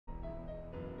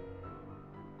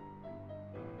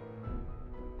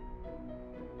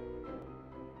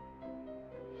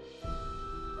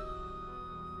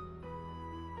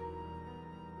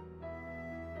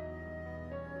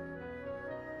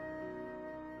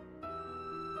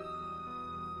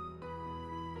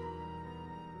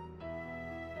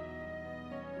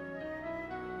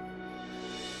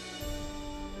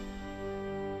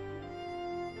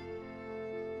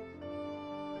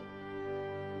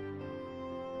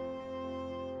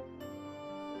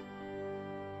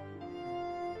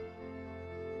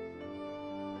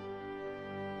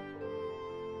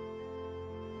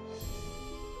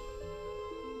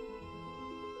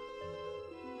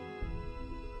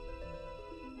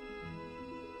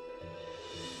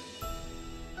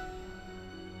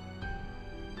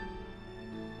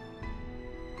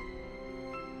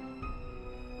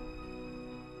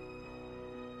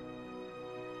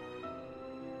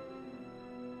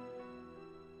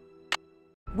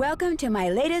Welcome to my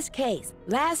latest case,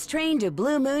 Last Train to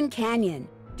Blue Moon Canyon.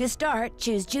 To start,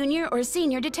 choose Junior or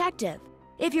Senior Detective.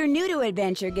 If you're new to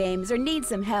adventure games or need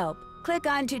some help, click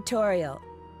on Tutorial.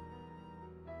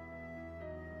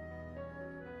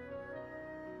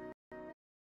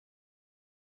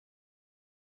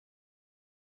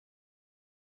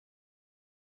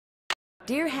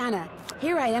 Dear Hannah,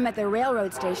 here I am at the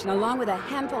railroad station along with a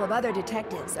handful of other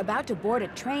detectives about to board a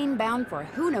train bound for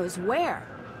who knows where.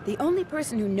 The only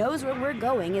person who knows where we're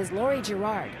going is Lori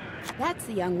Gerard. That's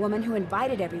the young woman who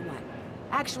invited everyone.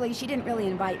 Actually, she didn't really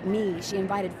invite me. She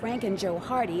invited Frank and Joe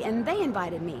Hardy, and they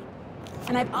invited me.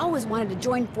 And I've always wanted to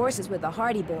join forces with the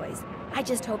Hardy boys. I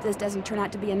just hope this doesn't turn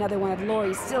out to be another one of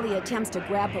Lori's silly attempts to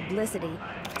grab publicity.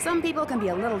 Some people can be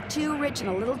a little too rich and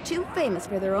a little too famous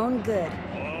for their own good.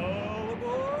 All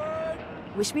aboard!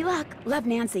 Wish me luck. Love,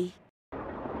 Nancy.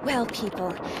 Well,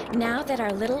 people, now that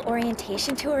our little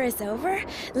orientation tour is over,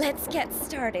 let's get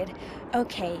started.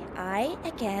 Okay, I,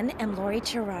 again, am Lori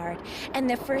Gerard, and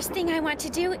the first thing I want to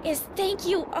do is thank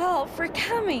you all for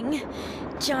coming.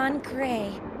 John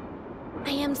Gray,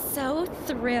 I am so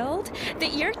thrilled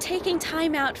that you're taking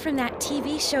time out from that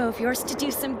TV show of yours to do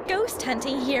some ghost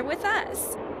hunting here with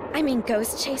us. I mean,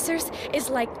 Ghost Chasers is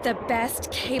like the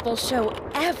best cable show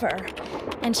ever.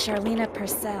 And Charlena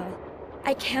Purcell,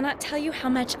 I cannot tell you how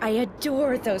much I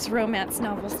adore those romance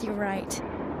novels you write.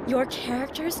 Your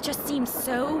characters just seem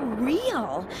so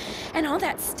real. And all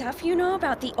that stuff you know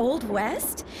about the Old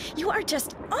West, you are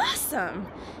just awesome.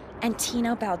 And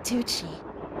Tino Balducci,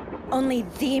 only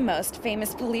the most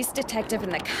famous police detective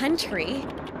in the country.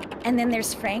 And then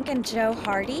there's Frank and Joe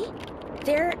Hardy.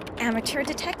 They're amateur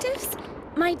detectives.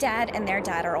 My dad and their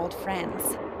dad are old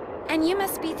friends. And you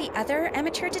must be the other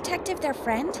amateur detective, their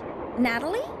friend,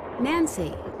 Natalie?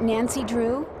 Nancy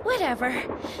Drew? Whatever.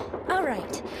 All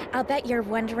right, I'll bet you're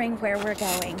wondering where we're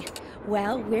going.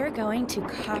 Well, we're going to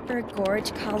Copper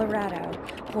Gorge, Colorado.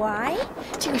 Why?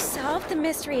 To solve the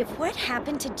mystery of what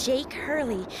happened to Jake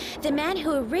Hurley, the man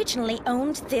who originally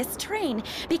owned this train.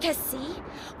 Because see,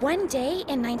 one day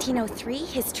in 1903,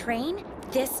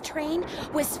 this train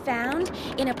was found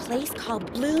in a place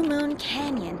called Blue Moon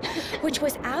Canyon, which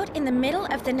was out in the middle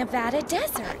of the Nevada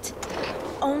desert.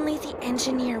 Only the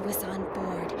engineer was on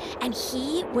board, and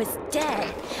he was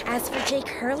dead. As for Jake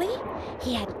Hurley,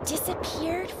 he had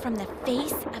disappeared from the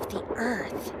face of the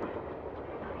earth.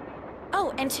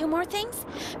 Oh, and two more things.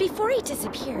 Before he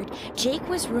disappeared, Jake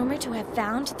was rumored to have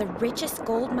found the richest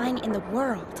gold mine in the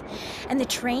world. And the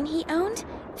train he owned,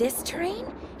 this train,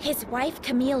 his wife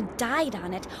Camille died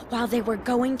on it while they were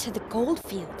going to the gold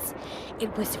fields.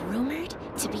 It was rumored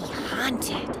to be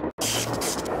haunted.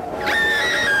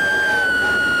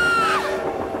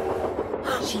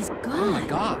 She's gone. Oh my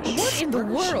gosh. What in the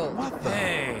world?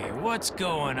 Hey, what's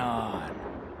going on?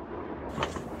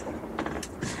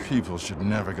 People should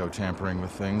never go tampering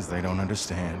with things they don't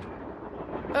understand.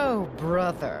 Oh,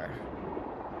 brother.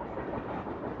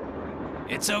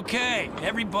 It's okay.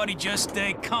 Everybody just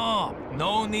stay calm.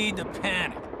 No need to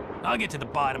panic. I'll get to the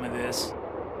bottom of this.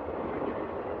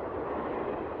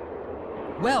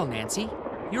 Well, Nancy,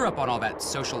 you're up on all that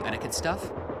social etiquette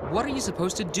stuff. What are you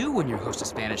supposed to do when your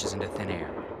hostess vanishes into thin air?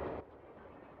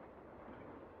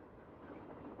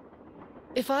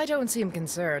 If I don't seem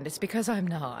concerned, it's because I'm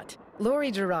not.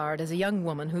 Lori Gerard is a young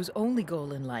woman whose only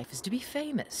goal in life is to be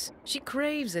famous. She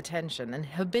craves attention and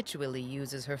habitually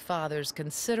uses her father's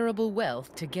considerable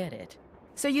wealth to get it.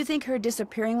 So you think her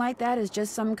disappearing like that is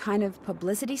just some kind of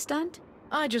publicity stunt?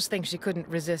 I just think she couldn't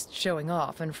resist showing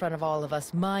off in front of all of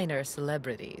us minor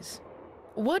celebrities.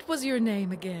 What was your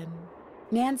name again?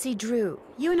 Nancy Drew.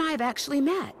 You and I have actually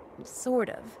met. Sort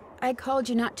of. I called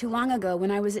you not too long ago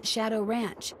when I was at Shadow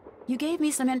Ranch. You gave me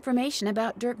some information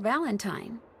about Dirk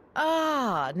Valentine.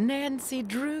 Ah, Nancy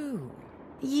Drew.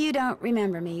 You don't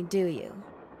remember me, do you?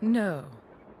 No.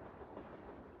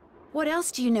 What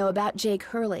else do you know about Jake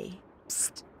Hurley?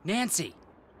 Psst, Nancy!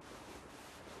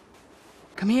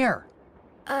 Come here!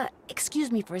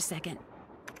 Excuse me for a second.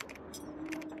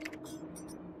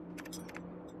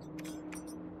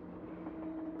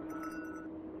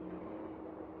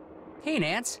 Hey,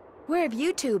 Nance. Where have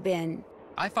you two been?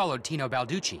 I followed Tino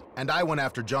Balducci. And I went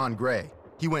after John Gray.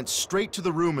 He went straight to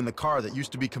the room in the car that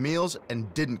used to be Camille's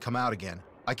and didn't come out again.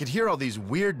 I could hear all these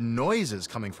weird noises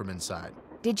coming from inside.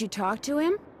 Did you talk to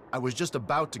him? I was just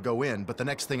about to go in, but the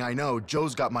next thing I know,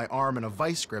 Joe's got my arm in a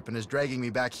vice grip and is dragging me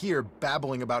back here,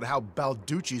 babbling about how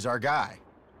Balducci's our guy.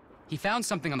 He found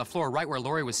something on the floor right where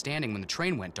Lori was standing when the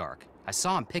train went dark. I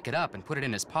saw him pick it up and put it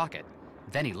in his pocket.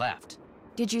 Then he left.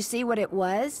 Did you see what it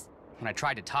was? When I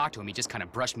tried to talk to him, he just kind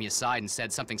of brushed me aside and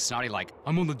said something snotty like,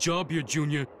 "I'm on the job here,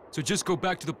 Junior. So just go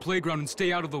back to the playground and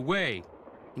stay out of the way.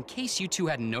 In case you two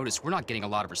hadn't noticed, we're not getting a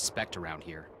lot of respect around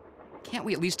here. Can't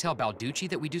we at least tell Balducci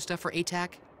that we do stuff for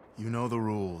ATAC? You know the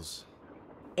rules.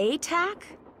 ATAC?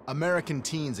 American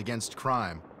Teens Against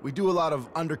Crime. We do a lot of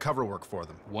undercover work for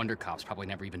them. Wonder Cop's probably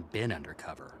never even been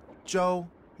undercover. Joe,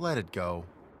 let it go.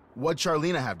 What'd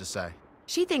Charlena have to say?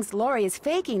 She thinks Lori is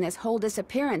faking this whole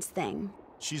disappearance thing.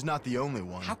 She's not the only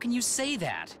one. How can you say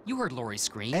that? You heard Lori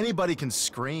scream. Anybody can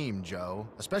scream, Joe.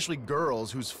 Especially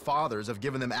girls whose fathers have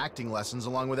given them acting lessons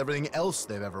along with everything else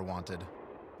they've ever wanted.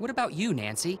 What about you,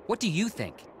 Nancy? What do you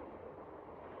think?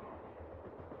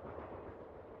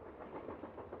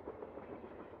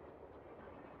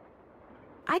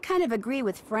 I kind of agree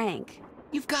with Frank.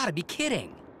 You've got to be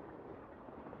kidding.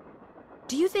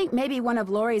 Do you think maybe one of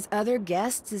Lori's other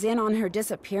guests is in on her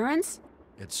disappearance?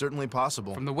 It's certainly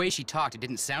possible. From the way she talked, it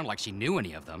didn't sound like she knew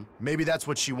any of them. Maybe that's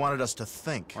what she wanted us to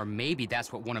think. Or maybe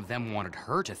that's what one of them wanted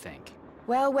her to think.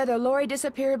 Well, whether Lori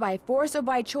disappeared by force or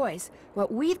by choice,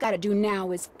 what we've got to do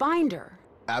now is find her.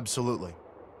 Absolutely.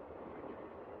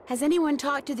 Has anyone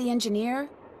talked to the engineer?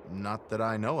 Not that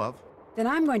I know of. Then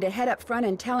I'm going to head up front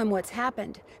and tell him what's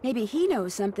happened. Maybe he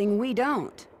knows something we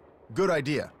don't. Good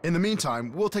idea. In the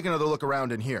meantime, we'll take another look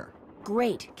around in here.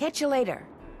 Great. Catch you later.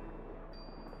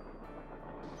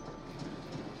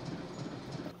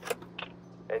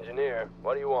 Engineer,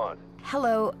 what do you want?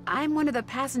 Hello, I'm one of the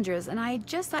passengers, and I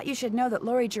just thought you should know that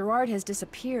Lori Gerard has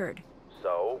disappeared.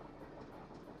 So?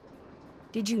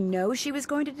 Did you know she was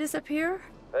going to disappear?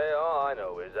 Hey, all I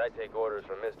know is I take orders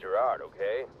from Miss Gerard,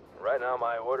 okay? Right now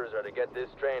my orders are to get this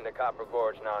train to Copper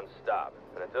Gorge non-stop.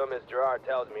 And until Miss Gerard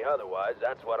tells me otherwise,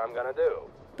 that's what I'm gonna do.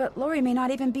 But Lori may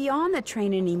not even be on the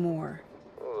train anymore.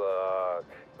 Look,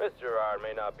 Miss Gerard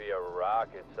may not be a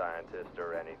rocket scientist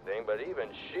or anything, but even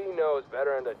she knows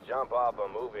better than to jump off a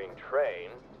moving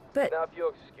train. But... Now, if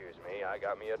you'll excuse me, I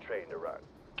got me a train to run.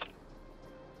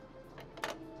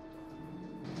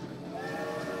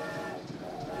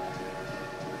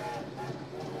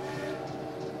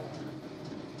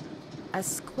 A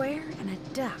square and a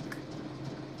duck.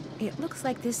 It looks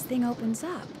like this thing opens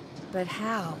up. But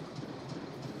how?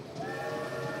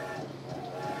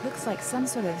 Looks like some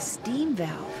sort of steam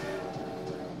valve.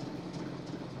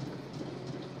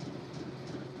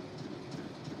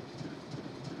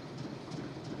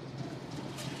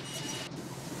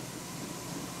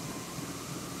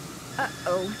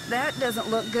 Uh-oh, that doesn't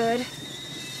look good.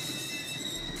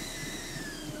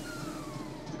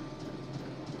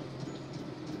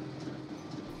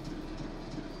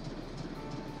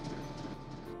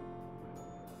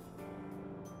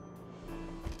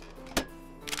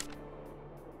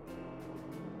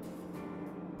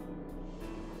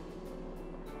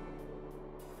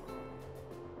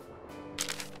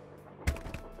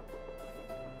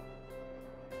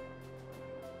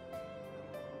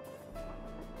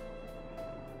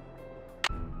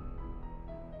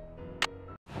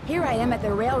 Here I am at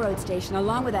the railroad station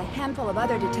along with a handful of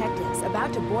other detectives,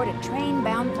 about to board a train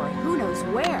bound for who knows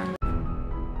where.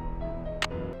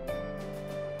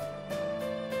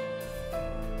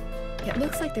 It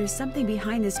looks like there's something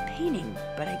behind this painting,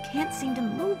 but I can't seem to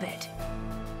move it.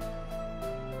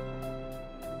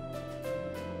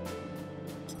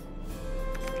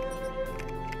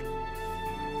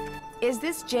 Is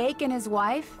this Jake and his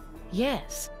wife?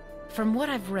 Yes. From what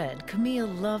I've read, Camille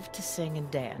loved to sing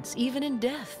and dance, even in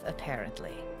death,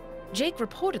 apparently. Jake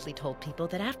reportedly told people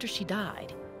that after she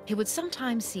died, he would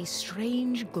sometimes see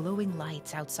strange glowing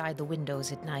lights outside the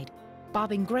windows at night,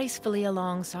 bobbing gracefully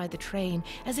alongside the train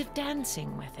as if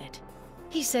dancing with it.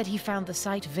 He said he found the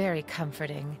sight very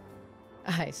comforting.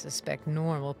 I suspect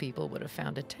normal people would have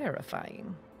found it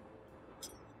terrifying.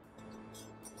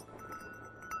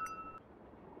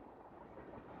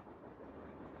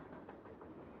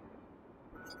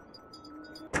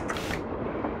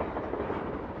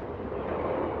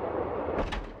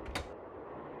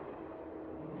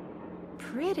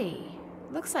 Pretty.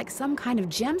 Looks like some kind of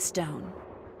gemstone.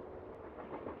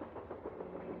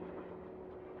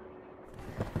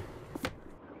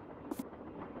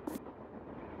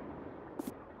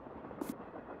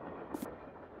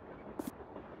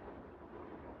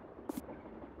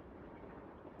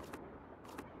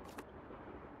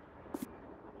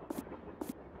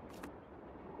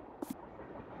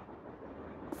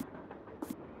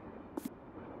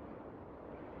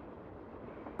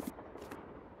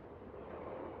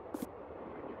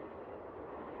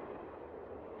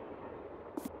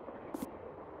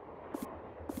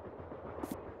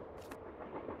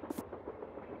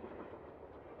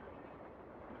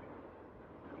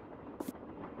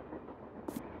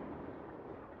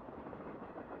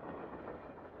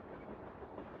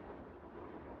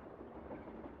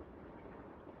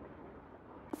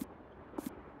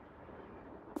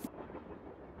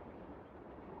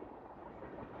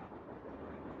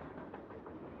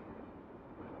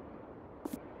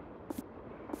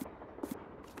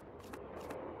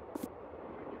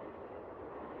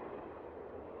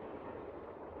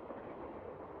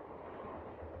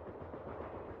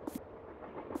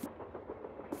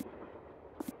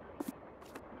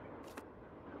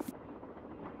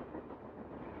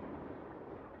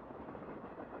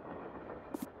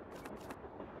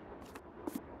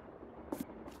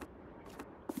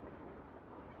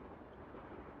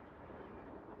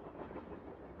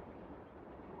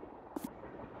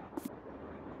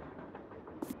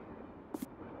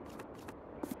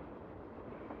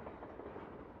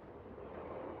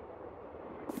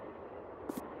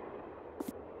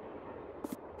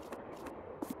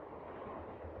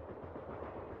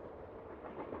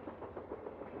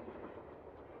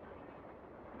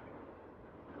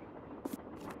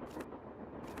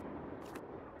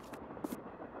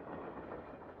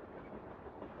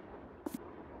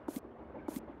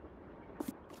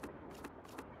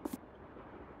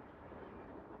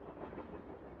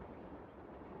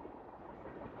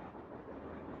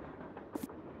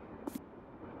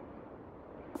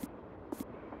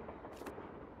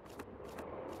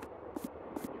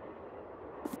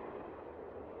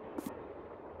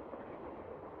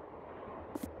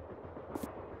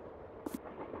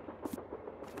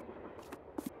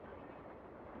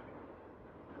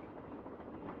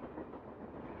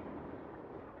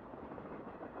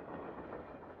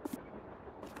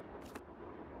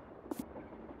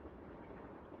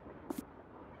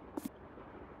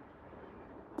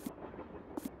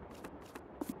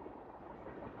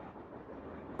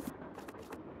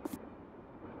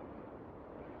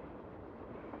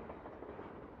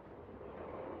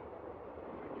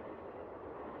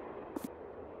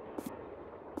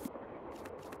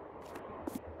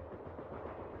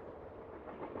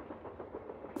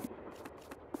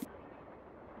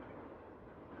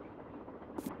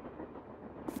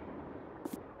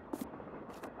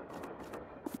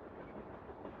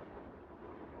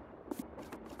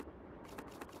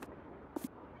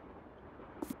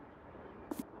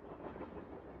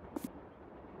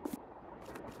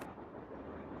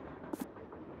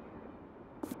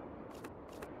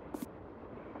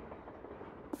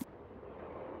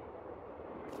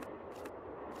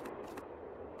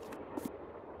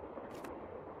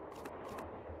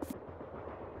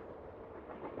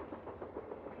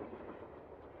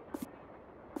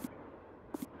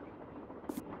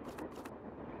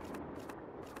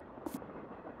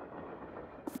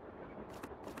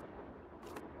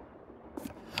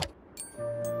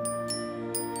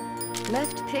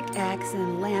 Left pickaxe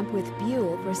and lamp with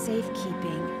buhl for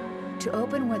safekeeping. To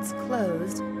open what's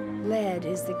closed, lead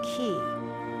is the key.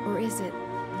 Or is it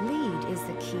lead is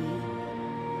the key?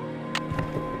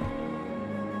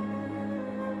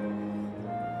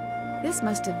 This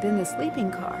must have been the sleeping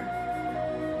car.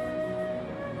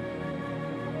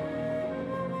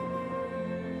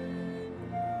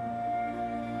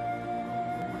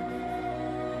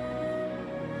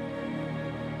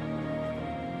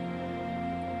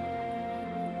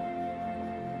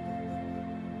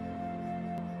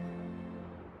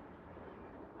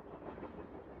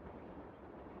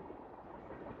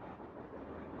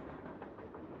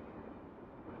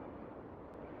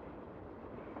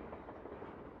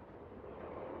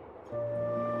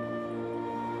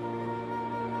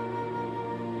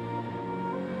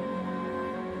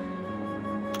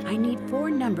 I need 4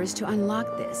 numbers to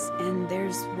unlock this, and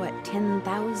there's, what,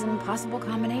 10,000 possible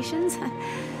combinations?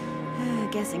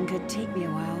 Guessing could take me a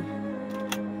while.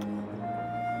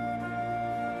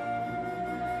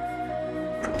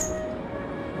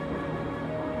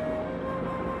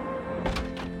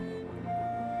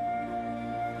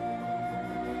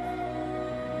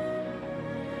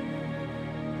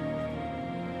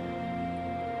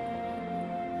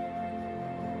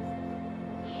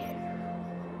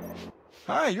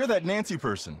 Hi, you're that Nancy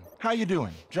person. How you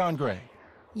doing? John Gray.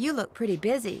 You look pretty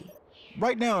busy.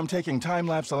 Right now I'm taking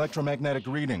time-lapse electromagnetic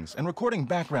readings and recording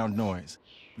background noise.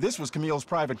 This was Camille's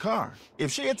private car.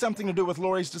 If she had something to do with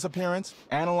Laurie's disappearance,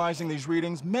 analyzing these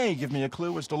readings may give me a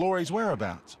clue as to Laurie's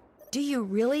whereabouts. Do you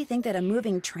really think that a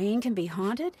moving train can be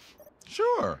haunted?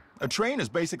 Sure. A train is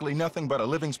basically nothing but a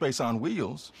living space on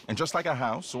wheels. And just like a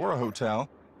house or a hotel,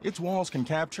 its walls can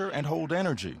capture and hold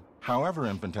energy, however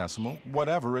infinitesimal,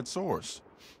 whatever its source.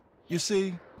 You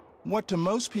see, what to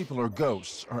most people are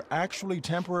ghosts are actually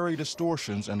temporary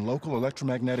distortions in local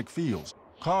electromagnetic fields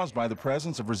caused by the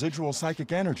presence of residual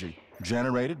psychic energy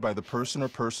generated by the person or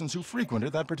persons who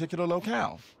frequented that particular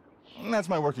locale. That's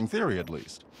my working theory, at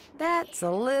least. That's a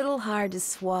little hard to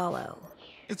swallow.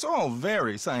 It's all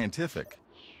very scientific.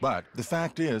 But the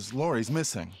fact is, Laurie's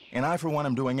missing, and I, for one,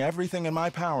 am doing everything in my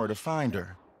power to find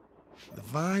her. The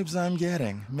vibes I'm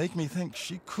getting make me think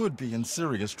she could be in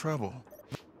serious trouble.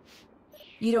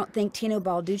 You don't think Tino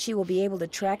Balducci will be able to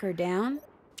track her down?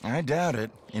 I doubt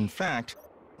it. In fact,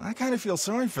 I kind of feel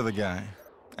sorry for the guy.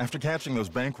 After catching those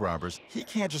bank robbers, he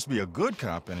can't just be a good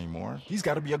cop anymore. He's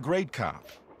got to be a great cop.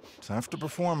 Tough to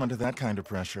perform under that kind of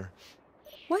pressure.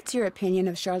 What's your opinion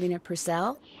of Charlena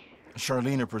Purcell?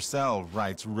 Charlena Purcell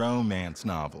writes romance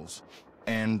novels.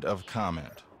 End of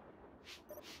comment.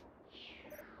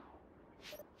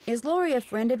 Is Laurie a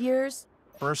friend of yours?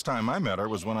 First time I met her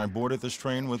was when I boarded this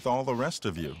train with all the rest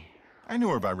of you. I knew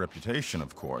her by reputation,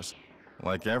 of course,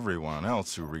 like everyone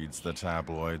else who reads the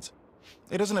tabloids.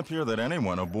 It doesn't appear that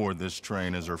anyone aboard this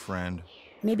train is her friend.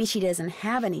 Maybe she doesn't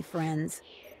have any friends.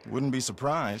 Wouldn't be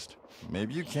surprised.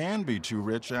 Maybe you can be too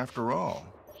rich after all.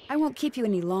 I won't keep you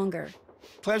any longer.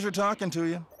 Pleasure talking to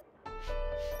you.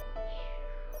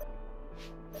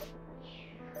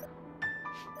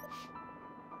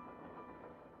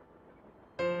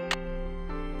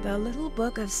 The Little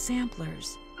Book of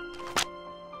Samplers.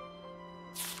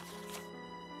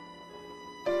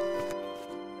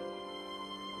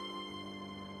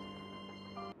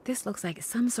 This looks like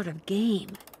some sort of game.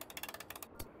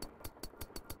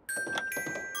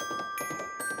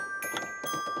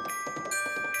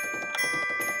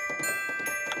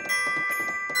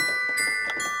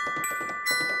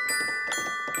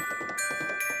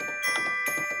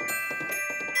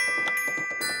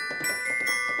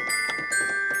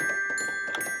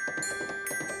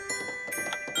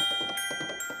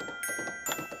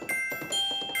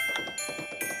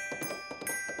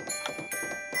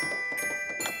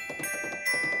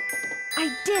 I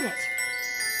did it!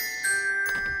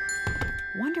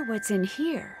 Wonder what's in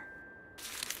here.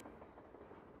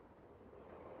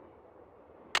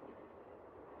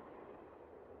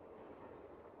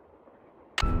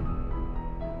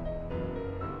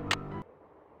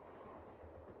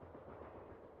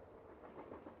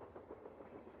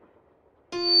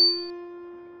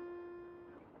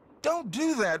 Don't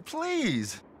do that,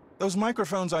 please! Those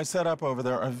microphones I set up over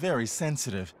there are very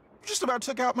sensitive. Just about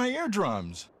took out my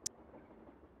eardrums.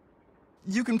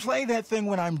 You can play that thing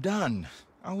when I'm done.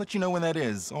 I'll let you know when that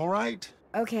is, all right?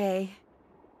 Okay.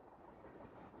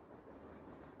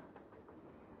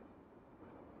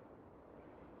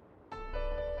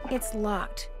 It's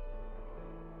locked.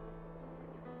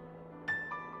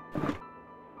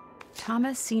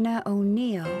 Thomasina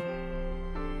O'Neill.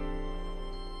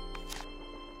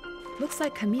 Looks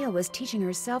like Camille was teaching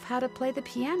herself how to play the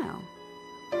piano.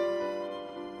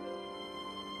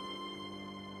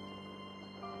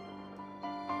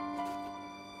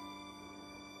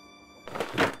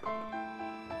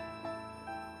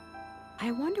 I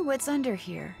wonder what's under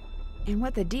here, and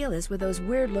what the deal is with those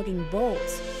weird-looking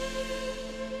bolts.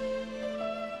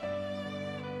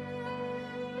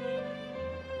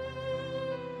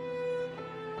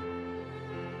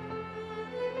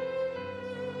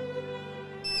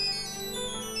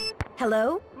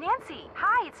 Hello? Nancy,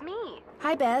 hi, it's me.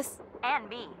 Hi, Bess. And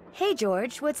me. Hey,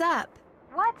 George, what's up?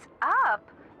 What's up?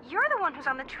 You're the one who's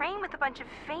on the train with a bunch of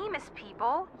famous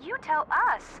people. You tell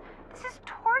us. This is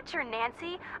torture,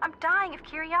 Nancy. I'm dying of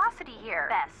curiosity here.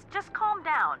 Bess, just calm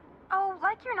down. Oh,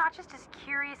 like you're not just as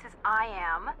curious as I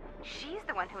am. She's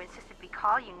the one who insisted we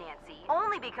call you Nancy.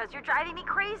 Only because you're driving me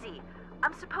crazy.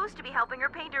 I'm supposed to be helping her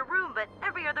paint her room, but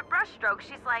every other brushstroke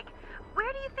she's like,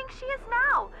 where do you think she is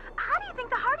now? How do you think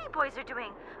the Hardy Boys are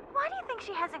doing? Why do you think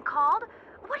she hasn't called?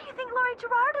 What do you think Laurie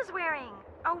Gerard is wearing?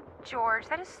 Oh, George,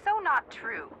 that is so not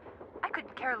true. I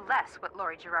couldn't care less what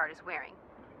Laurie Gerard is wearing.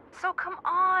 So come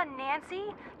on, Nancy.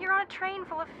 You're on a train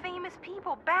full of famous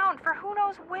people bound for who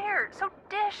knows where. So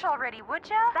dish already, would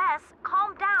ya? Bess,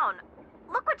 calm down.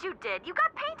 Look what you did. You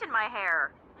got paint in my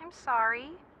hair. I'm sorry.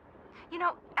 You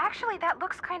know, actually, that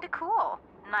looks kind of cool.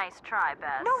 Nice try,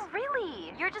 Bess. No,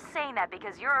 really. You're just saying that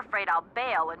because you're afraid I'll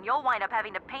bail and you'll wind up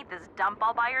having to paint this dump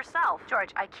all by yourself.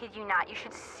 George, I kid you not. You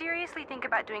should seriously think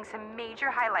about doing some major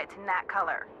highlights in that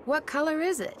color. What color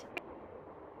is it?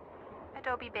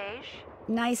 Adobe beige.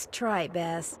 Nice try,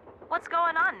 Bess. What's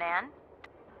going on, Nan?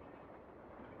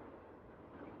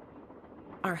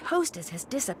 Our hostess has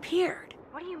disappeared.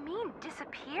 What do you mean,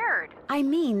 disappeared? I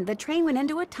mean, the train went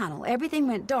into a tunnel, everything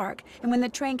went dark, and when the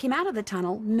train came out of the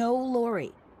tunnel, no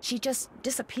Laurie. She just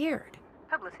disappeared.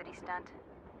 Publicity stunt.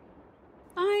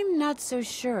 I'm not so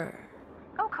sure.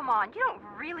 Oh, come on. You don't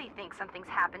really think something's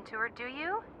happened to her, do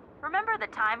you? Remember the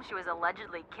time she was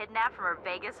allegedly kidnapped from her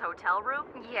Vegas hotel room?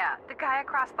 Yeah, the guy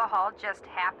across the hall just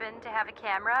happened to have a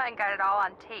camera and got it all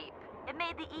on tape. It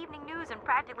made the evening news in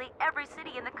practically every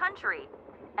city in the country.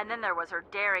 And then there was her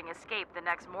daring escape the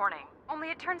next morning. Only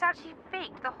it turns out she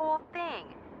faked the whole thing.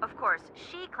 Of course,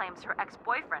 she claims her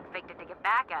ex-boyfriend faked it to get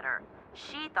back at her.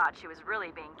 She thought she was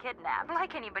really being kidnapped.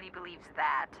 Like anybody believes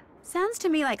that. Sounds to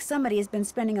me like somebody has been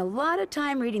spending a lot of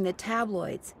time reading the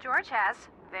tabloids. George has.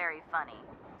 Very funny.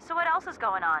 So what else is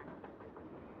going on?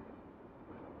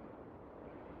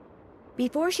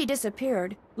 Before she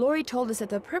disappeared, Laurie told us that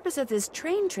the purpose of this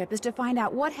train trip is to find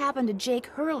out what happened to Jake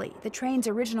Hurley, the train's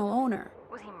original owner.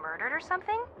 Was he murdered or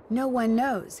something? No one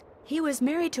knows. He was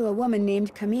married to a woman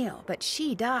named Camille, but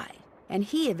she died, and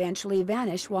he eventually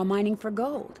vanished while mining for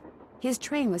gold. His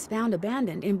train was found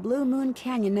abandoned in Blue Moon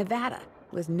Canyon, Nevada,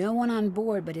 with no one on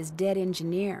board but his dead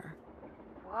engineer.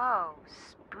 Whoa,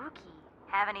 spooky.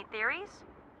 Have any theories?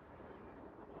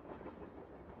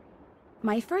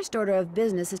 My first order of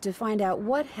business is to find out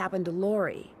what happened to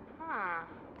Laurie.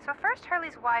 So first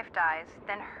Hurley's wife dies,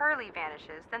 then Hurley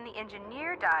vanishes, then the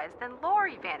engineer dies, then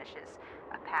Laurie vanishes.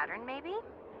 A pattern, maybe?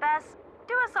 Bess,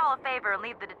 do us all a favor and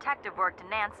leave the detective work to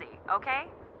Nancy, okay?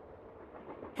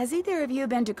 Has either of you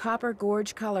been to Copper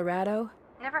Gorge, Colorado?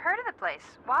 Never heard of the place.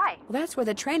 Why? Well, that's where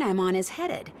the train I'm on is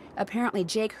headed. Apparently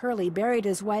Jake Hurley buried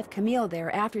his wife Camille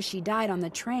there after she died on the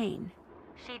train.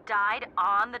 She died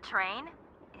on the train?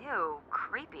 Ew,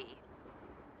 creepy.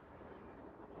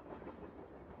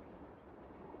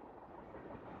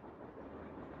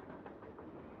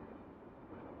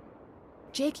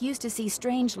 Jake used to see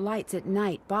strange lights at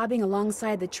night bobbing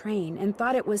alongside the train and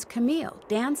thought it was Camille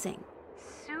dancing.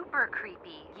 Super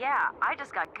creepy. Yeah, I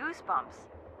just got goosebumps.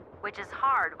 Which is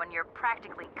hard when you're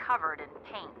practically covered in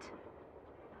paint.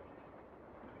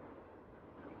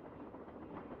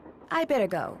 I better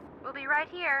go. We'll be right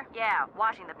here. Yeah,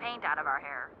 washing the paint out of our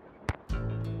hair.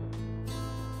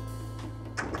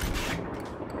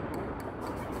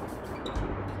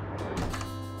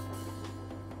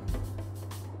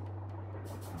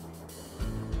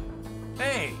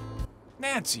 Hey,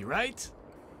 Nancy, right?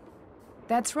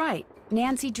 That's right,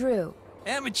 Nancy Drew.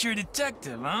 Amateur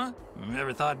detective, huh?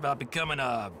 Ever thought about becoming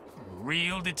a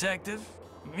real detective?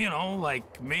 You know,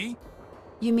 like me?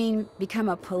 You mean become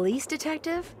a police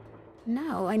detective?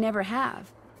 No, I never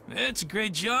have. It's a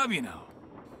great job, you know.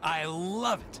 I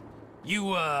love it.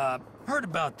 You, heard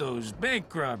about those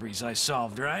bank robberies I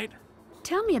solved, right?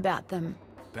 Tell me about them.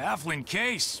 Baffling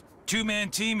case.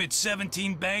 Two-man team at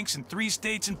 17 banks in 3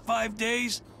 states in 5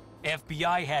 days.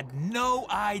 FBI had no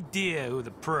idea who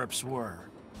the perps were.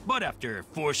 But after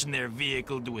forcing their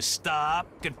vehicle to a stop,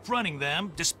 confronting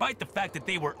them, despite the fact that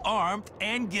they were armed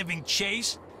and giving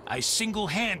chase, I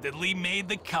single-handedly made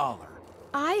the collar.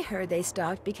 I heard they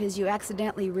stopped because you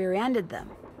accidentally rear-ended them.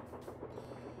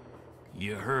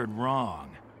 You heard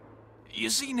wrong. You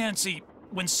see, Nancy,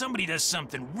 when somebody does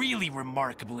something really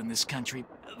remarkable in this country,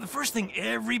 the first thing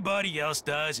everybody else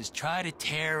does is try to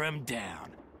tear them down.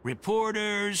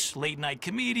 Reporters, late-night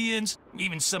comedians,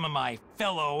 even some of my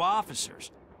fellow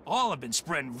officers, all have been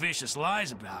spreading vicious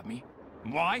lies about me.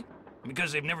 Why?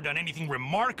 Because they've never done anything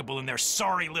remarkable in their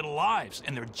sorry little lives,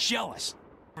 and they're jealous.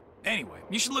 Anyway,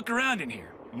 you should look around in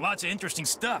here. Lots of interesting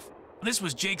stuff. This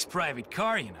was Jake's private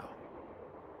car, you know.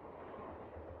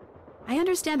 I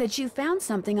understand that you found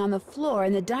something on the floor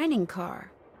in the dining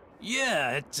car.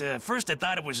 Yeah, at first I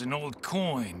thought it was an old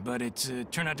coin, but it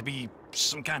turned out to be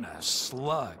some kind of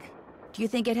slug. Do you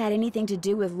think it had anything to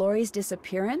do with Lori's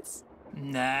disappearance?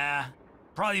 Nah.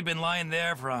 Probably been lying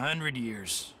there for 100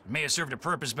 years. May have served a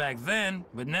purpose back then,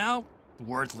 but now,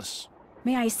 worthless.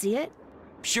 May I see it?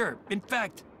 Sure. In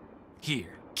fact,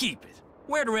 here, keep it.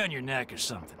 Wear it around your neck or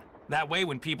something. That way,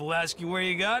 when people ask you where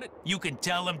you got it, you can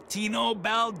tell them Tino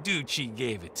Balducci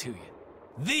gave it to you.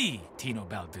 The Tino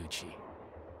Balducci.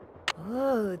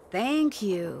 Oh, thank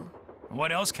you.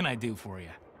 What else can I do for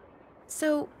you?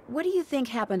 So, what do you think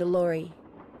happened to Lori?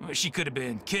 Well, she could have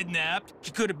been kidnapped.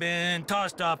 She could have been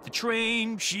tossed off the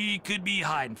train. She could be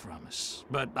hiding from us.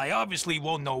 But I obviously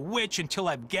won't know which until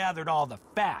I've gathered all the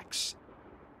facts.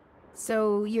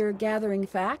 So, you're gathering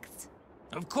facts?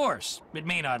 Of course. It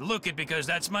may not look it because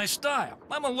that's my style.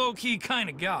 I'm a low-key kind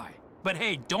of guy. But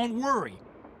hey, don't worry.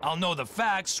 I'll know the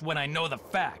facts when I know the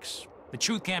facts. The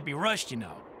truth can't be rushed, you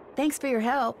know. Thanks for your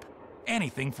help.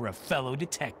 Anything for a fellow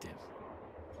detective.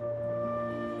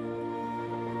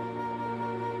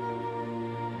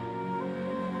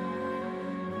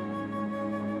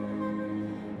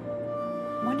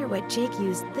 Wonder what Jake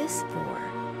used this for.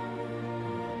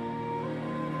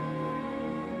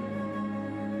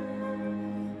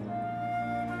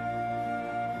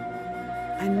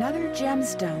 Another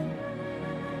gemstone.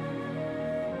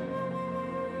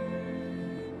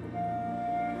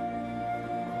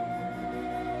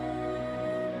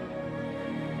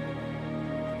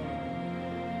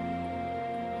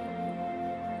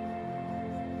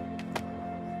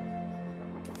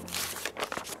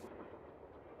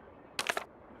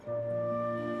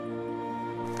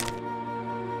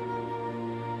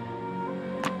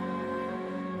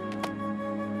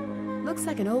 Looks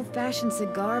like an old-fashioned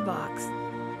cigar box.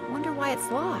 Wonder why it's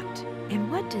locked.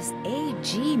 And what does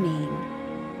AG mean?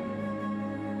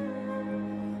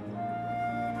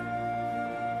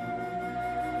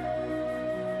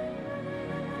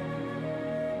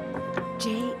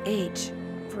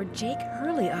 JH. For Jake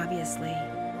Hurley, obviously.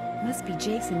 Must be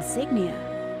Jake's insignia.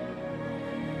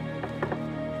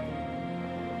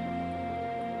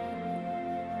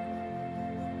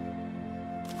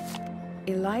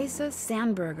 Eliza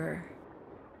Sandberger.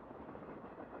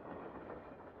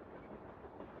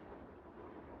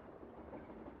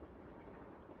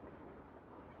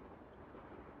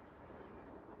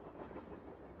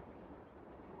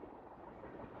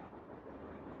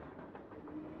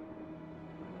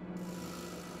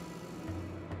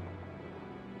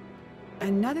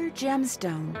 Another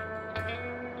gemstone.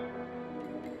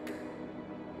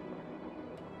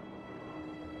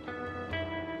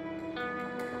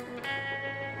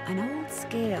 An old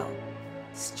scale.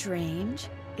 Strange.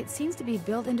 It seems to be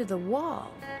built into the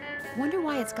wall. Wonder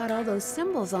why it's got all those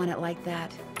symbols on it like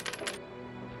that.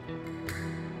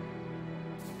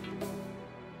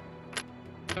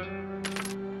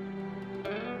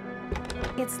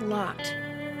 It's locked.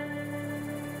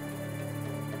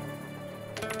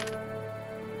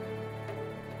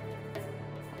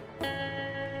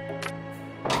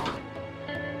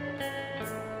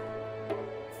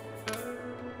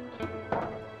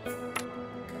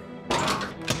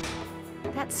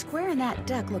 That square and that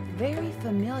duck look very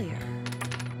familiar.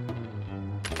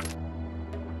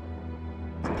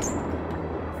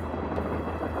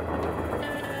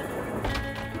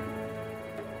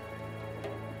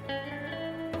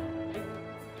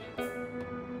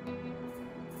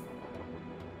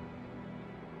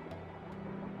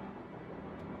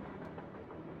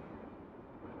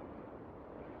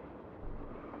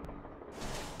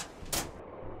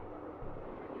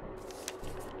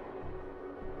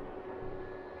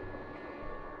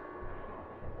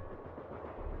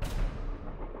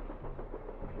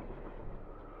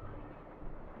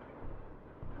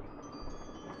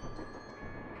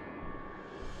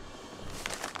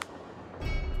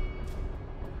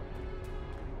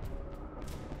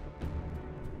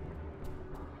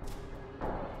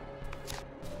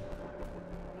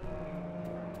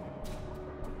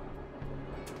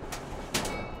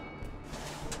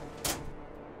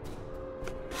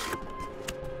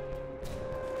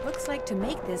 Looks like to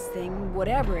make this thing,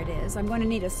 whatever it is, I'm going to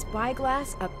need a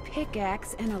spyglass, a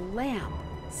pickaxe, and a lamp.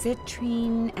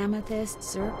 Citrine, amethyst,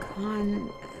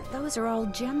 zircon. Those are all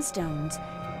gemstones,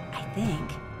 I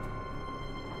think.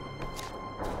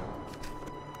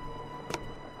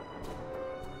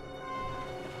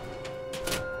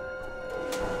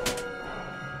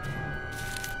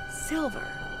 Silver.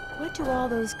 What do all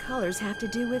those colors have to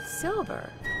do with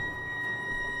silver?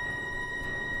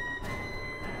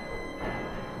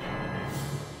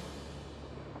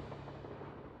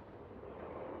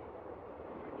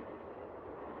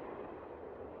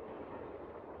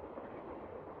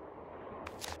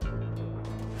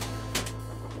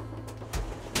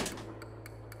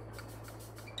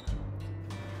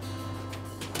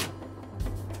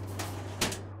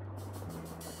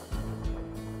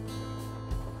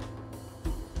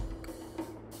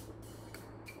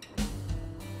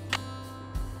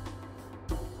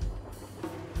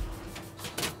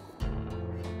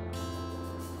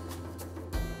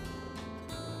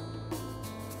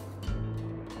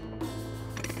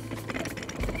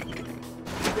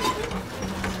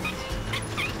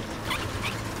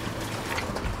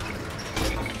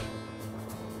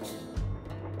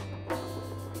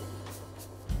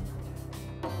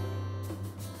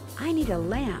 I need a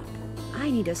lamp. I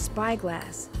need a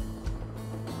spyglass.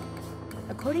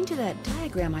 According to that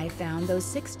diagram I found, those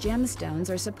 6 gemstones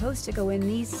are supposed to go in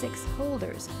these 6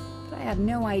 holders, but I have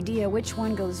no idea which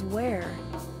one goes where.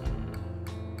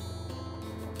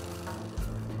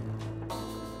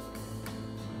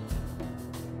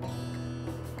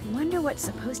 Wonder what's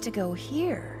supposed to go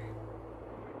here.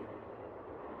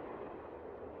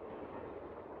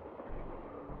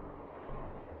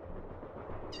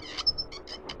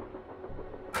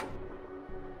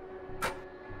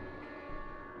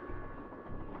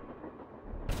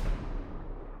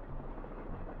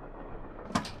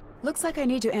 Looks like I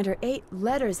need to enter 8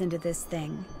 letters into this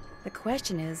thing. The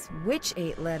question is, which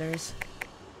 8 letters?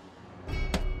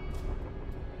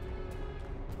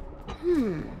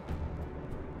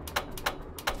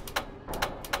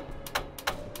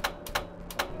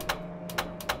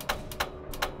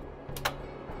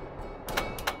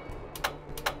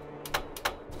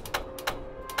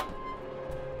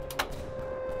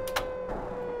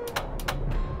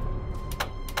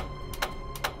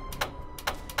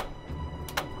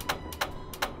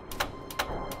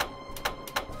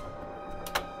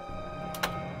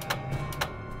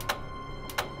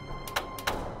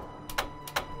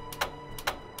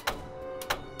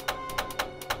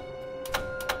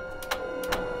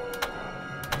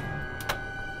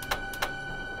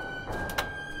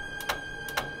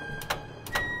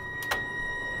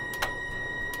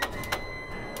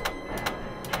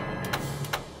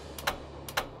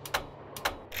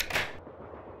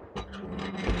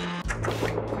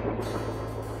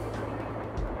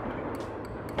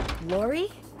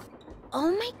 Lori?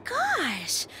 Oh my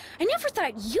gosh! I never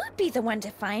thought you'd be the one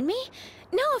to find me.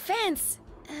 No offense.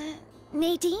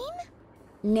 Nadine?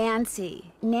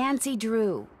 Nancy. Nancy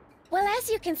Drew. Well, as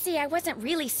you can see, I wasn't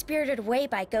really spirited away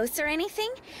by ghosts or anything.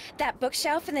 That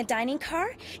bookshelf in the dining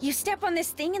car, you step on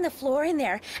this thing in the floor in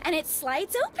there, and it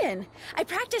slides open. I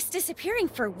practiced disappearing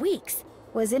for weeks.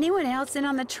 Was anyone else in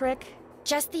on the trick?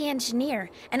 Just the engineer,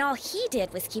 and all he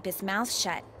did was keep his mouth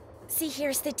shut. See,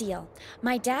 here's the deal.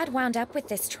 My dad wound up with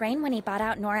this train when he bought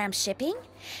out NORAM Shipping.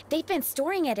 They'd been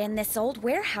storing it in this old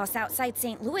warehouse outside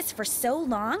St. Louis for so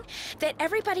long that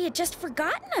everybody had just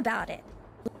forgotten about it.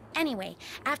 Anyway,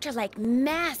 after like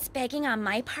mass begging on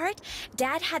my part,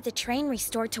 Dad had the train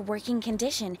restored to working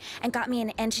condition and got me an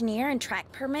engineer and track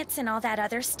permits and all that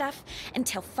other stuff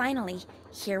until finally,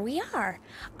 here we are,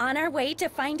 on our way to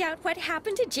find out what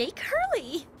happened to Jake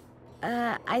Hurley.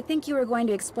 I think you were going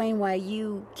to explain why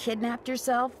you kidnapped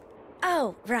yourself.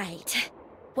 Oh, right.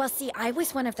 Well, see, I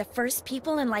was one of the first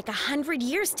people in like 100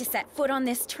 years to set foot on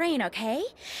this train, okay?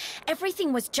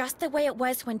 Everything was just the way it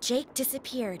was when Jake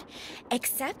disappeared.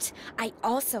 Except, I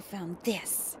also found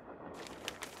this.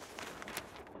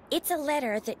 It's a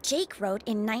letter that Jake wrote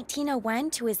in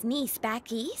 1901 to his niece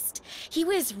back east. He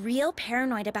was real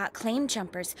paranoid about claim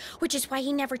jumpers, which is why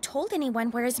he never told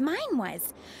anyone where his mine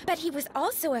was. But he was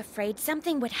also afraid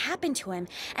something would happen to him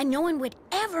and no one would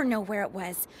ever know where it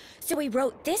was. So he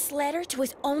wrote this letter to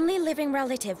his only living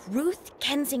relative, Ruth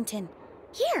Kensington.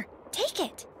 Here, take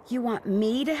it. You want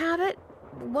me to have it?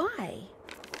 Why?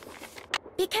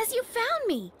 Because you found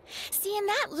me. See, in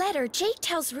that letter, Jake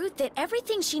tells Ruth that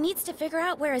everything she needs to figure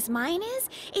out where his mine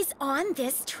is on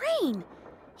this train.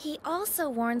 He also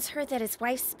warns her that his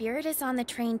wife's spirit is on the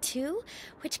train too,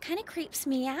 which kind of creeps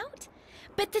me out.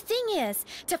 But the thing is,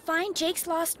 to find Jake's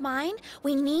lost mine,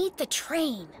 we need the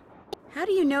train. How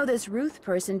do you know this Ruth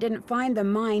person didn't find the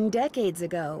mine decades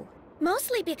ago?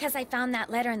 Mostly because I found that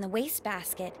letter in the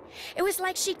wastebasket. It was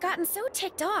like she'd gotten so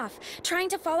ticked off, trying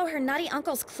to follow her nutty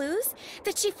uncle's clues,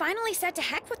 that she finally said to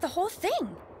heck with the whole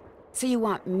thing. So you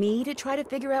want me to try to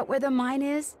figure out where the mine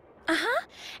is? Uh-huh.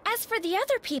 As for the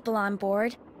other people on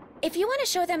board, if you want to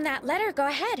show them that letter, go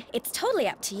ahead. It's totally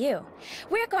up to you.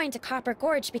 We're going to Copper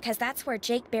Gorge because that's where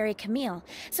Jake buried Camille,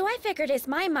 so I figured his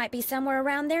mine might be somewhere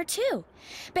around there too.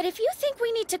 But if you think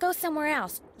we need to go somewhere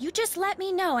else, you just let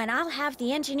me know and I'll have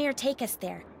the engineer take us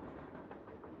there.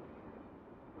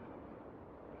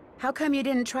 How come you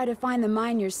didn't try to find the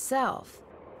mine yourself?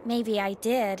 Maybe I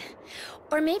did.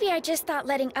 Or maybe I just thought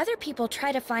letting other people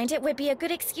try to find it would be a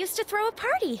good excuse to throw a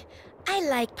party. I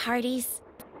like parties.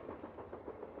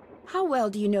 How well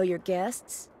do you know your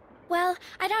guests? Well,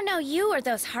 I don't know you or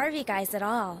those Harvey guys at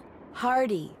all.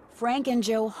 Hardy. Frank and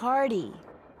Joe Hardy.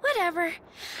 Whatever.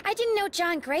 I didn't know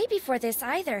John Gray before this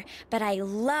either, but I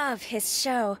love his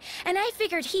show, and I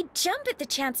figured he'd jump at the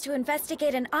chance to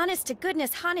investigate an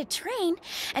honest-to-goodness haunted train,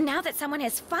 and now that someone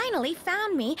has finally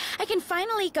found me, I can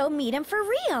finally go meet him for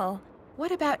real.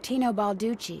 What about Tino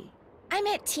Balducci? I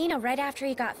met Tino right after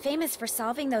he got famous for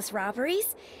solving those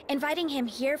robberies. Inviting him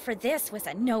here for this was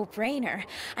a no-brainer.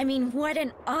 I mean, what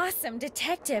an awesome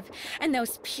detective. And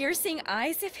those piercing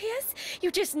eyes of his,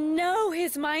 you just know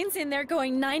his mind's in there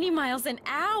going 90 miles an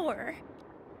hour.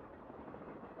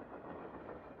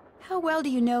 How well do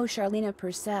you know Charlena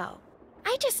Purcell?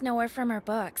 I just know her from her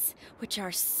books, which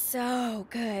are so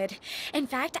good. In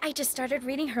fact, I just started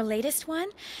reading her latest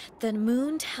one, The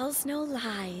Moon Tells No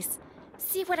Lies.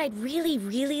 See, what I'd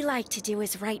really like to do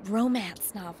is write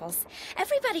romance novels.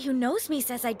 Everybody who knows me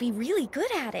says I'd be really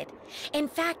good at it. In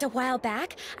fact, a while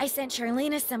back, I sent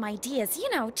Charlena some ideas,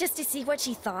 you know, just to see what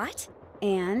she thought.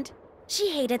 And?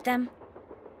 She hated them.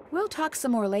 We'll talk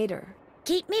some more later.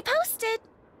 Keep me posted!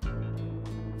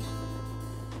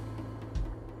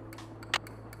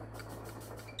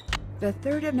 The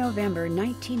 3rd of November,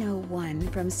 1901,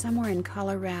 from somewhere in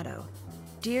Colorado.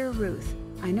 Dear Ruth,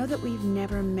 I know that we've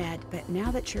never met, but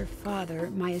now that your father,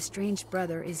 my estranged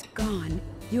brother, is gone,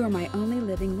 you are my only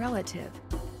living relative.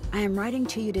 I am writing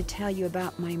to you to tell you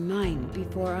about my mine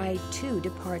before I, too,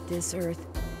 depart this earth,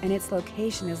 and its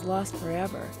location is lost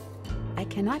forever. I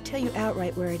cannot tell you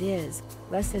outright where it is,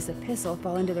 lest this epistle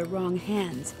fall into the wrong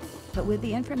hands, but with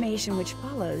the information which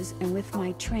follows, and with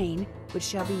my train, which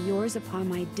shall be yours upon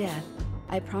my death,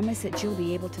 I promise that you'll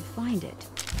be able to find it.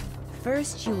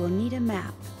 First, you will need a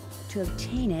map. To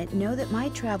obtain it, know that my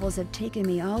travels have taken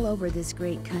me all over this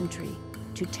great country,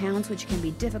 to towns which can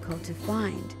be difficult to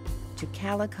find, to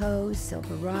Calico,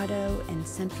 Silverado, and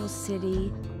Central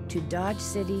City, to Dodge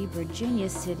City, Virginia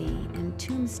City, and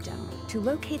Tombstone. To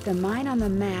locate the mine on the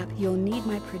map, you'll need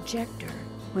my projector.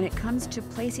 When it comes to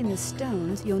placing the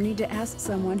stones, you'll need to ask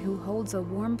someone who holds a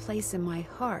warm place in my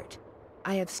heart.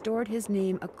 I have stored his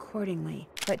name accordingly,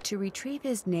 but to retrieve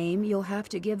his name, you'll have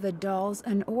to give the dolls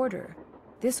an order.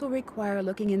 This will require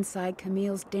looking inside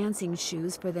Camille's dancing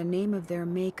shoes for the name of their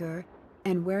maker,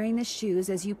 and wearing the shoes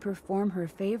as you perform her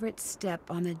favorite step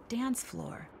on the dance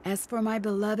floor. As for my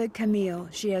beloved Camille,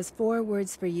 she has 4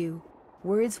 words for you,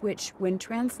 words which, when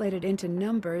translated into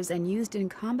numbers and used in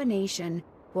combination,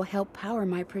 will help power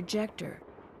my projector.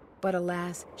 But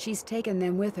alas, she's taken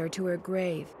them with her to her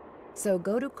grave. So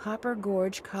go to Copper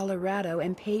Gorge, Colorado,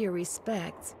 and pay your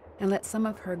respects, and let some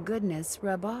of her goodness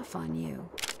rub off on you.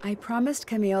 I promised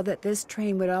Camille that this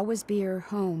train would always be her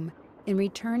home. In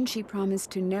return, she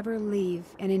promised to never leave,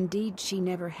 and indeed she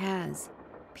never has.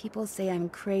 People say I'm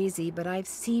crazy, but I've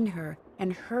seen her,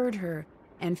 and heard her,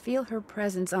 and feel her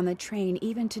presence on the train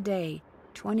even today,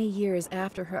 20 years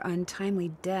after her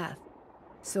untimely death.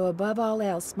 So above all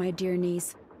else, my dear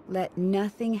niece, let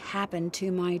nothing happen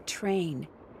to my train.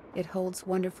 It holds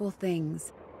wonderful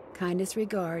things. Kindest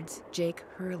regards, Jake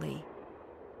Hurley.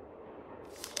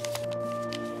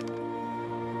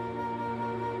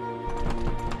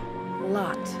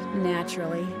 Locked,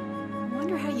 naturally.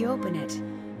 Wonder how you open it.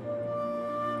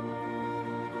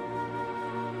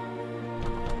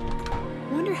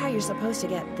 Wonder how you're supposed to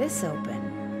get this open.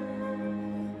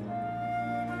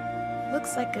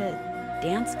 Looks like a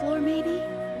dance floor, maybe?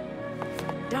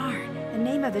 Darn, the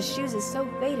name of the shoes is so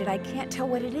faded I can't tell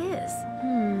what it is.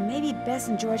 Maybe Bess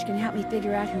and George can help me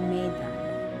figure out who made them.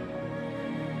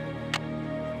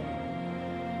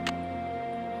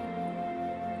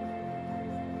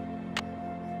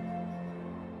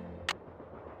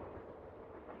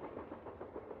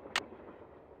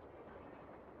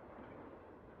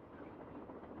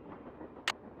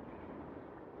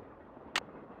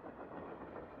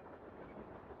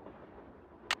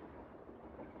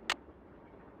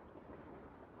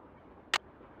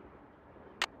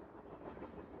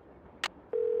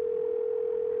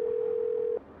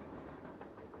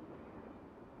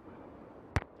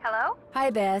 Hello?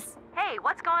 Hi, Bess. Hey,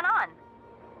 what's going on?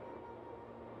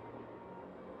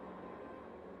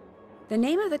 The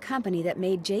name of the company that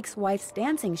made Jake's wife's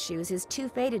dancing shoes is too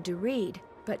faded to read.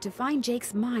 But to find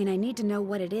Jake's mine, I need to know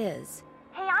what it is.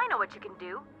 Hey, I know what you can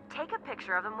do. Take a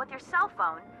picture of them with your cell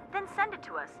phone, then send it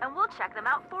to us, and we'll check them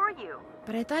out for you.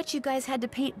 But I thought you guys had to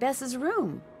paint Bess's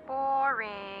room.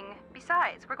 Boring.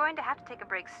 Besides, we're going to have to take a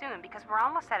break soon because we're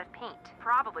almost out of paint.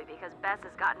 Probably because Bess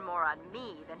has gotten more on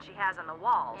me than she has on the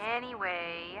walls.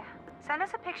 Anyway, send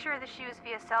us a picture of the shoes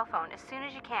via cell phone as soon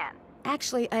as you can.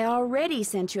 Actually, I already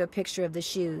sent you a picture of the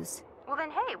shoes. Well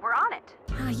then, hey, we're on it.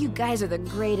 Ah, you guys are the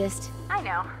greatest. I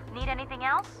know. Need anything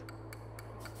else?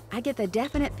 I get the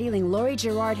definite feeling Laurie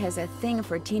Gerard has a thing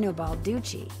for Tino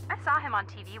Balducci. I saw him on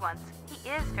TV once. He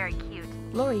is very cute.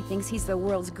 Laurie thinks he's the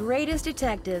world's greatest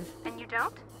detective. And you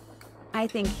don't? I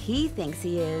think he thinks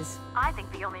he is. I think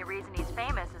the only reason he's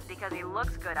famous is because he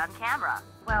looks good on camera.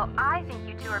 Well, I think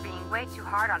you two are being way too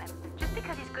hard on him. Just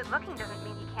because he's good looking doesn't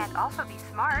mean he can't also be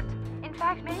smart. In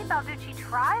fact, maybe Balducci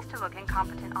tries to look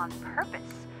incompetent on purpose.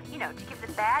 You know, to give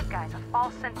the bad guys a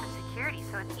false sense of security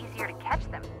so it's easier to catch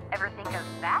them. Ever think of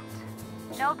that?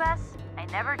 No, Bess, I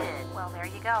never did. Well, there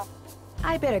you go.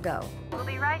 I better go. We'll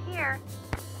be right here.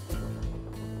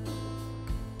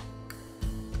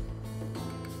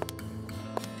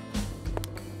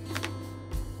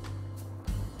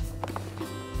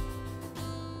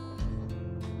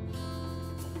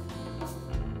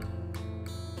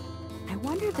 I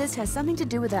wonder if this has something to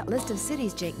do with that list of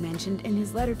cities Jake mentioned in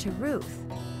his letter to Ruth.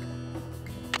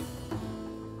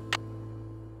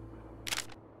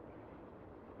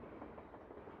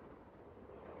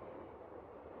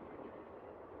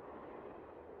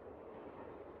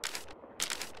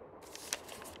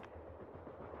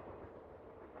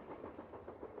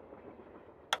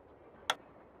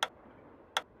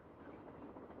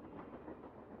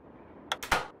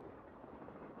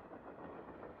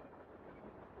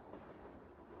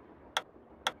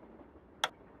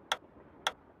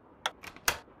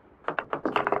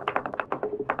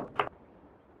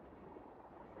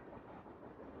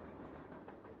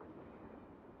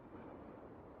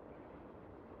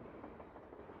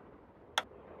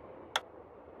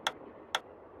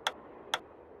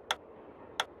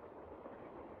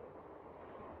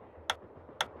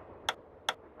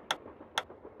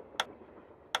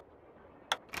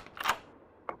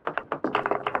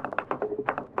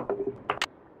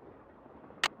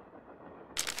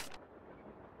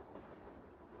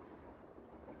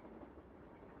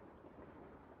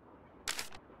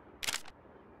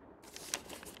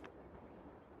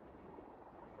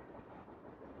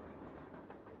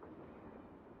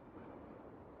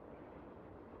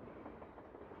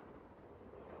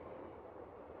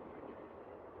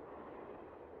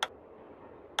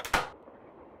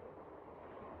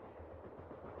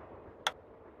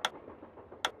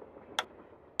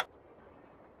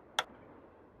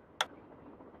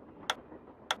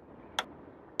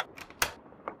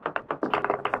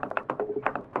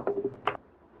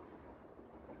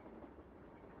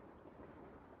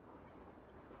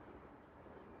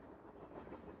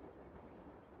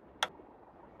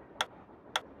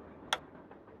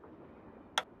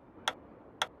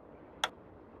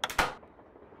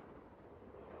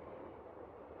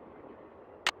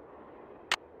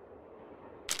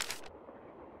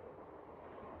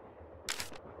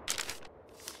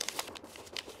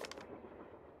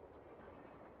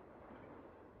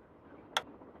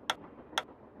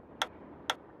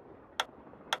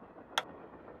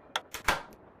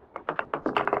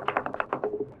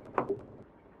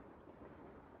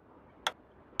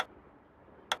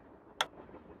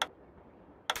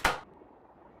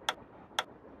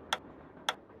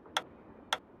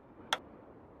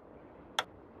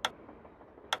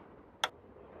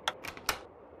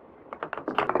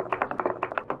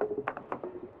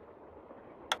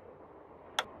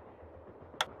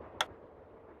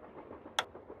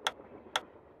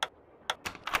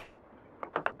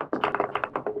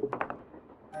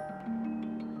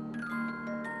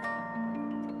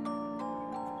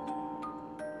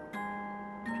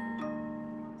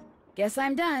 Guess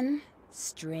I'm done.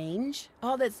 Strange.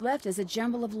 All that's left is a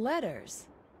jumble of letters.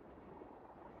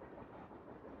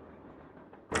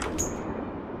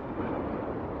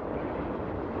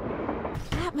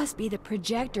 That must be the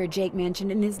projector Jake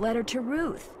mentioned in his letter to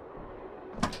Ruth.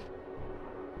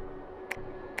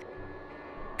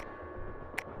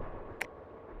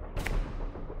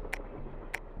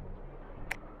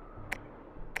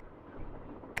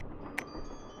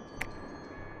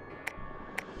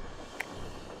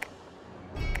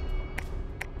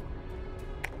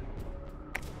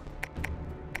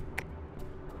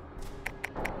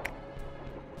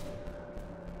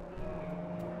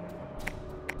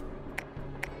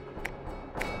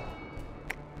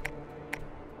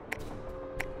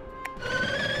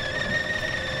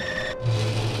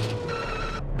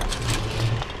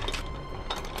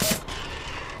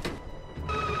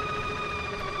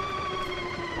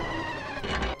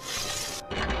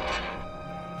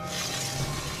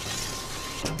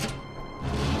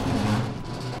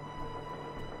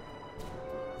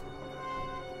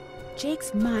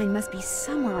 Jake's mine must be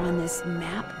somewhere on this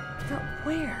map, but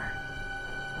where?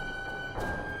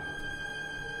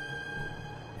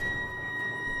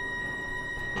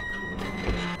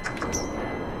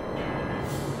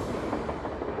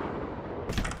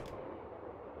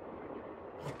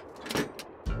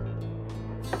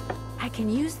 I can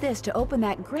use this to open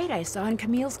that grate I saw in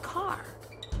Camille's car.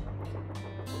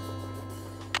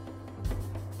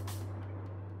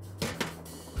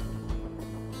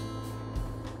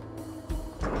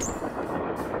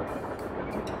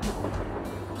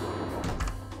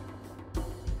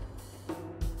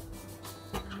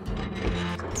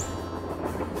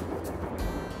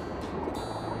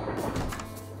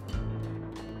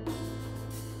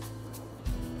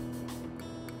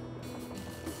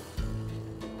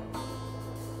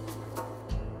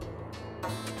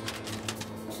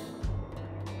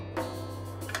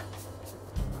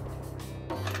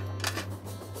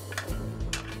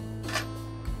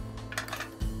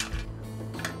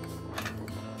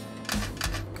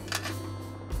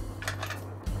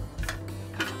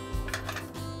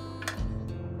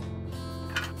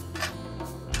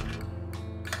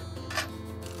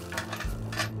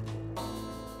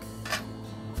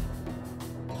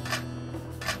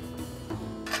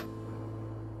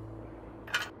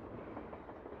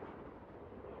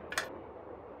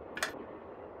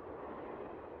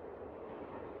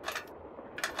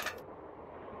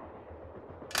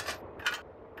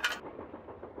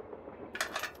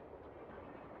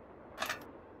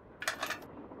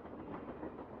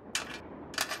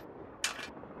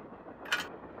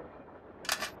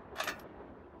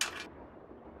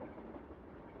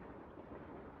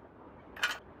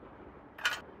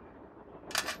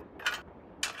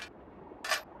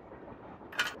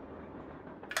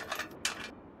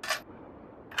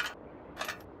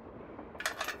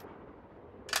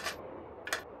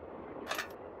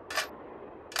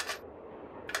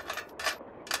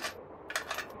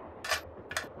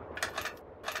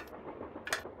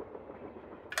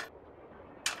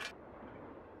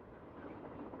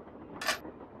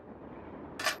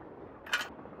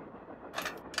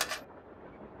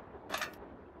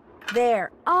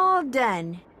 There, all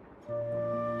done.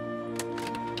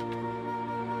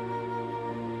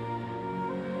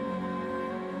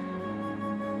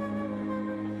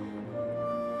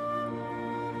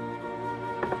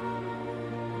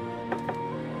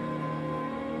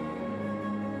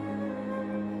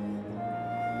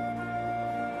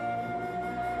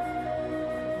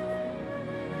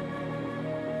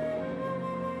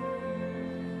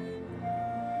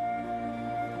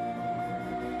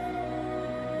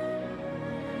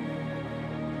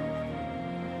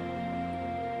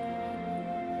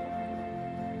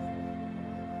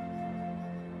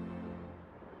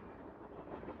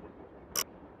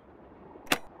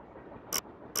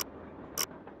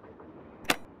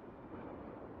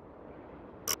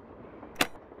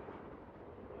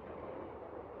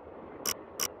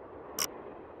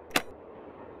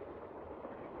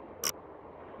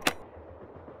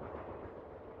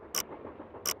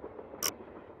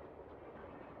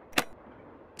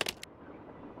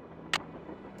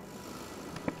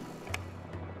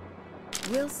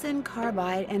 Wilson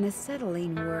carbide and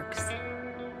acetylene works.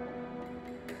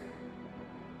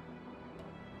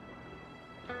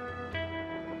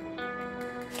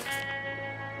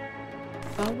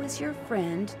 Always your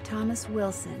friend, Thomas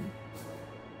Wilson.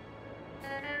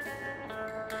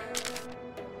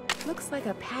 Looks like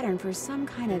a pattern for some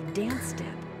kind of dance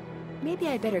step. Maybe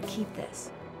I'd better keep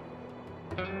this.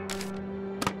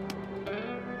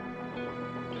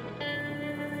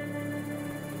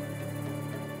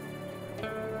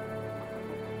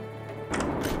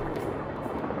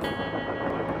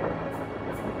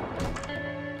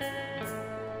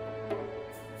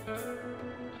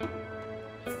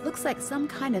 Looks like some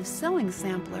kind of sewing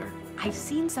sampler. I've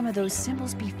seen some of those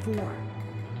symbols before.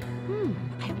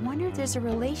 I wonder if there's a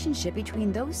relationship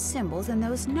between those symbols and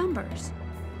those numbers.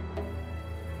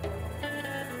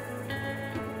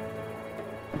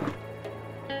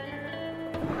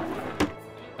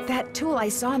 That tool I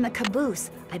saw in the caboose.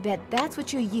 I bet that's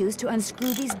what you use to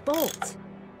unscrew these bolts.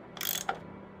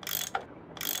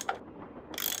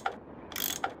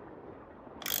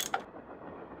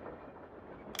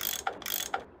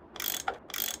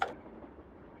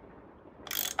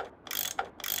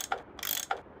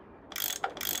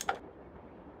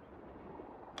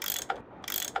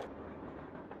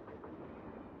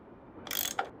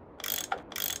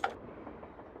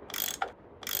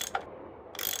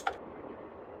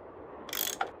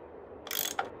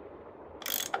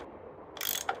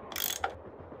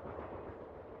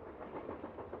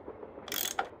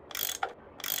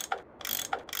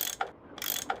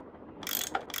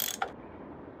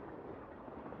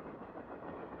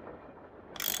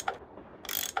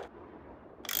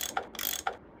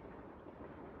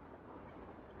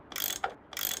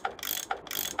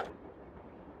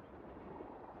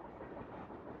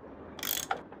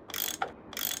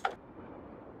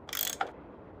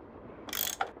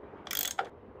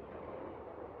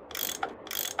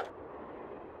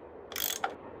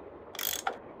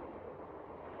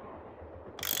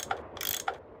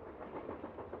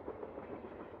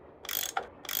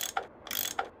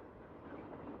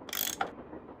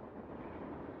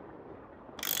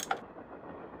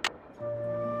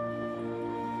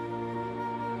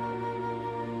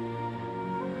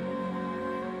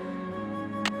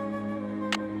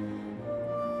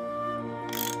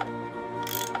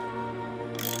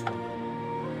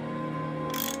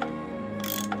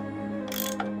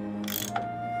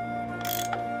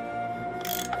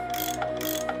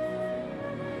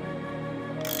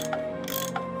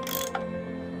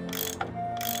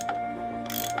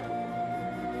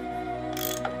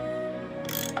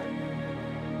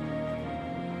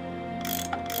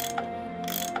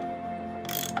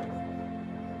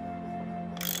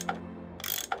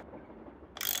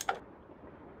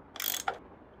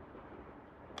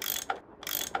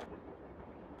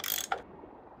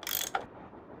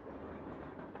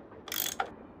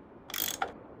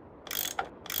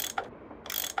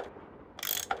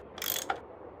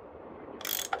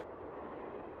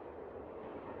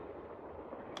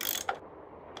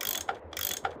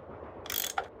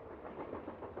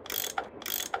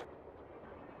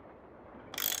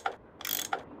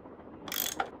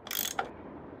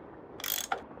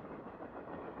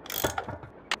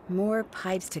 More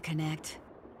pipes to connect.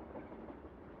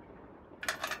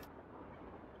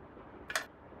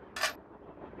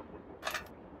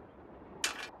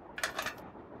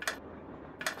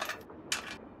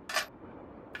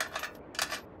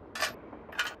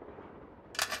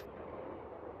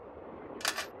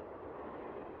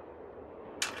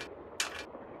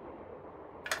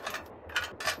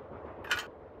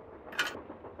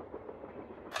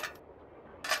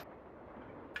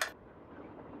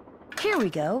 Here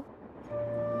we go.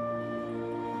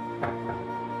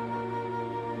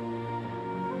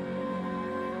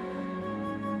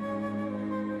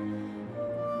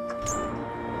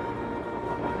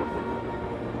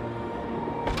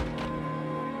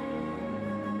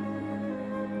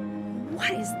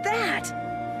 What is that?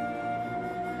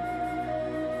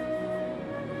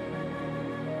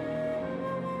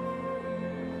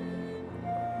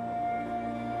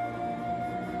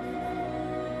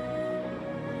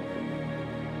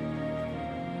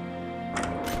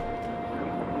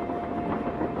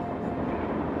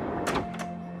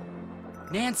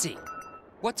 Nancy,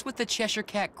 what's with the Cheshire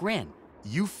Cat grin?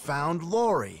 You found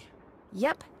Lori.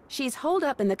 Yep, she's holed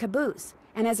up in the caboose,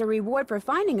 and as a reward for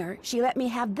finding her, she let me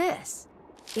have this.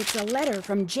 It's a letter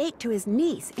from Jake to his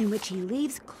niece in which he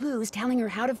leaves clues telling her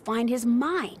how to find his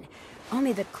mine.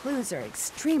 Only the clues are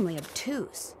extremely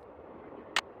obtuse.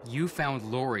 You found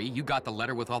Lori, you got the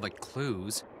letter with all the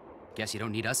clues. Guess you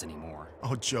don't need us anymore.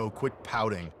 Oh, Joe, quit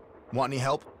pouting. Want any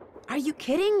help? Are you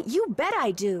kidding? You bet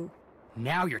I do.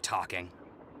 Now you're talking.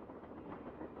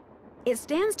 It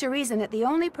stands to reason that the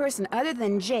only person other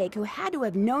than Jake who had to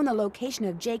have known the location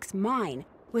of Jake's mine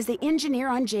was the engineer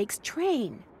on Jake's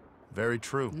train. Very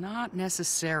true. Not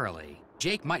necessarily.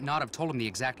 Jake might not have told him the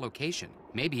exact location.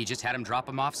 Maybe he just had him drop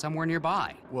him off somewhere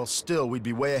nearby. Well, still, we'd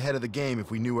be way ahead of the game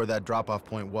if we knew where that drop-off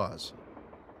point was.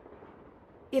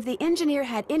 If the engineer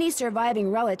had any surviving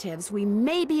relatives, we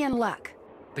may be in luck.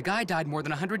 The guy died more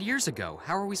than 100 years ago.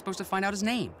 How are we supposed to find out his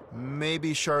name?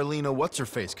 Maybe Charlena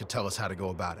What's-Her-Face could tell us how to go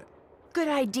about it. Good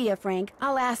idea, Frank.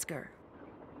 I'll ask her.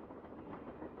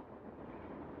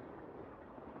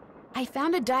 I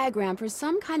found a diagram for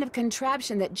some kind of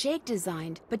contraption that Jake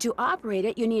designed, but to operate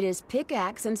it, you need his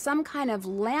pickaxe and some kind of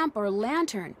lamp or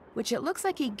lantern, which it looks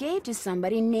like he gave to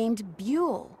somebody named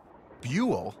Buell.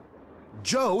 Buell?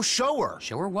 Joe, show her!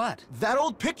 Show her what? That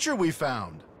old picture we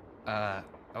found!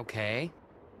 Okay.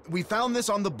 We found this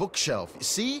on the bookshelf.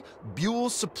 See?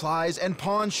 Buell's Supplies and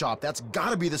Pawn Shop. That's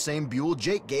gotta be the same Buell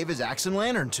Jake gave his axe and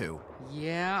lantern to.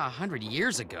 Yeah, 100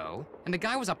 years ago. And the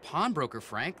guy was a pawnbroker,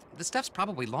 Frank. The stuff's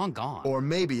probably long gone. Or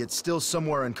maybe it's still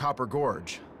somewhere in Copper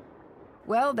Gorge.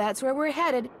 Well, that's where we're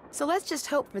headed, so let's just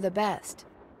hope for the best.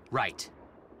 Right.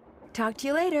 Talk to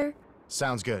you later.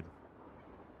 Sounds good.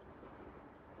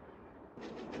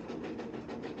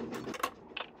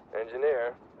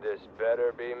 Engineer, this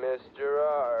better be Miss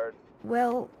Gerard.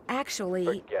 Well, actually...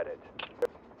 Forget it.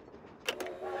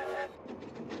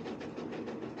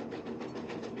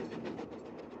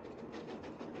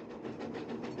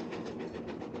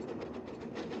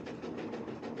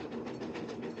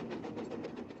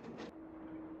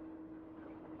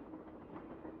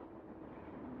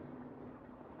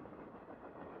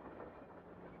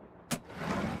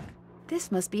 This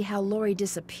must be how Lori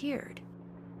disappeared.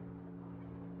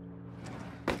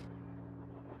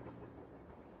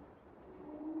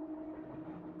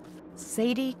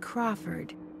 Sadie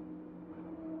Crawford.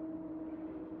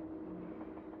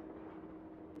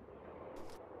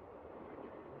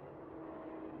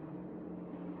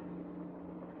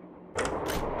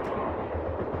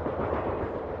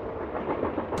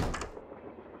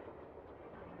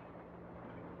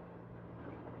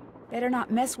 Better not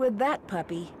mess with that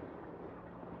puppy.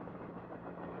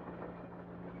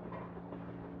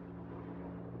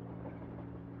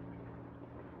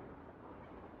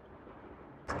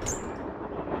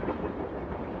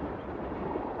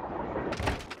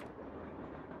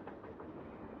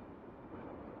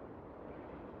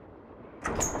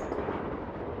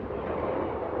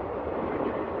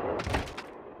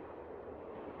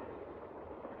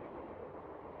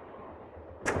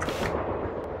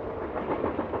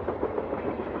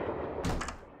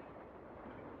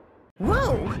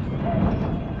 Whoa!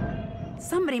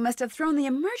 Somebody must have thrown the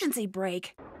emergency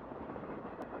brake.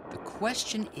 The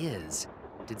question is,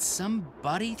 did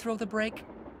somebody throw the brake?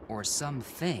 Or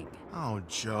something? Oh,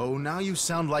 Joe, now you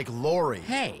sound like Lori.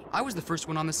 Hey, I was the first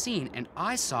one on the scene, and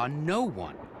I saw no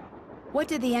one. What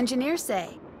did the engineer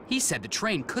say? He said the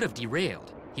train could have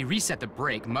derailed. He reset the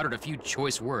brake, muttered a few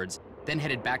choice words, then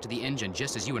headed back to the engine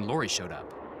just as you and Lori showed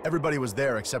up. Everybody was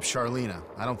there except Charlena.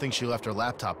 I don't think she left her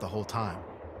laptop the whole time.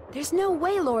 There's no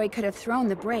way Lori could have thrown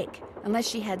the brake. unless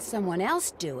she had someone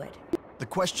else do it. The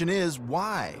question is,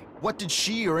 why? What did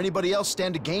she or anybody else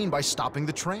stand to gain by stopping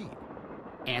the train?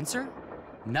 Answer?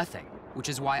 Nothing. Which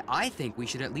is why I think we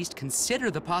should at least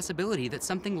consider the possibility that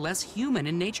something less human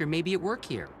in nature may be at work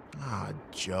here. Ah,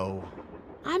 Joe.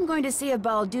 I'm going to see if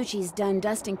Balducci's done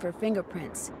dusting for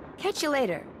fingerprints. Catch you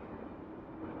later.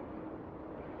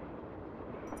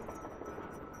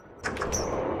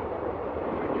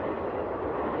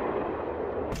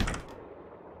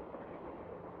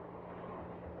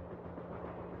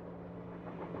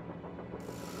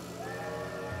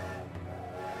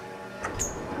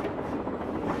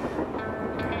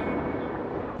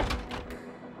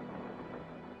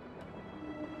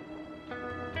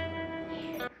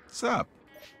 What's up?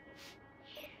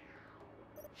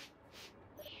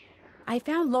 I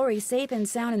found Lori safe and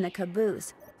sound in the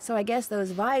caboose, so I guess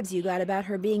those vibes you got about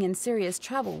her being in serious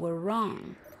trouble were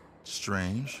wrong.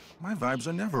 Strange. My vibes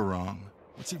are never wrong.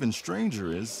 What's even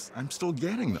stranger is I'm still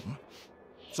getting them.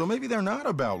 So maybe they're not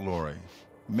about Lori.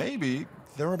 Maybe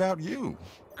they're about you.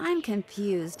 I'm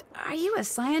confused. Are you a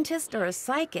scientist or a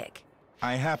psychic?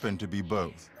 I happen to be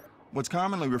both. What's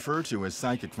commonly referred to as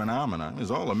psychic phenomena is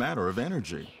all a matter of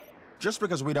energy. Just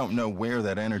because we don't know where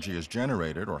that energy is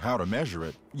generated or how to measure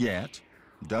it yet,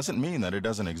 doesn't mean that it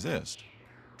doesn't exist.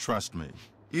 Trust me,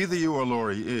 either you or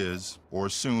Lori is, or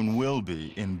soon will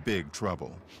be, in big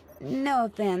trouble. No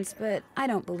offense, but I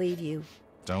don't believe you.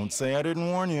 Don't say I didn't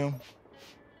warn you.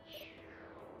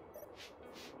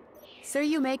 So are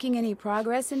you making any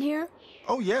progress in here?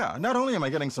 Oh yeah, not only am I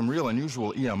getting some real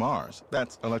unusual EMRs,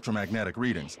 that's electromagnetic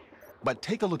readings, but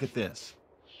take a look at this.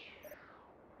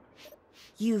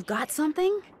 You've got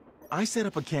something? I set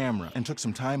up a camera and took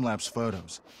some time-lapse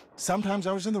photos. Sometimes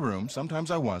I was in the room,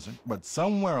 sometimes I wasn't, but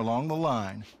somewhere along the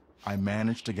line, I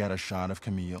managed to get a shot of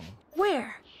Camille.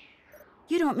 Where?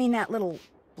 You don't mean that little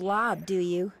blob, do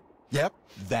you? Yep,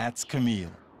 that's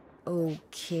Camille.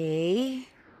 Okay.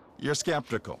 You're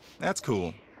skeptical. That's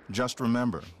cool. Just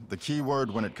remember, the key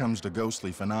word when it comes to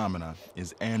ghostly phenomena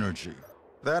is energy.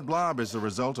 That blob is the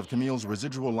result of Camille's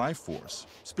residual life force,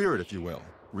 spirit if you will,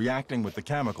 reacting with the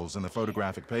chemicals in the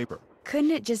photographic paper.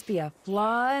 Couldn't it just be a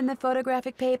flaw in the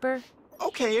photographic paper?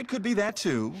 Okay, it could be that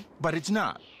too, but it's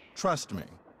not. Trust me.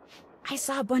 I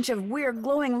saw a bunch of weird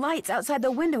glowing lights outside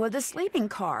the window of the sleeping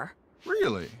car.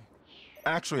 Really?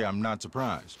 Actually, I'm not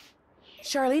surprised.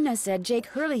 Charlena said Jake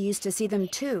Hurley used to see them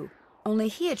too, only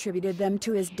he attributed them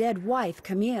to his dead wife,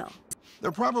 Camille.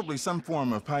 They're probably some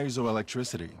form of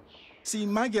piezoelectricity. See,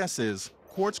 my guess is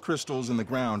quartz crystals in the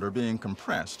ground are being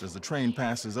compressed as the train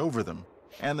passes over them,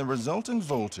 and the resulting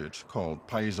voltage, called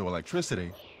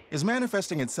piezoelectricity, is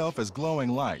manifesting itself as glowing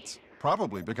lights,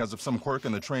 probably because of some quirk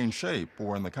in the train's shape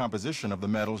or in the composition of the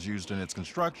metals used in its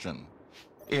construction.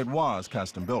 It was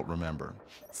custom built, remember.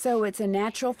 So it's a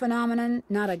natural phenomenon,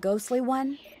 not a ghostly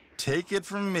one? Take it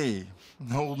from me.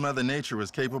 Old Mother Nature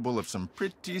was capable of some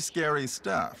pretty scary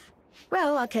stuff.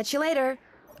 Well, I'll catch you later.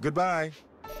 Goodbye.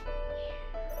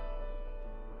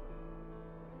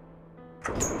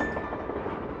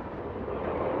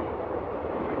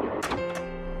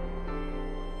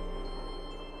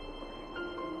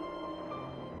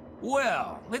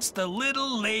 Well, it's the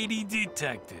little lady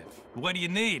detective. What do you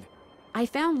need? I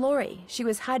found Lori. She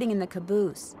was hiding in the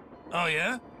caboose. Oh,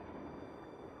 yeah?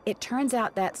 It turns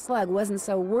out that slug wasn't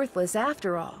so worthless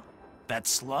after all. That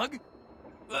slug?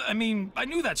 I mean, I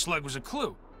knew that slug was a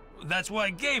clue. That's why I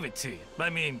gave it to you. I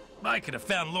mean, I could have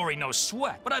found Lori no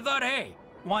sweat, but I thought, hey,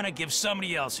 why not give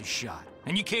somebody else a shot?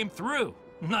 And you came through.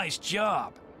 Nice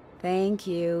job. Thank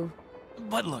you.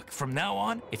 But look, from now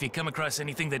on, if you come across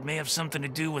anything that may have something to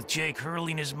do with Jake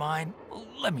Hurley in his mind,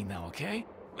 let me know, okay?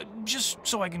 Just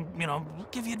so I can,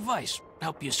 give you advice,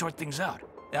 help you sort things out.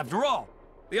 After all,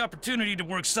 the opportunity to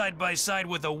work side by side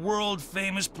with a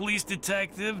world-famous police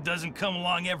detective doesn't come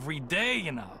along every day,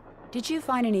 you know. Did you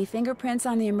find any fingerprints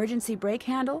on the emergency brake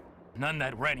handle? None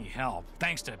that were any help,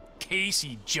 thanks to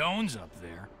Casey Jones up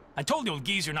there. I told the old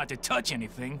geezer not to touch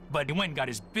anything, but he went and got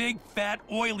his big, fat,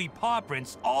 oily paw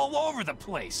prints all over the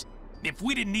place. If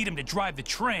we didn't need him to drive the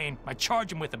train, I'd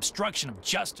charge him with obstruction of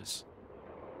justice.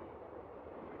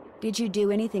 Did you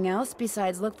do anything else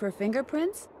besides look for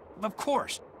fingerprints? Of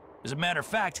course. As a matter of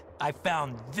fact, I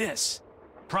found this.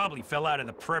 Probably fell out of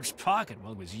the perp's pocket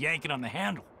while he was yanking on the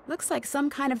handle. Looks like some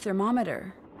kind of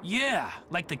thermometer. Yeah,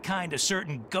 like the kind a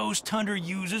certain ghost hunter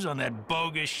uses on that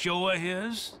bogus show of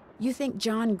his. You think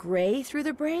John Gray threw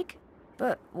the brake?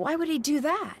 But why would he do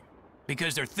that?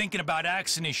 Because they're thinking about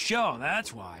axing his show,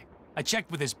 that's why. I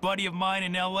checked with this buddy of mine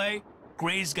in L.A.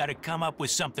 Gray's got to come up with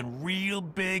something real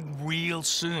big real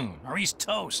soon, or he's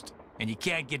toast. And you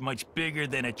can't get much bigger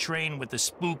than a train with a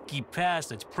spooky past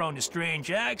that's prone to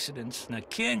strange accidents, now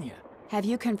can you? Have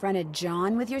you confronted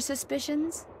John with your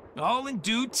suspicions? All in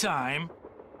due time.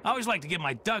 I always like to get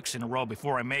my ducks in a row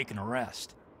before I make an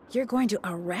arrest. You're going to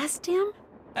arrest him?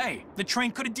 Hey, the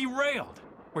train could have derailed.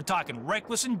 We're talking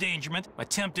reckless endangerment,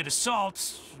 attempted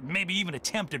assaults, maybe even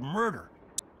attempted murder.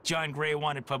 John Gray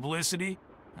wanted publicity.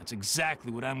 That's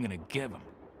exactly what I'm gonna give him.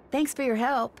 Thanks for your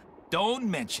help. Don't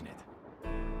mention it.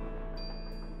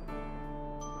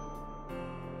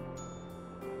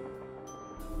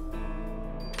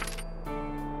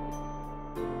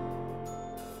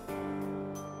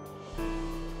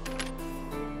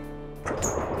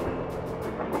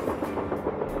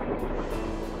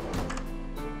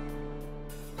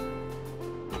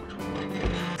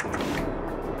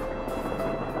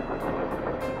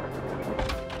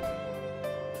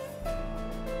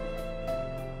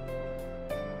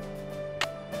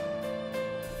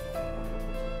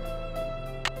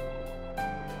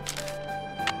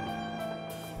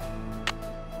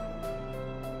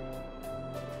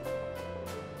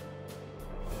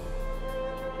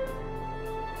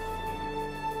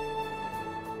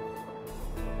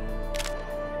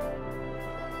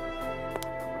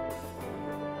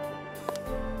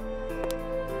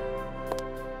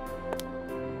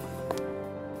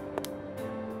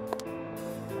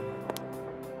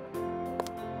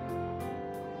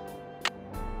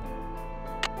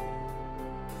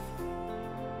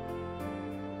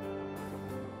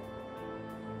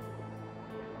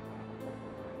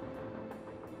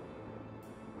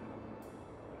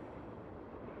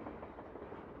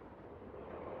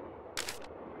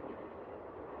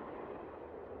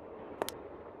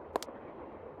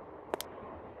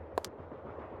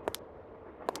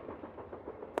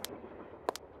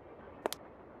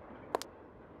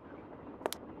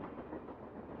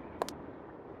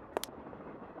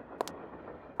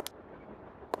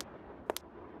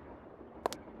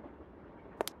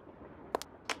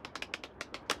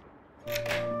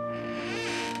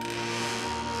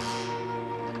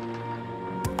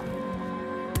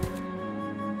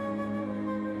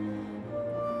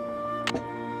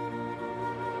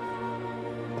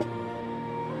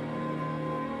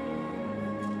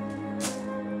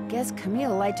 Guess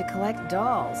Camille liked to collect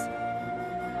dolls.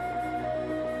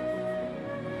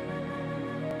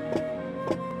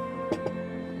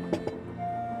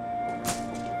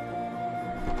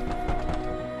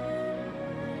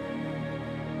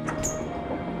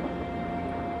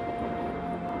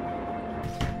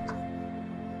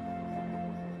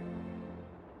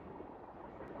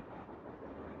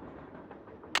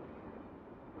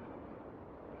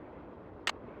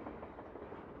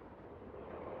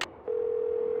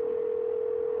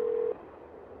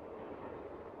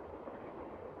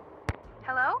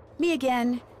 Hello? Me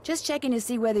again. Just checking to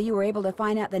see whether you were able to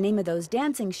find out the name of those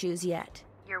dancing shoes yet.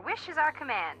 Your wish is our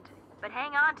command. But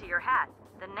hang on to your hat.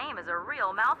 The name is a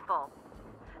real mouthful.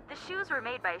 The shoes were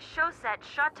made by Chaussette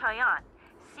Chateauyantes.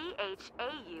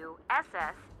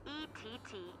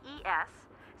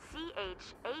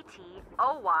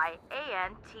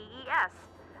 Chaussetoyantes.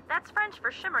 That's French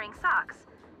for shimmering socks.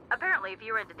 Apparently, if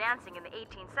you were into dancing in the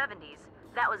 1870s,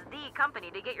 that was the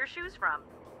company to get your shoes from.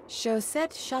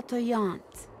 Chaussette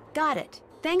Chateauyantes. Got it.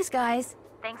 Thanks, guys.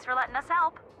 Thanks for letting us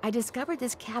help. I discovered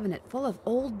this cabinet full of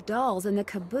old dolls in the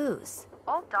caboose.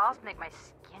 Old dolls make my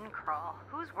skin crawl.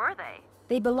 Whose were they?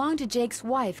 They belonged to Jake's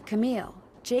wife, Camille.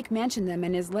 Jake mentioned them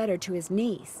in his letter to his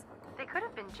niece. They could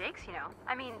have been Jake's, you know.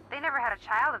 I mean, they never had a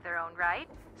child of their own, right?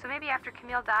 So maybe after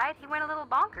Camille died, he went a little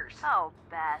bonkers. Oh,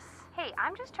 Bess. Hey,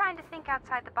 I'm just trying to think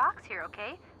outside the box here,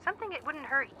 okay? Something it wouldn't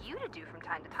hurt you to do from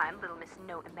time to time, little Miss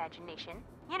No Imagination.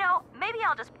 You know, maybe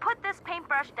I'll just put this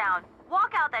paintbrush down,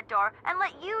 walk out that door, and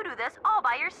let you do this all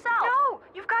by yourself. No!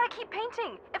 You've got to keep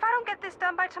painting. If I don't get this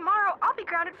done by tomorrow, I'll be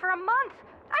grounded for a month.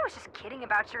 I was just kidding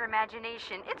about your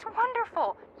imagination. It's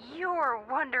wonderful. You're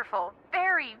wonderful.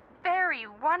 Very, very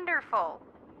wonderful.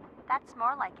 That's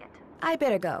more like it. I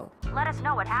better go. Let us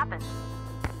know what happens.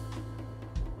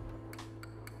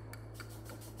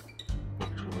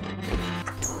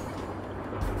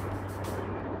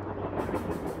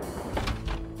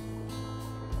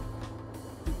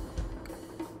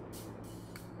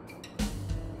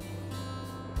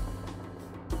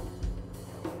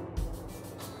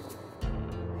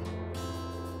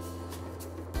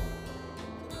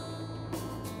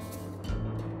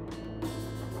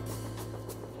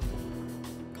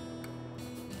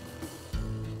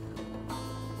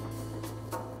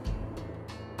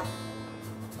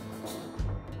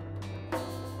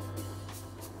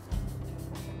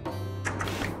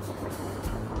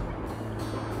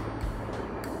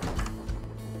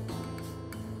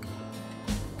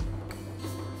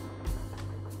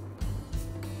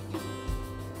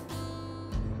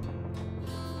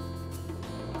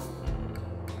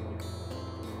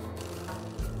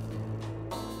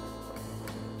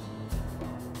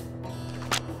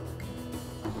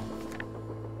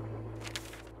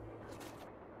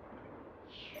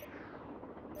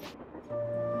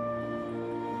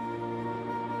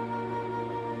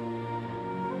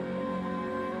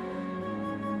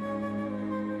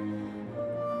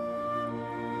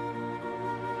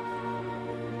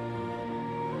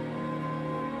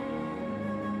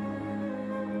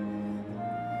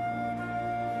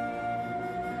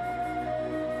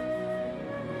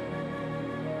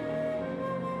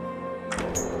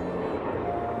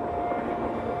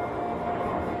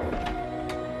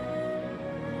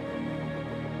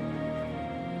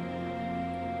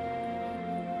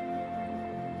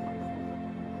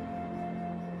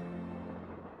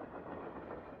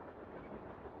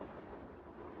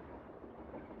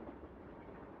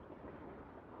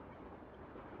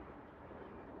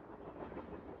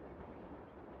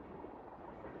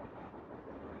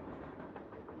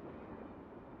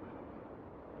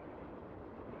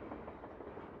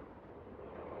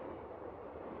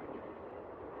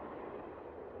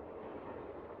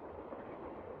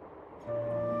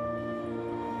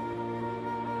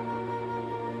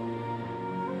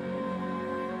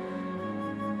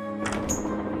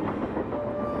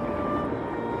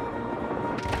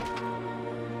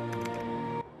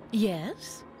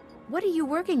 Yes? What are you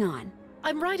working on?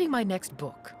 I'm writing my next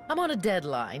book. I'm on a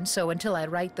deadline, so until I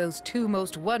write those two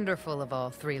most wonderful of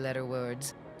all three-letter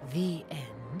words, the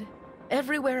end,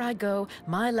 everywhere I go,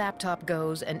 my laptop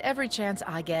goes, and every chance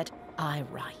I get, I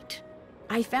write.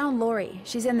 I found Lori.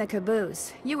 She's in the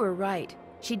caboose. You were right.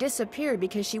 She disappeared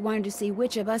because she wanted to see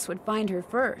which of us would find her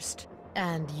first.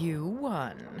 And you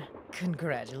won.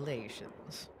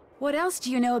 Congratulations. What else do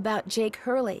you know about Jake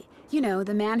Hurley? You know,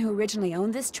 the man who originally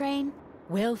owned this train?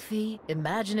 Wealthy,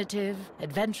 imaginative,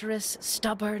 adventurous,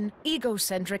 stubborn,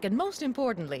 egocentric, and most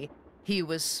importantly, he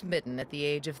was smitten at the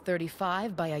age of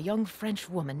 35 by a young French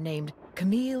woman named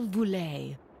Camille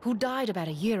Voulet, who died about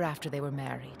a year after they were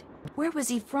married. Where was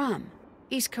he from?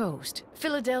 East Coast,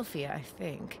 Philadelphia, I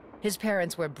think. His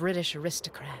parents were British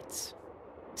aristocrats.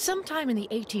 Sometime in the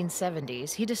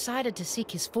 1870s, he decided to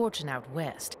seek his fortune out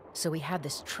west, so he had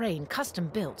this train custom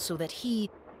built so that he,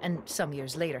 and some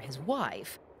years later his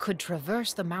wife, could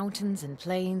traverse the mountains and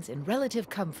plains in relative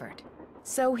comfort.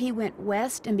 So he went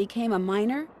west and became a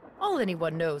miner? All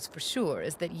anyone knows for sure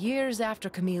is that years after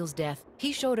Camille's death,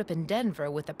 he showed up in Denver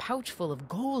with a pouch full of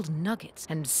gold nuggets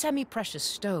and semi-precious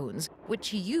stones, which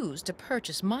he used to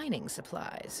purchase mining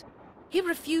supplies. He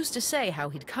refused to say how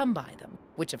he'd come by them,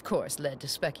 which of course led to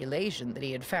speculation that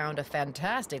he had found a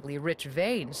fantastically rich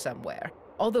vein somewhere,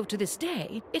 although to this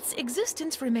day, its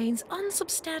existence remains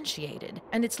unsubstantiated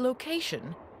and its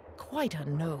location quite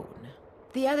unknown.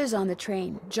 The others on the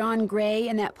train, John Gray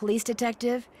and that police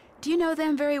detective, do you know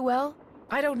them very well?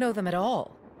 I don't know them at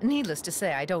all. Needless to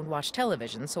say, I don't watch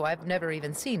television, so I've never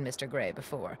even seen Mr. Gray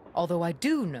before. Although I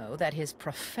do know that his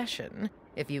profession,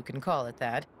 if you can call it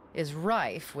that, is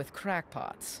rife with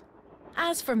crackpots.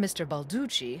 As for Mr.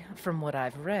 Balducci, from what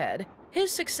I've read,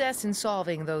 his success in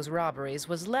solving those robberies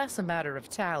was less a matter of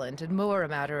talent and more a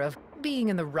matter of being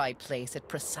in the right place at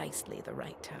precisely the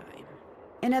right time.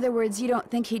 In other words, you don't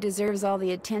think he deserves all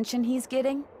the attention he's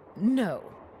getting? No.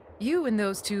 You and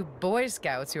those two Boy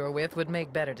Scouts you're with would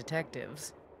make better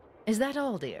detectives. Is that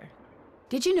all, dear?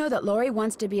 Did you know that Lori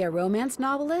wants to be a romance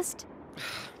novelist?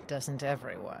 Doesn't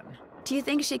everyone? Do you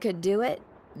think she could do it?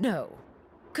 No.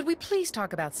 Could we please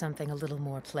talk about something a little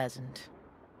more pleasant?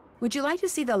 Would you like to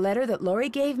see the letter that Lori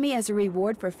gave me as a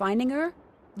reward for finding her?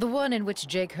 The one in which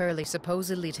Jake Hurley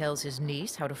supposedly tells his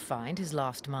niece how to find his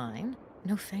lost mine?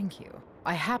 No, thank you.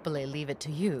 I happily leave it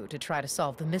to you to try to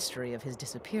solve the mystery of his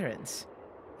disappearance.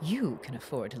 You can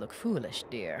afford to look foolish,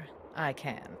 dear. I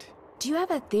can't. Do you have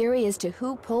a theory as to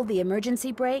who pulled the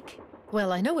emergency brake?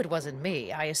 Well, I know it wasn't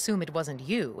me. I assume it wasn't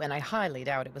you, and I highly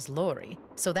doubt it was Lori.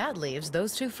 So that leaves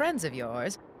those two friends of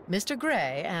yours, Mr.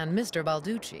 Gray and Mr.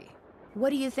 Balducci. What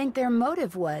do you think their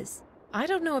motive was? I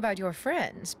don't know about your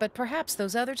friends, but perhaps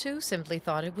those other two simply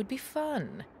thought it would be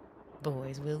fun.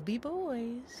 Boys will be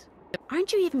boys.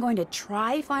 Aren't you even going to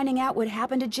try finding out what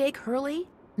happened to Jake Hurley?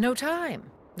 No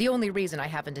time. The only reason I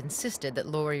haven't insisted that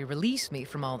Lori release me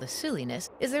from all this silliness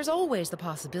is there's always the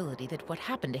possibility that what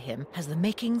happened to him has the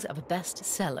makings of a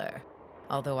bestseller,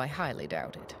 although I highly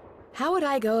doubt it. How would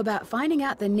I go about finding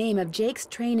out the name of Jake's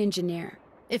train engineer?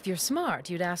 If you're smart,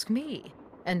 you'd ask me.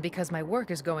 And because my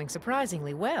work is going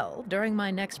surprisingly well, during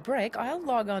my next break, I'll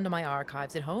log on to my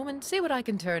archives at home and see what I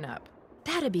can turn up.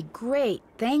 That'd be great,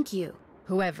 thank you.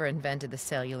 Whoever invented the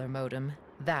cellular modem,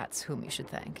 that's whom you should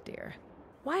thank, dear.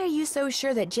 Why are you so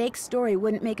sure that Jake's story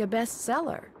wouldn't make a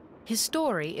bestseller? His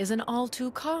story is an all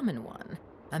too common one.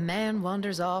 A man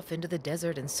wanders off into the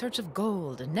desert in search of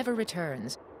gold and never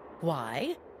returns.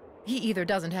 Why? He either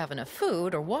doesn't have enough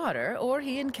food or water, or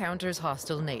he encounters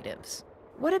hostile natives.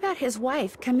 What about his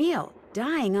wife, Camille,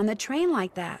 dying on the train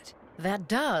like that? That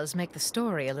does make the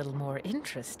story a little more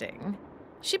interesting.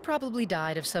 She probably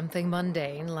died of something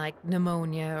mundane like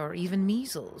pneumonia or even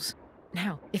measles.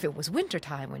 Now, if it was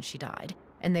wintertime when she died,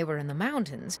 and they were in the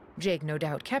mountains, Jake no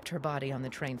doubt kept her body on the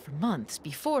train for months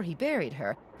before he buried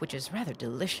her, which is rather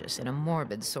delicious in a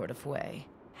morbid sort of way.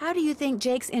 How do you think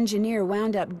Jake's engineer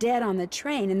wound up dead on the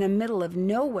train in the middle of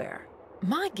nowhere?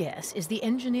 My guess is the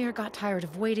engineer got tired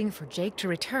of waiting for Jake to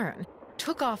return,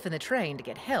 took off in the train to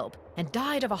get help, and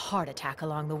died of a heart attack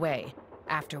along the way,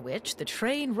 after which the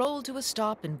train rolled to a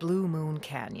stop in Blue Moon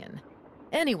Canyon.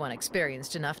 Anyone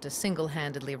experienced enough to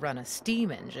single-handedly run a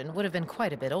steam engine would have been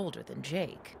quite a bit older than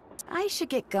Jake. I should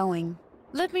get going.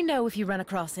 Let me know if you run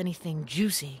across anything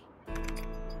juicy.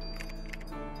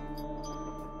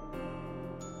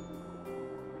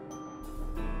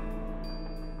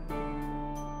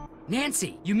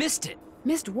 Nancy, you missed it.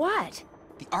 Missed what?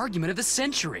 The argument of the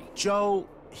century. Joe,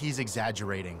 he's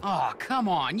exaggerating. Aw, come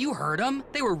on, you heard him.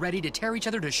 They were ready to tear each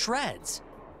other to shreds.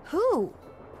 Who?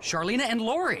 Charlena and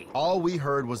Lori. All we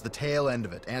heard was the tail end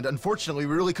of it, and unfortunately,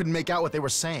 we really couldn't make out what they were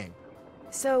saying.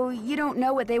 So you don't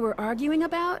know what they were arguing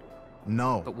about?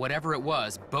 No. But whatever it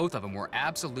was, both of them were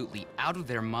absolutely out of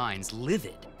their minds,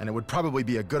 livid. And it would probably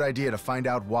be a good idea to find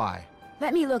out why.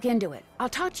 Let me look into it. I'll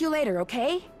talk to you later,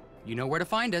 okay? You know where to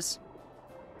find us.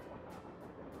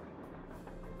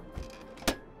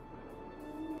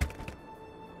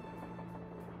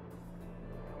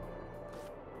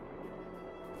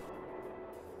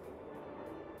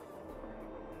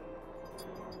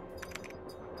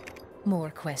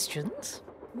 More questions?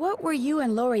 What were you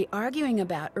and Lori arguing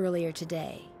about earlier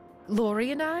today?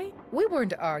 Lori and I? We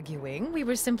weren't arguing. We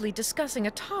were simply discussing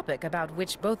a topic about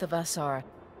which both of us are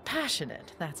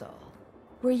passionate, that's all.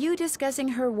 Were you discussing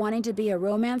her wanting to be a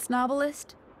romance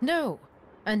novelist? No.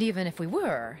 And even if we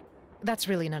were, that's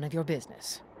really none of your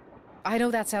business. I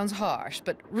know that sounds harsh,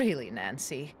 but really,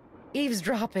 Nancy,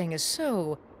 eavesdropping is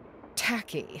so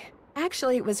tacky.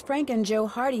 Actually, it was Frank and Joe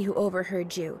Hardy who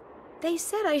overheard you. They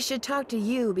said I should talk to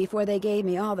you before they gave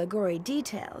me all the gory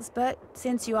details, but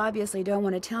since you obviously don't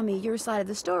want to tell me your side of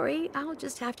the story, I'll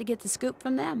just have to get the scoop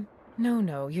from them.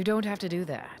 No, you don't have to do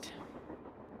that.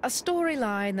 A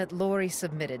storyline that Lori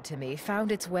submitted to me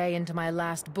found its way into my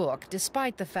last book,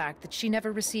 despite the fact that she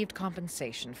never received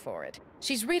compensation for it.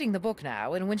 She's reading the book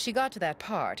now, and when she got to that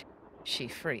part, she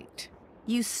freaked.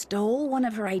 You stole one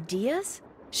of her ideas?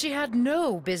 She had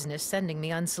no business sending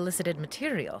me unsolicited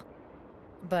material.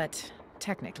 But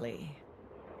technically,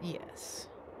 yes.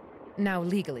 Now,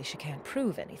 legally, she can't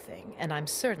prove anything, and I'm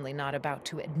certainly not about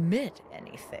to admit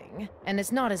anything. And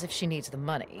it's not as if she needs the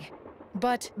money.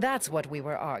 But that's what we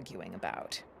were arguing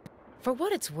about. For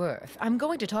what it's worth, I'm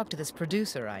going to talk to this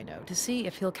producer I know to see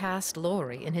if he'll cast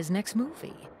Lori in his next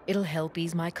movie. It'll help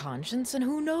ease my conscience, and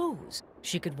who knows?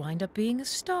 She could wind up being a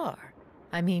star.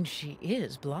 I mean, she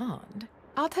is blonde.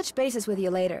 I'll touch bases with you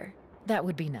later. That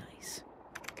would be nice.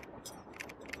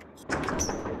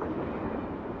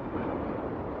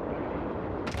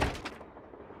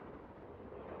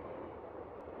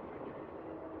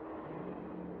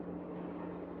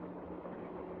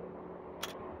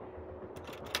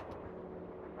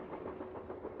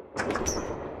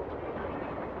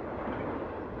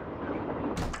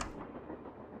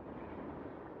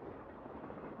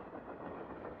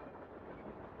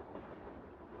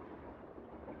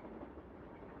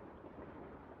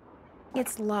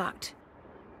 It's locked.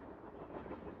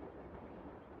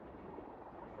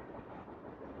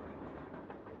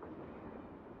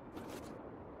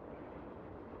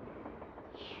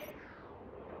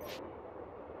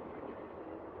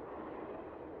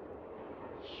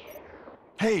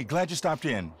 Hey, glad you stopped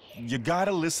in. You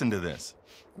gotta listen to this.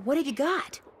 What have you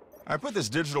got? I put this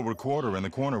digital recorder in the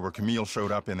corner where Camille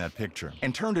showed up in that picture,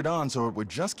 and turned it on so it would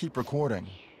just keep recording.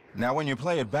 Now when you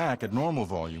play it back at normal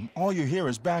volume, all you hear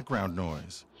is background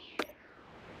noise.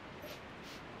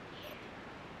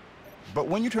 But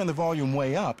when you turn the volume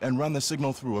way up and run the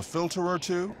signal through a filter or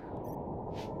two,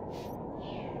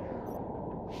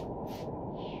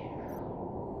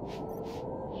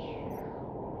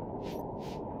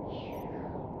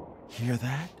 hear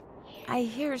that? I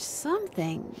hear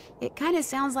something. It kind of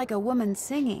sounds like a woman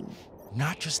singing.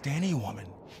 Not just any woman.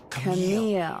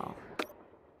 Camille.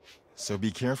 So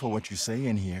be careful what you say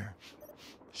in here.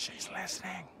 She's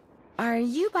listening. Are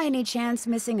you by any chance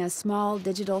missing a small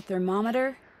digital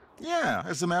thermometer? Yeah,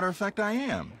 as a matter of fact, I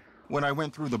am. When I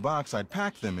went through the box I'd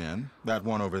packed them in, that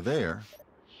one over there,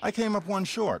 I came up one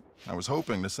short. I was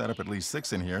hoping to set up at least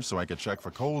 6 in here so I could check for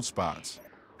cold spots.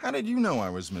 How did you know I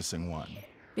was missing one?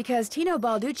 Because Tino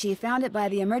Balducci found it by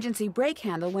the emergency brake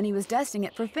handle when he was dusting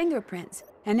it for fingerprints,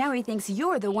 and now he thinks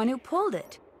you're the one who pulled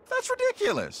it. That's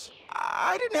ridiculous.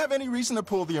 I didn't have any reason to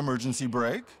pull the emergency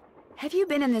brake. Have you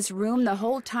been in this room the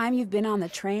whole time you've been on the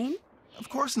train? Of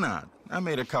course not. I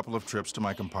made a couple of trips to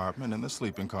my compartment in the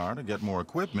sleeping car to get more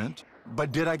equipment.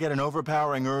 But did I get an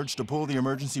overpowering urge to pull the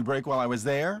emergency brake while I was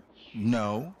there?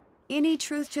 No. Any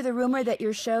truth to the rumor that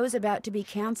your show's about to be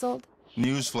canceled?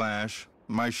 Newsflash,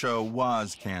 my show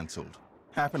was canceled.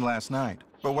 Happened last night.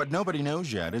 But what nobody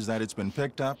knows yet is that it's been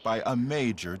picked up by a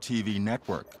major TV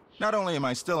network. Not only am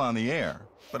I still on the air,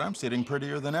 but I'm sitting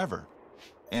prettier than ever.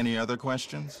 Any other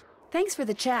questions? Thanks for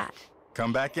the chat.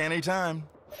 Come back anytime.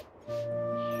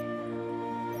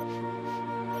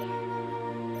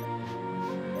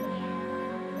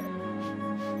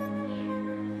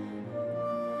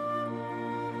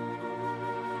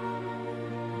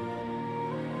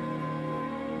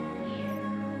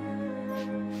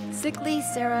 Sickly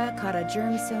Sarah caught a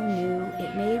germ so new,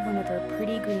 it made one of her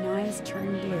pretty green eyes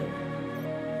turn blue.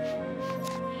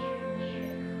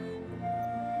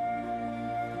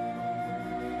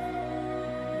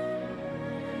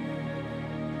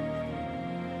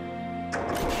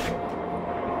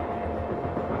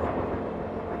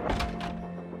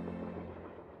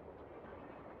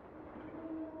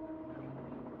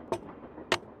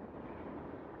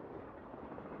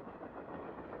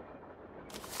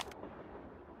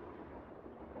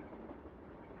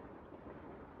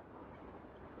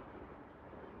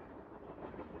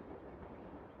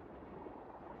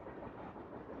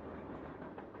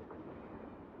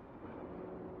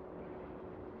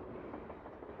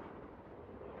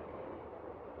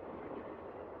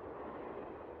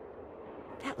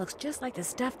 That looks just like the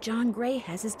stuff John Gray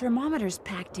has his thermometers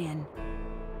packed in.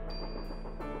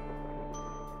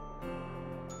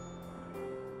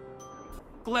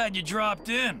 Glad you dropped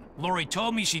in. Lori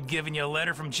told me she'd given you a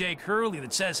letter from Jake Hurley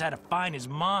that says how to find his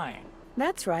mine.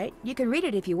 That's right. You can read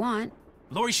it if you want.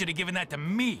 Lori should have given that to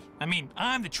me. I mean,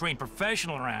 I'm the trained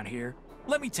professional around here.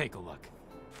 Let me take a look.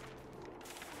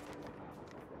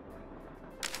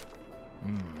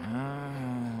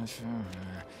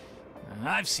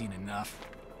 I've seen enough.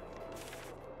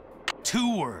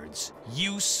 2 words.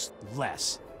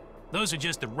 Useless. Those are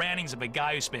just the rantings of a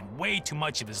guy who spent way too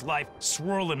much of his life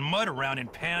swirling mud around in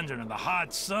pans under the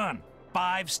hot sun.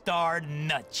 5-star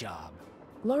nut job.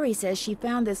 Lori says she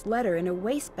found this letter in a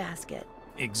wastebasket.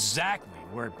 Exactly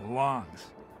where it belongs.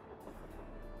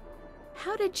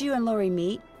 How did you and Lori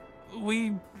meet?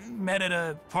 We met at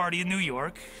a party in New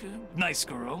York. Nice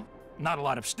girl. Not a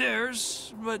lot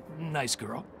upstairs, but nice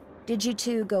girl. Did you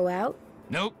two go out?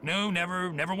 Nope, no, never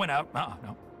went out.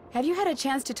 No. Have you had a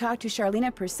chance to talk to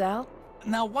Charlena Purcell?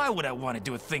 Now, why would I want to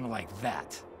do a thing like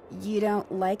that? You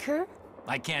don't like her?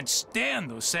 I can't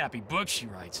stand those sappy books she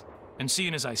writes. And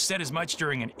seeing as I said as much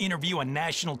during an interview on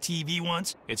national TV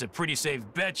once, it's a pretty safe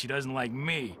bet she doesn't like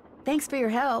me. Thanks for your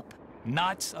help.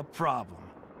 Not a problem.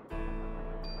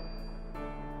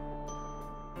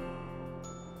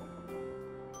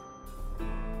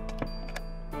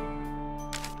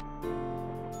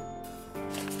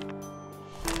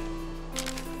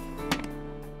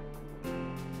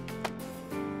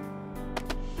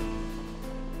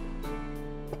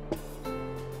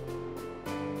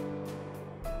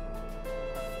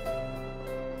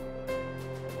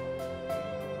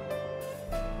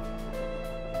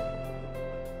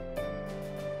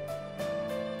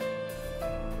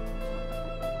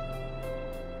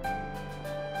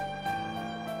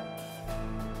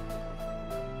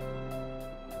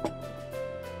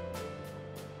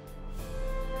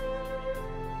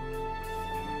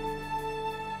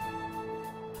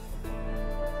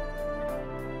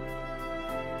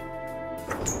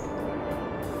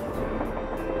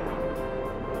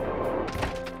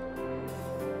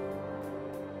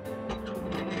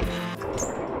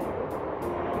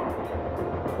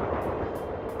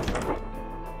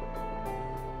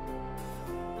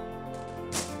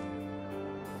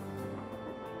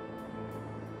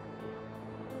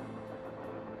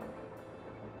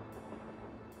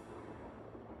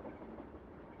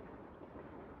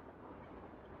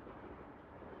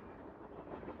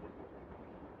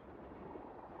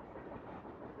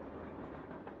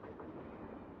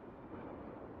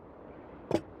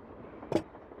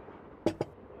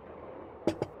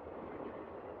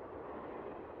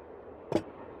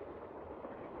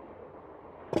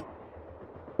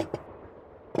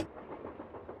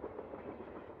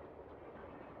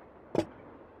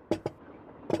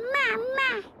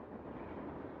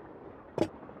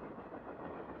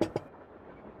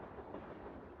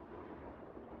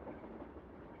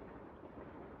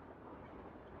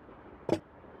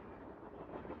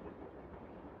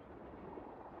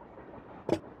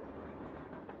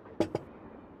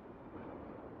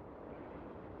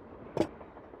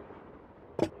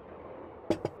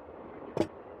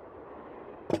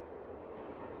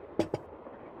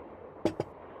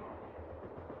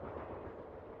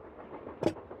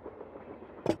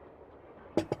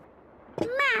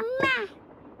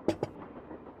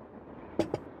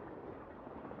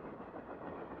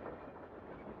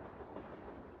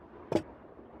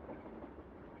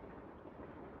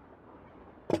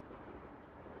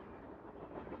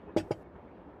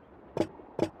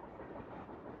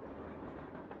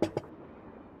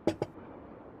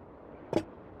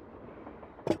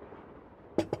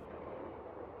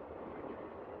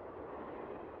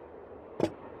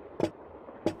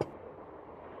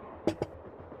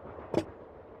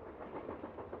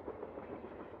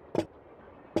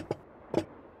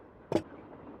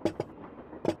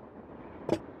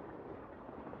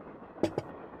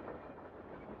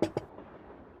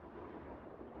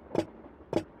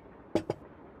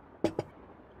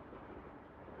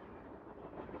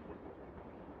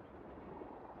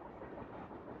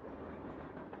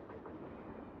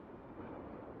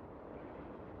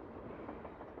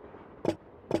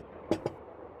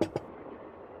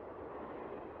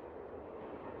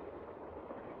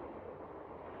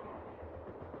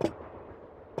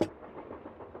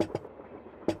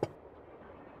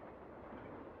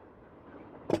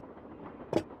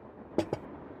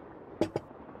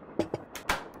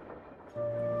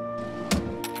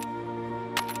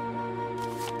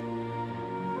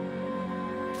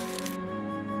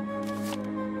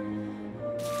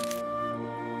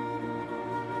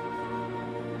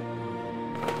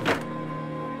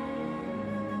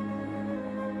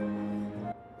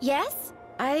 Yes?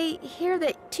 I hear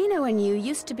that Tino and you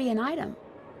used to be an item.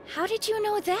 How did you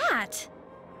know that?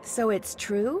 So it's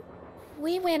true?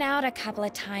 We went out a couple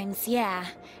of times, yeah.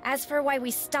 As for why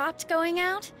we stopped going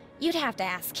out, you'd have to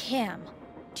ask him.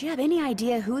 Do you have any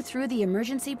idea who threw the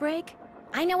emergency brake?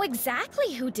 I know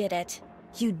exactly who did it.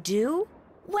 You do?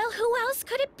 Well, who else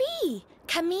could it be?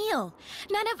 Camille.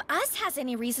 None of us has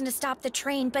any reason to stop the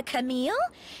train but Camille.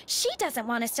 She doesn't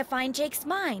want us to find Jake's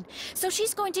mine, so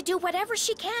she's going to do whatever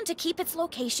she can to keep its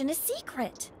location a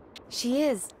secret. She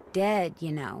is dead,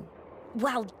 you know.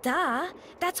 Well, duh.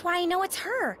 That's why I know it's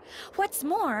her. What's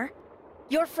more,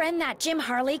 your friend that Jim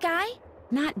Harley guy?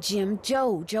 Not Jim,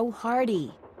 Joe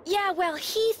Hardy. Yeah, well,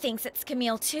 he thinks it's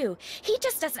Camille too. He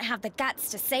just doesn't have the guts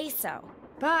to say so.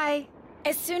 Bye.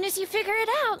 As soon as you figure it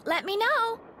out, let me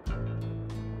know.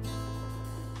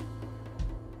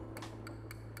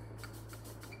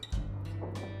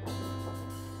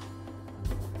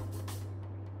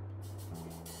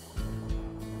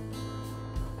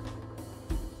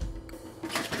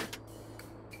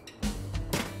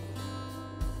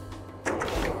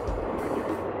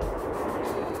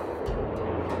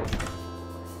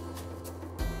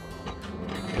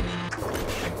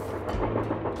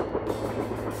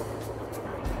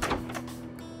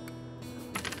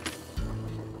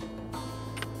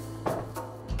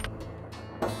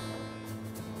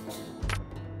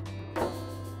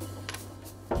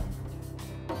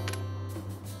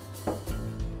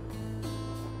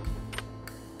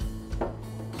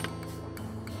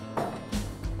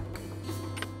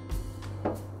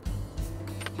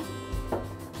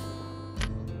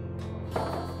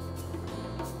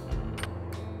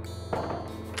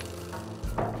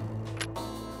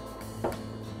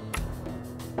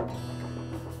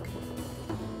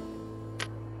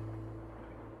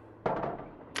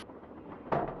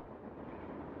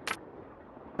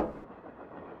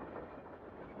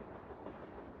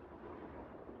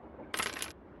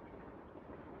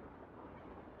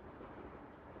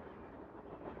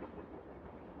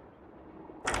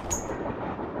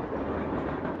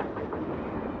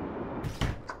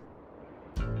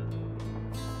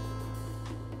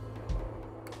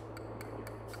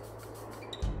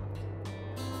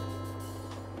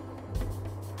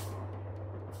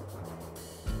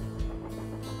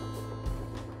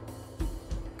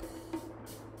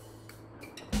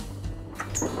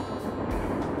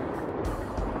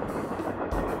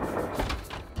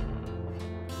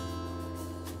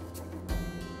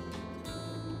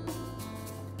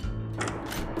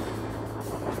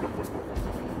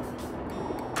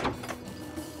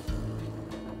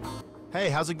 Hey,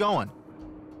 how's it going?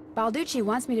 Balducci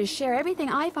wants me to share everything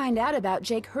I find out about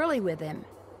Jake Hurley with him.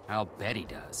 I'll bet he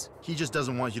does. He just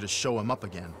doesn't want you to show him up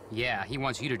again. Yeah, he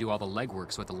wants you to do all the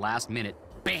legwork so at the last minute,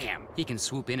 bam, he can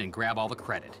swoop in and grab all the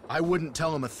credit. I wouldn't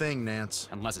tell him a thing, Nance.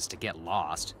 Unless it's to get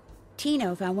lost.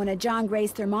 Tino found one of John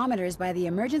Gray's thermometers by the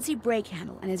emergency brake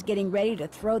handle and is getting ready to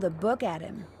throw the book at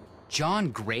him.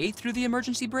 John Gray threw the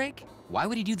emergency brake? Why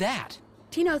would he do that?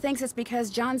 Tino thinks it's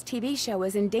because John's TV show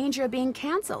is in danger of being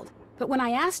canceled. But when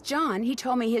I asked John, he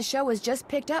told me his show was just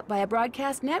picked up by a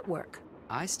broadcast network.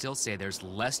 I still say there's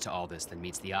less to all this than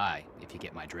meets the eye, if you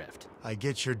get my drift. I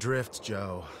get your drift,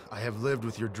 Joe. I have lived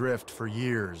with your drift for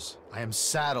years. I am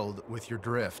saddled with your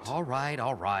drift. All right,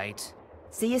 all right.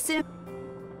 See you soon.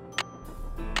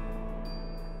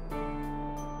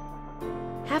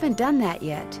 Haven't done that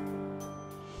yet.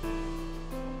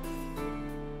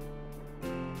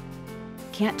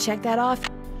 Can't check that off.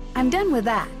 I'm done with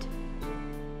that.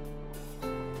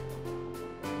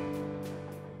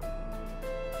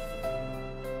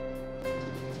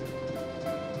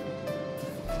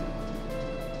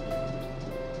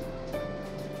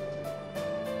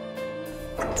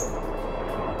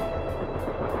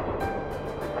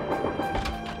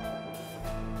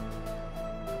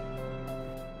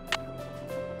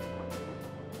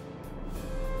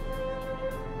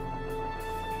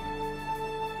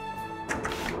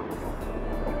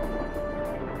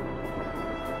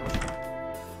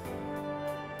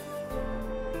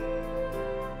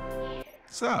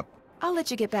 What's up? I'll let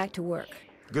you get back to work.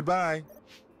 Goodbye.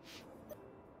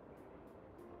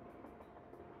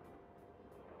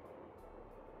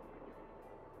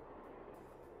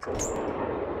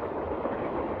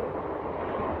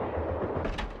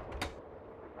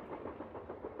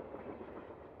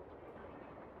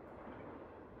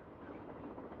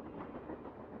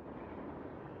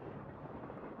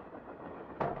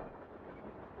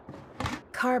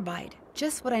 Carbide.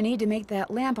 Just what I need to make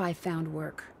that lamp I found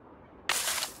work.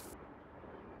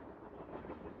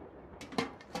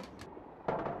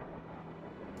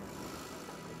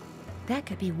 That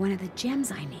could be one of the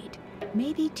gems I need.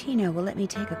 Maybe Tina will let me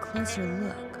take a closer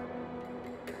look.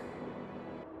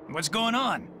 What's going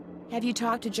on? Have you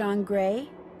talked to John Gray?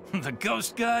 The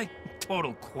ghost guy?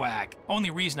 Total quack. Only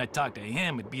reason I talked to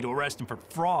him would be to arrest him for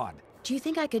fraud. Do you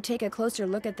think I could take a closer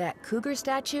look at that cougar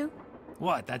statue?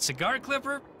 What, that cigar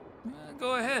clipper?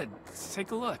 Go ahead,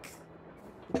 take a look.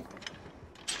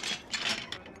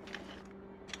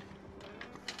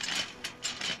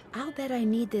 I'll bet I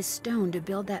need this stone to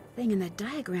build that thing in the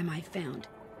diagram I found.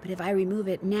 But if I remove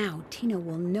it now, Tina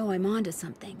will know I'm onto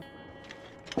something.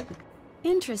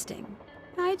 Interesting.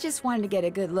 I just wanted to get a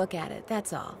good look at it,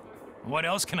 that's all. What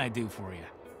else can I do for you?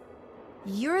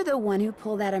 You're the one who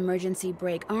pulled that emergency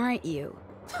brake, aren't you?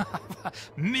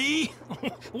 Me?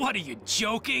 What, are you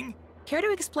joking? Care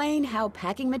to explain how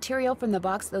packing material from the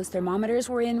box those thermometers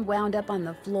were in wound up on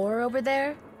the floor over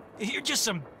there? You're just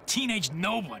some teenage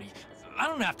nobody. I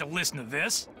don't have to listen to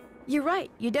this. You're right,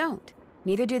 you don't.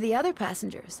 Neither do the other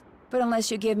passengers. But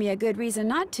unless you give me a good reason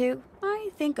not to, I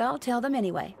think I'll tell them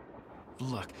anyway.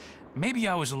 Look, maybe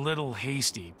I was a little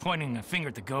hasty, pointing a finger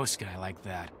at the ghost guy like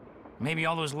that. Maybe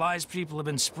all those lies people have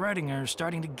been spreading are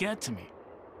starting to get to me.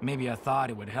 Maybe I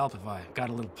thought it would help if I got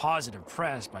a little positive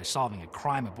press by solving a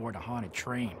crime aboard a haunted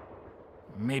train.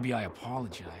 Maybe I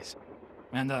apologize.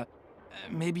 And,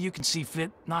 maybe you can see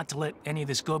fit not to let any of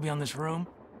this go beyond this room?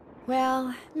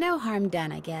 Well, no harm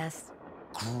done, I guess.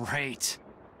 Great.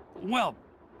 Well,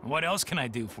 what else can I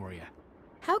do for you?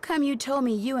 How come you told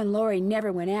me you and Lori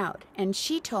never went out, and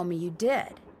she told me you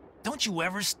did? Don't you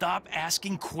ever stop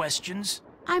asking questions?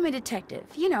 I'm a detective.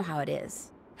 You know how it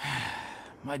is.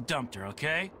 I dumped her,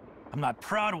 okay? I'm not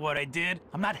proud of what I did.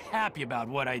 I'm not happy about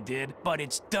what I did, but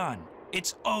it's done.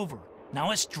 It's over. Now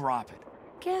let's drop it.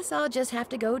 Guess I'll just have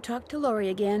to go talk to Lori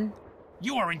again.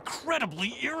 You are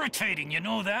incredibly irritating, you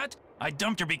know that? I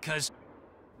dumped her because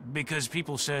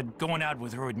people said going out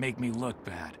with her would make me look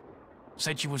bad.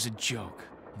 Said she was a joke,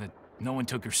 that no one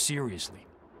took her seriously.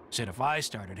 Said if I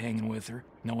started hanging with her,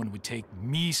 no one would take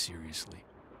me seriously.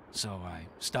 So I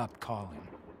stopped calling.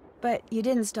 But you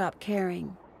didn't stop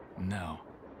caring. No.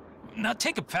 Now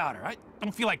take a powder. I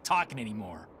don't feel like talking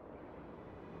anymore.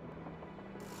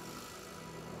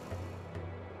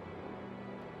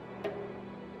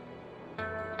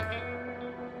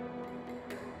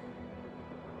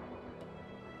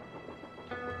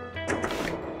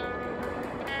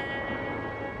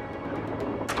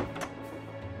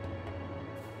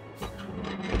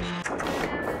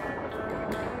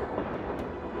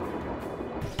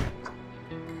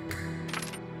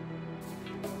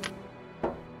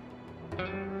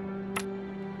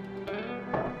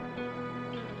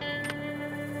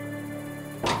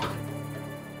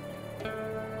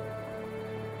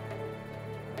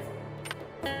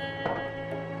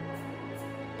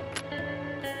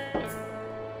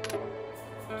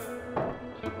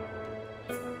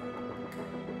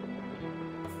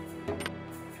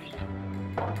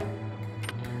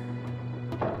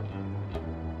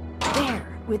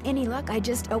 With any luck, I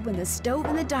just opened the stove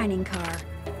in the dining car.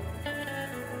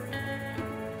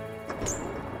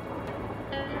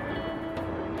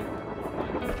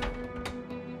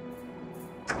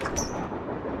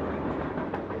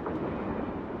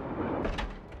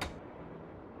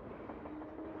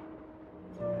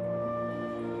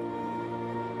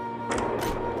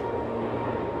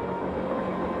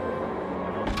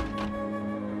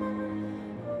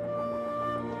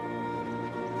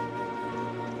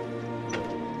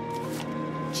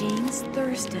 James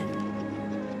Thurston.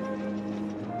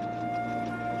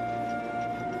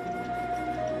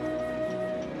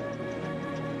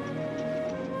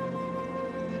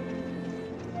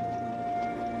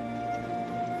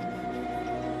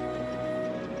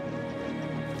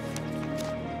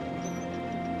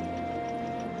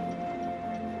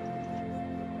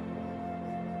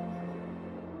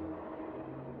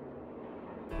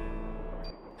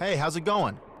 Hey, how's it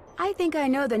going? I think I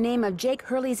know the name of Jake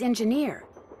Hurley's engineer.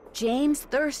 James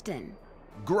Thurston.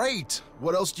 Great!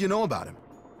 What else do you know about him?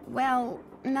 Well,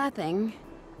 nothing.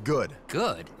 Good.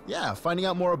 Good? Yeah, finding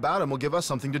out more about him will give us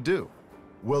something to do.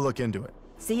 We'll look into it.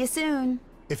 See you soon.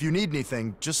 If you need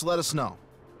anything, just let us know.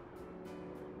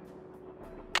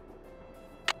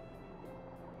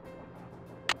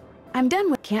 I'm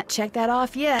done with... Can't check that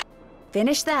off yet.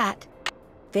 Finish that.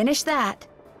 Finish that.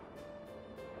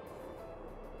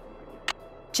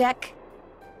 Check.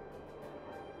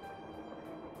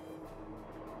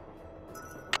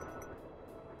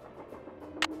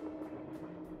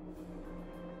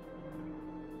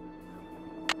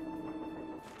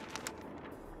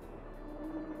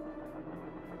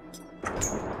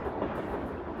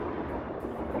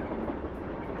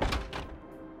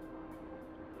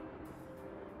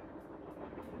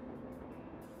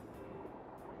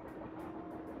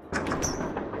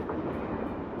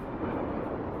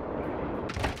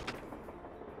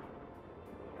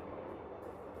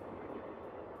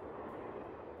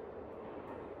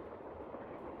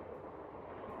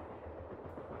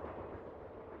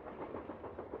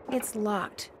 It's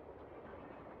locked.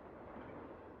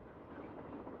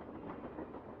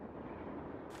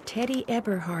 Teddy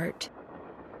Eberhardt.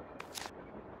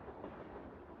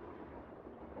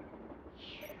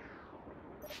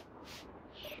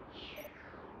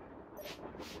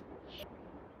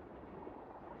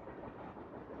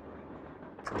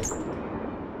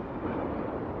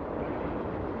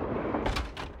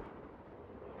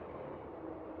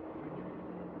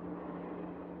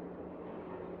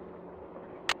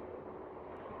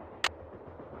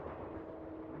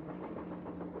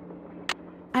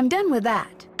 I'm done with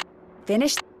that.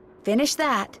 Finish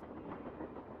that.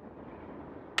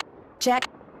 Check.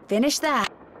 Finish that.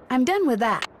 I'm done with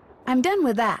that. I'm done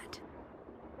with that.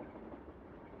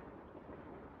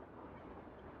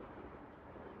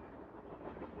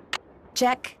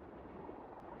 Check.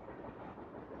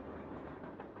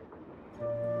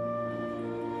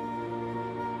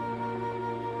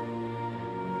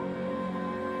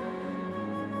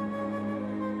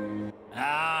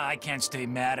 I can't stay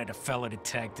mad at a fellow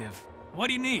detective. What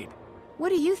do you need? What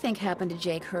do you think happened to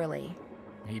Jake Hurley?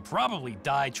 He probably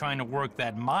died trying to work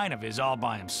that mine of his all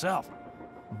by himself.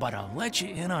 But I'll let you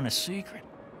in on a secret.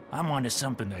 I'm onto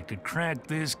something that could crack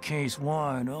this case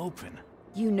wide open.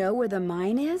 You know where the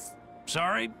mine is?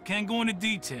 Sorry, can't go into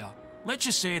detail. Let's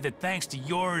just say that thanks to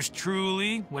yours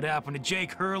truly, what happened to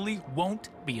Jake Hurley won't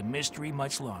be a mystery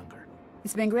much longer.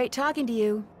 It's been great talking to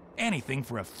you. Anything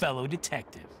for a fellow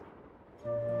detective.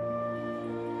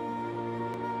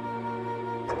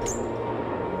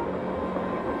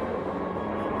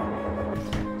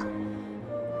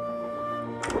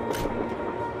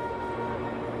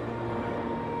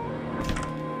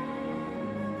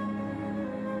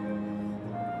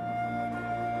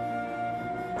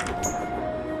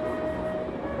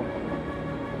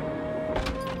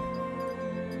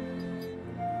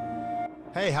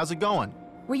 Hey, how's it going?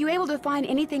 Were you able to find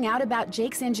anything out about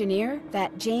Jake's engineer,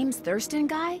 that James Thurston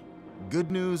guy?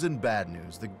 Good news and bad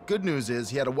news. The good news is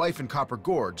he had a wife in Copper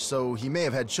Gorge, so he may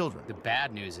have had children. The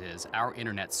bad news is our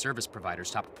internet service provider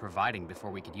stopped providing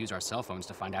before we could use our cell phones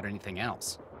to find out anything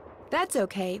else. That's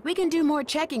okay. We can do more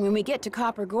checking when we get to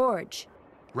Copper Gorge.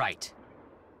 Right.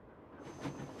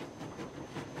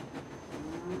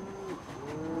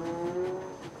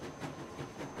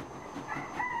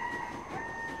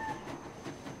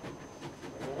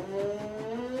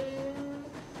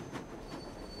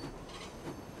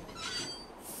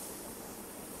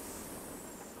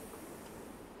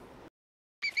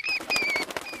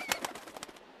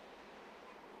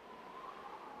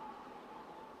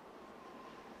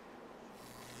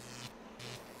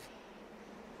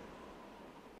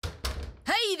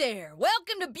 Hey there!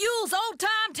 Welcome to Buell's Old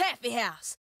Time Taffy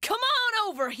House. Come on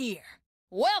over here.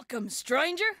 Welcome,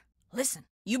 stranger. Listen,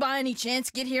 you by any chance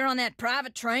get here on that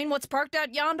private train what's parked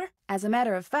out yonder? As a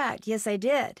matter of fact, yes, I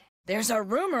did. There's a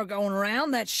rumor going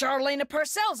around that Charlena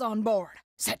Purcell's on board.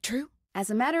 Is that true? As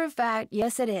a matter of fact,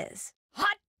 yes, it is.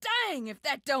 Hot dang if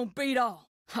that don't beat all.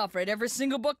 I've read every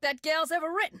single book that gal's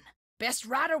ever written. Best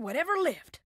writer whatever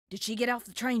lived. Did she get off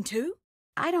the train too?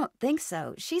 I don't think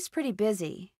so. She's pretty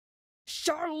busy.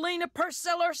 Charlena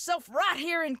Purcell herself right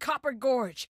here in Copper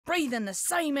Gorge, breathing the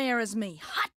same air as me.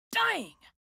 Hot dang!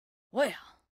 Well,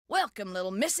 welcome,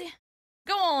 little missy.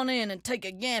 Go on in and take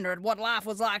a gander at what life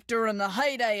was like during the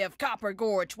heyday of Copper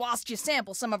Gorge whilst you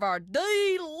sample some of our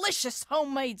delicious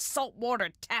homemade saltwater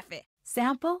taffy.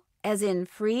 Sample? As in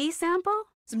free sample?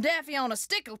 Some taffy on a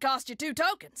stick'll cost you 2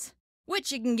 tokens,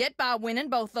 which you can get by winning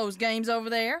both those games over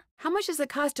there. How much does it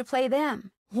cost to play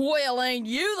them? Well, ain't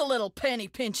you the little penny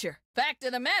pincher? Fact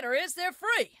of the matter is they're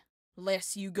free.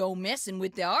 Less you go messing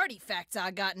with the artifacts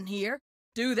I got in here.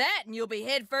 Do that and you'll be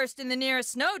headfirst in the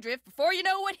nearest snowdrift before you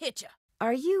know what hit you.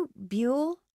 Are you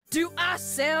Buell? Do I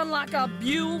sound like a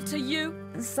Buell to you?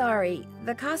 Sorry,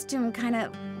 the costume kinda,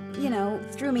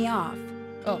 threw me off.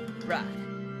 Oh, right.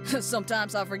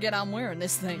 Sometimes I forget I'm wearing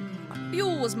this thing.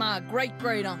 Buell was my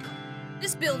great-great-uncle.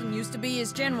 This building used to be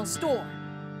his general store.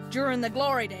 During the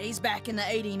glory days back in the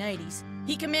 1880s,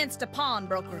 he commenced a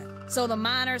pawnbrokering, so the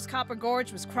miners Copper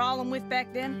Gorge was crawling with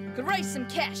back then could raise some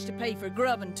cash to pay for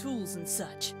grub and tools and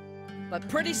such. But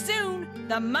pretty soon,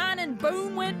 the mining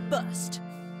boom went bust,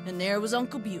 and there was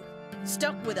Uncle Buell,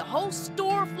 stuck with a whole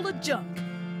store full of junk.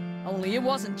 Only it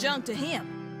wasn't junk to him.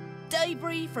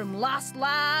 Debris from lost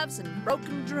lives and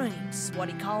broken dreams, is what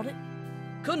he called it.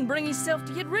 Couldn't bring himself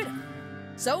to get rid of it,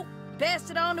 so he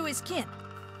passed it on to his kin.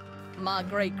 My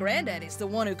great-granddaddy's the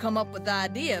one who come up with the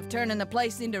idea of turning the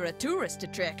place into a tourist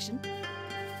attraction.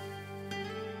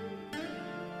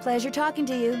 Pleasure talking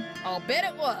to you. I'll bet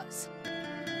it was.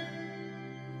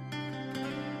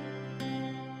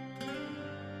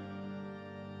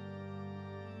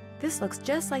 This looks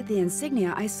just like the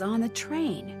insignia I saw on the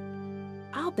train.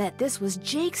 I'll bet this was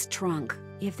Jake's trunk.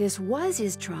 If this was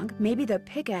his trunk, maybe the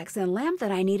pickaxe and lamp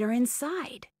that I need are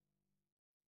inside.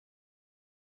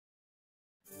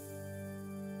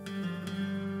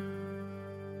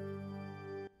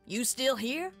 You still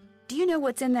here? Do you know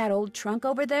what's in that old trunk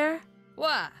over there?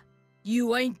 Why?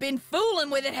 You ain't been fooling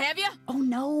with it, have you? Oh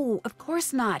no, of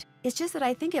course not. It's just that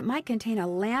I think it might contain a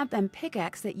lamp and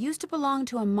pickaxe that used to belong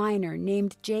to a miner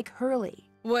named Jake Hurley.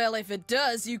 Well, if it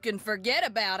does, you can forget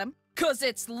about him, 'cause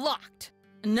it's locked.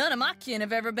 None of my kin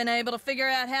have ever been able to figure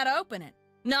out how to open it.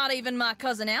 Not even my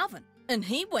cousin Alvin, and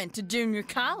he went to junior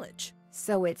college.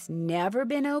 So it's never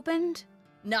been opened?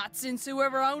 Not since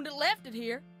whoever owned it left it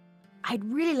here. I'd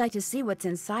really like to see what's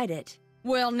inside it.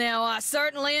 Well, now, I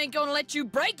certainly ain't gonna let you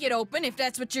break it open if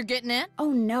that's what you're getting at.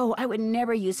 Oh no, I would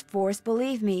never use force,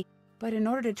 believe me. But in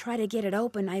order to try to get it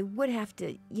open, I would have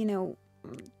to,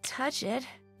 touch it.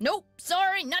 Nope,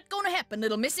 sorry, not gonna happen,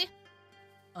 little missy.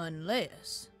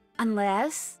 Unless...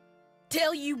 Unless?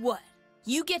 Tell you what,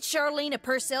 you get Charlene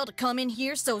Purcell to come in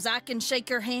here so's I can shake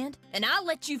her hand, and I'll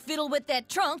let you fiddle with that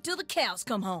trunk till the cows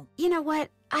come home. You know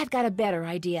what? I've got a better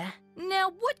idea.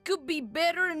 Now, what could be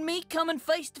better than me coming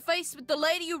face to face with the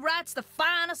lady who writes the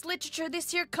finest literature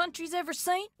this here country's ever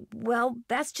seen? Well,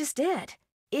 that's just it.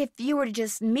 If you were to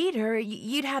just meet her,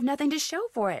 you'd have nothing to show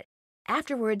for it.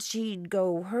 Afterwards, she'd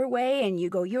go her way and you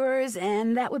go yours,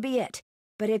 and that would be it.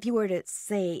 But if you were to,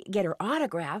 say, get her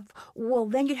autograph, well,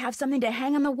 then you'd have something to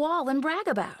hang on the wall and brag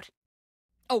about.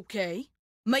 Okay.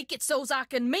 Make it so's I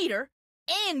can meet her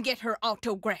and get her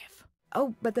autograph.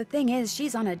 Oh, but the thing is,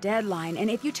 she's on a deadline, and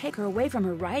if you take her away from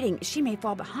her writing, she may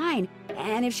fall behind.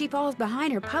 And if she falls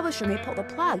behind, her publisher may pull the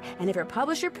plug. And if her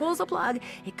publisher pulls the plug,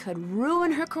 it could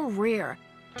ruin her career.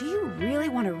 Do you really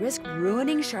want to risk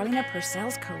ruining Charlene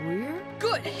Purcell's career?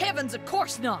 Good heavens, of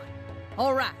course not.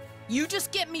 All right, you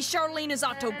just get me Charlene's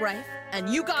autograph, and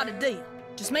you got a deal.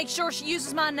 Just make sure she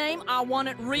uses my name. I want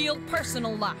it real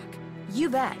personal-like. You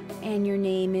bet. And your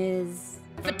name is?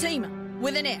 Fatima,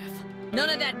 with an F. None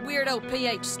of that weirdo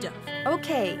PH stuff.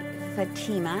 Okay,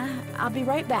 Fatima. I'll be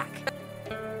right back.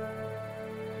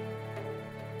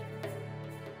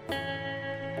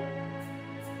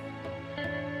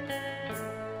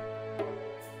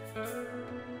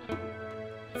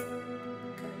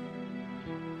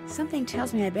 Something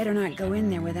tells me I better not go in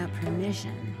there without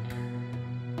permission.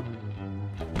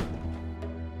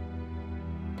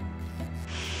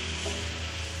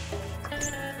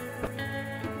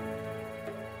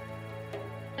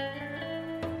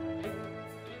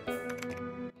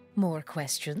 More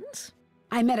questions?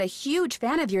 I met a huge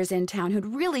fan of yours in town who'd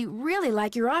really, really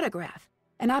like your autograph.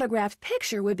 An autographed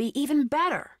picture would be even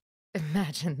better.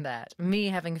 Imagine that, me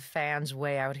having fans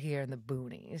way out here in the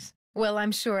boonies. Well,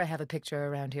 I'm sure I have a picture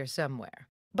around here somewhere.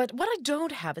 But what I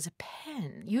don't have is a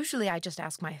pen. Usually I just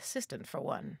ask my assistant for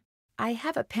one. I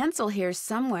have a pencil here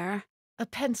somewhere. A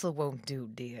pencil won't do,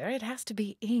 dear. It has to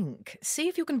be ink. See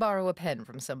if you can borrow a pen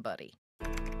from somebody.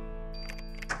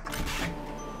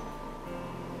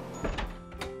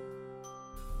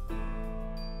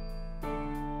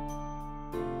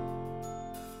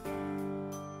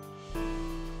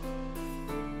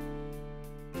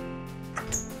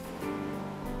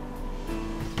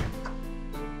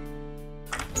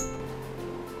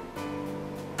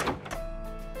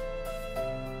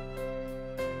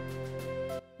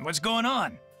 What's going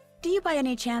on? Do you by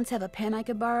any chance have a pen I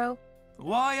could borrow?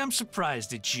 Why, I'm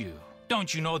surprised at you.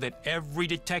 Don't you know that every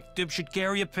detective should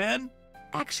carry a pen?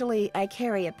 Actually, I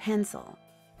carry a pencil.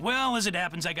 Well, as it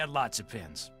happens, I got lots of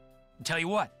pens. Tell you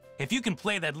what, if you can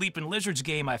play that Leaping Lizards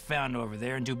game I found over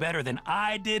there and do better than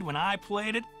I did when I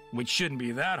played it, which shouldn't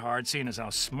be that hard seeing as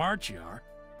how smart you are,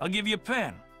 I'll give you a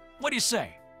pen. What do you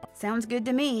say? Sounds good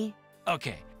to me.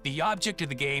 Okay, the object of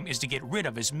the game is to get rid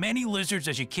of as many lizards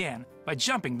as you can by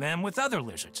jumping them with other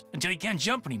lizards until you can't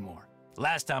jump anymore.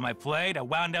 Last time I played, I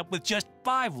wound up with just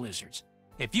 5 lizards.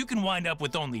 If you can wind up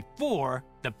with only 4,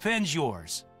 the pen's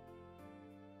yours.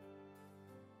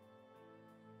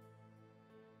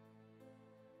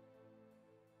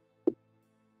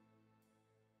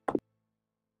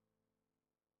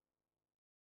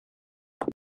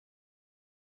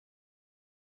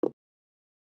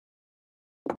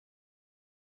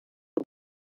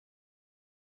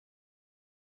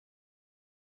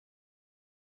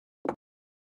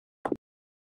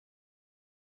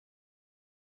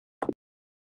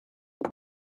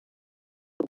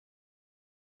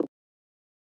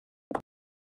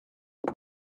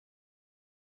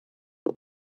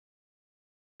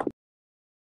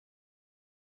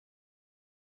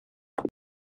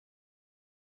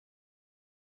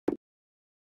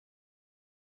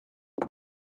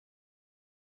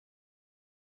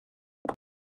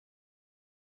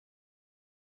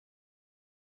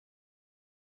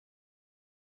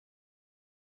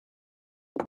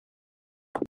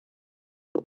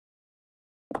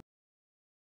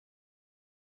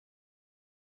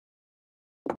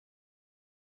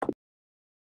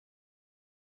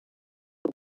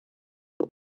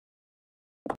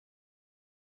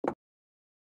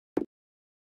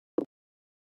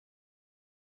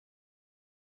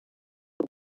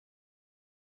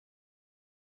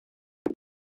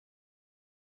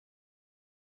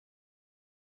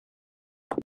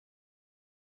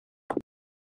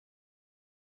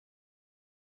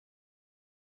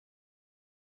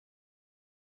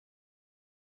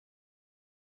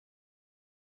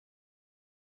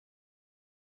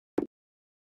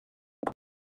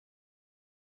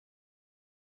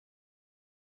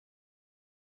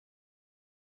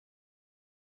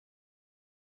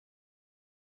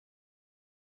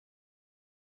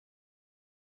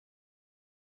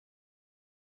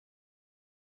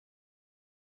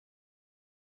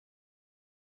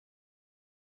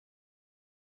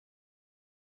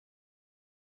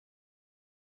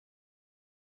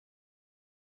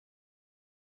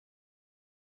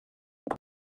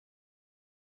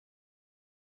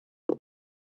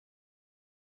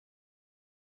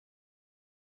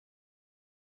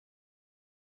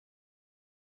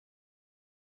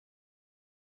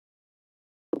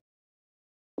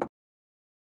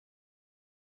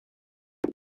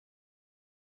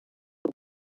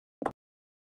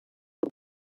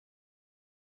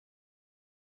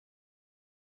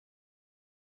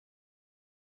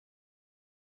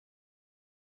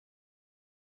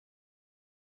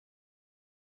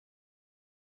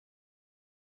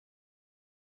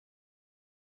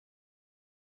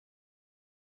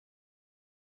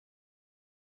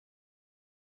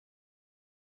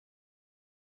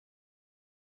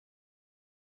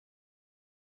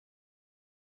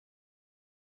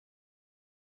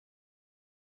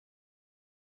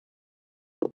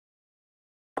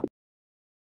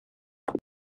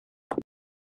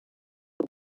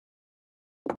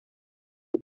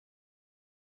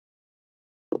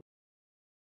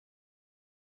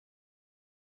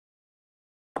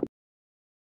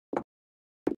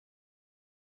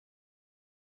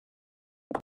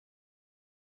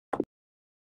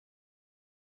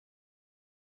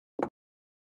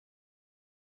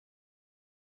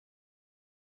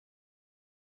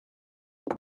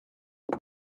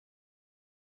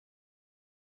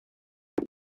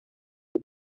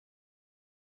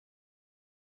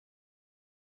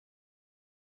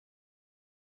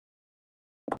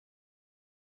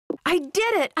 I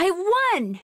did it! I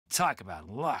won! Talk about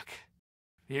luck.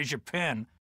 Here's your pen.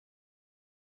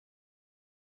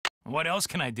 What else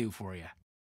can I do for you?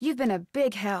 You've been a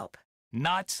big help.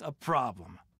 Not a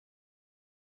problem.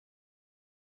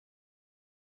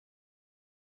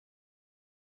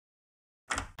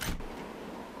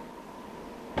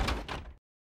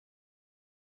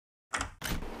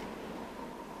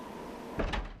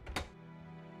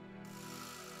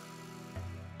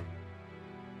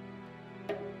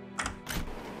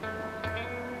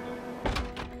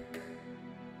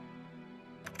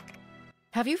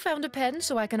 Have you found a pen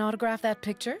so I can autograph that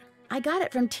picture? I got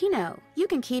it from Tino. You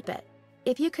can keep it.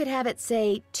 If you could have it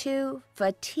say, to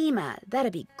Fatima,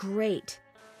 that'd be great.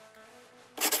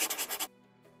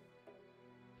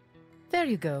 There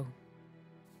you go.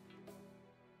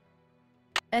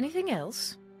 Anything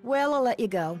else? Well, I'll let you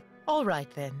go. All right,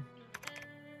 then.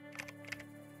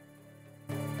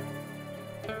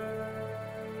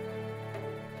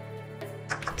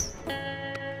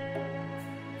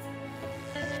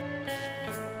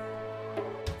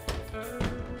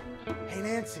 Hey,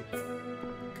 Nancy.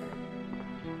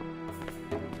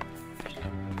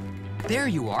 There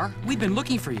you are. We've been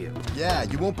looking for you. Yeah,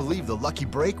 you won't believe the lucky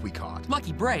break we caught.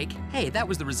 Lucky break? Hey, that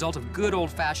was the result of good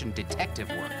old-fashioned detective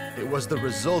work. It was the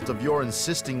result of your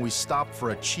insisting we stop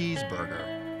for a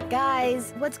cheeseburger.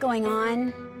 Guys, what's going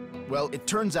on? Well, it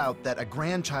turns out that a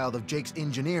grandchild of Jake's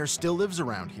engineer still lives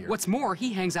around here. What's more,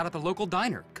 he hangs out at the local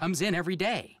diner, comes in every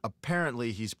day.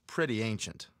 Apparently, he's pretty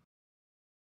ancient.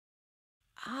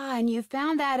 Ah, and you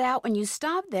found that out when you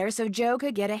stopped there so Joe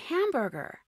could get a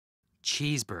hamburger.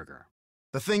 Cheeseburger.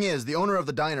 The thing is, the owner of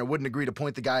the diner wouldn't agree to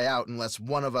point the guy out unless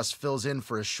one of us fills in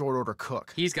for his short-order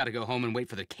cook. He's got to go home and wait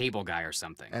for the cable guy or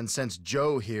something. And since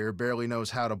Joe here barely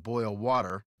knows how to boil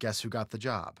water, guess who got the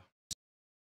job?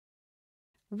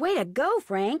 Way to go,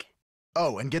 Frank.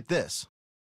 Oh, and get this.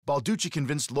 Balducci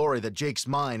convinced Lori that Jake's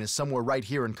mine is somewhere right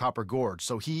here in Copper Gorge,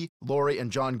 so he, Lori, and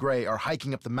John Gray are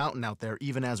hiking up the mountain out there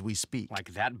even as we speak.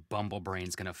 Like that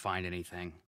bumblebrain's gonna find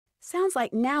anything. Sounds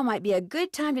like now might be a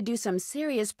good time to do some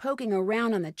serious poking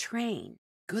around on the train.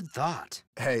 Good thought.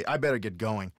 Hey, I better get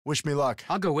going. Wish me luck.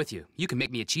 I'll go with you. You can make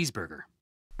me a cheeseburger.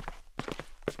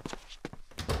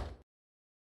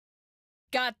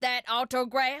 Got that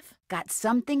autograph? Got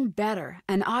something better,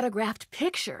 an autographed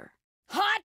picture.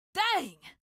 Hot dang!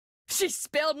 She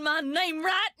spelled my name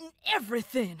right and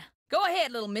everything. Go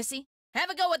ahead, little missy. Have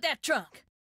a go at that trunk.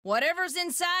 Whatever's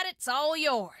inside it's all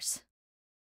yours.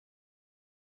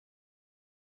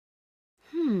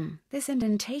 This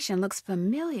indentation looks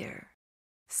familiar.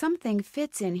 Something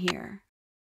fits in here.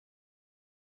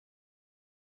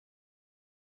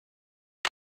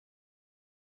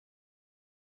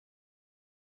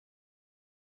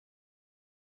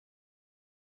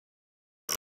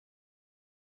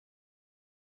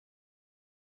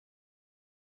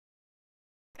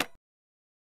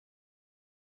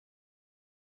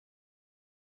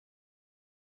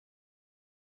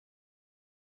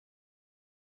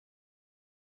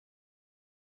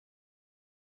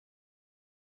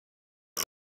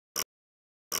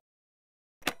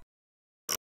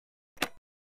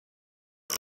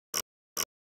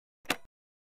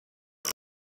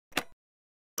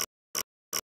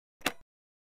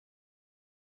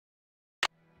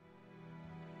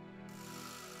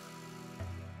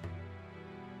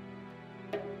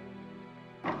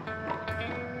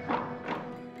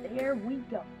 There we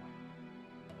go.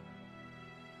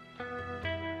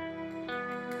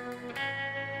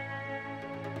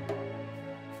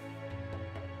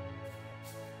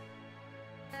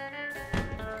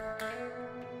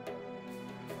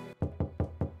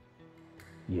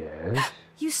 Yes?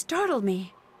 You startled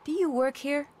me. Do you work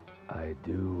here? I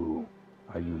do.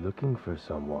 Are you looking for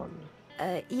someone?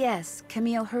 Yes,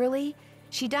 Camille Hurley.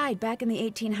 She died back in the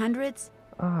 1800s.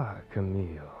 Ah,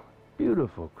 Camille.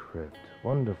 Beautiful crypt,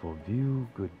 wonderful view,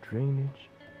 good drainage.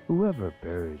 Whoever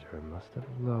buried her must have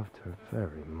loved her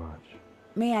very much.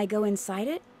 May I go inside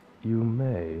it? You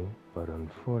may, but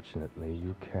unfortunately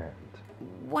you can't.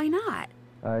 Why not?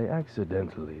 I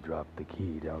accidentally dropped the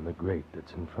key down the grate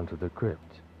that's in front of the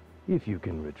crypt. If you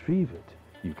can retrieve it,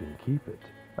 you can keep it.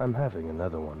 I'm having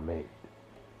another one made.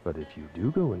 But if you do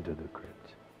go into the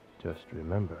crypt, just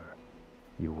remember,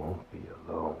 you won't be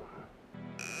alone.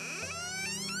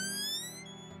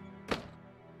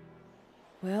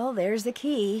 Well, there's the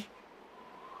key.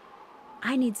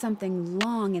 I need something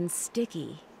long and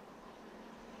sticky.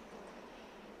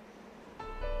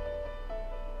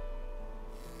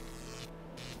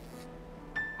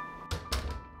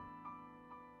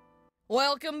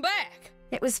 Welcome back.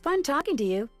 It was fun talking to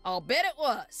you. I'll bet it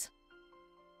was.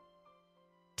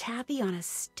 Taffy on a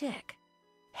stick.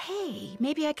 Hey,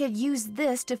 maybe I could use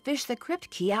this to fish the crypt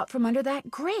key out from under that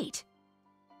grate.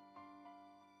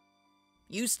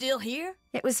 You still here?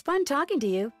 It was fun talking to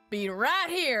you. Be right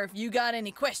here if you got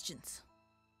any questions.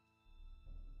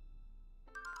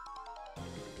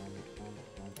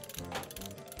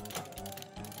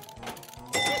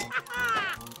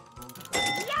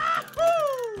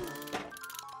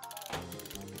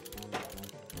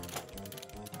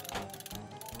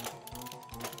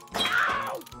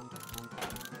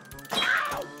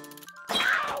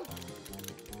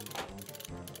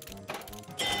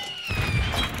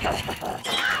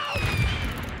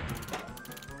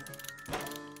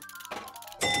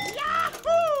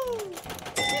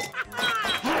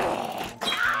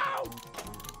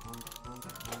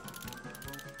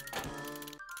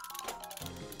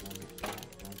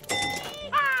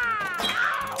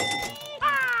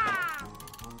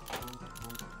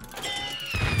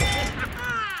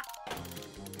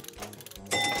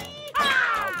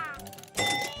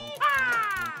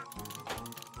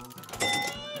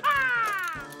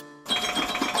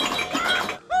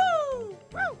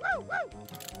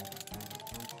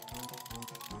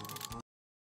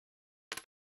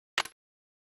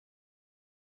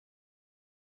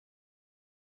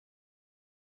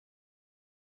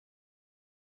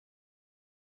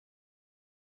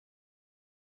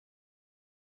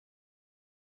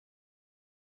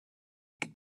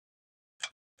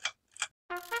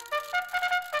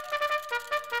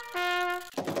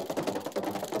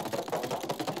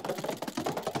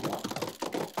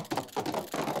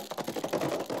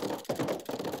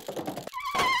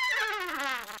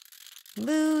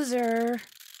 Loser.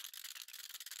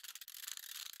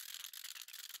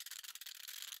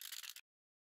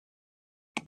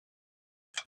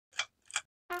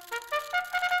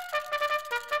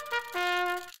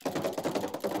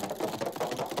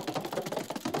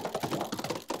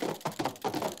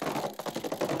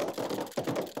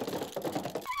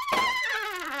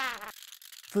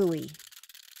 Phooey.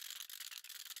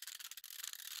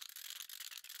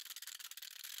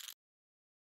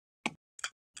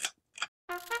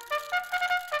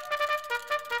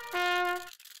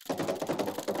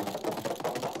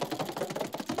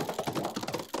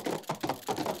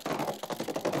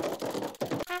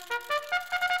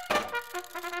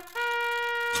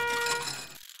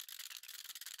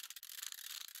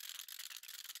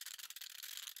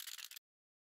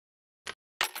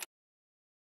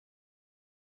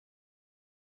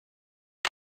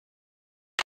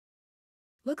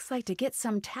 Looks like to get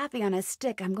some taffy on a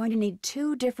stick, I'm going to need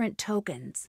 2 different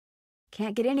tokens.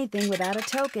 Can't get anything without a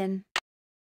token.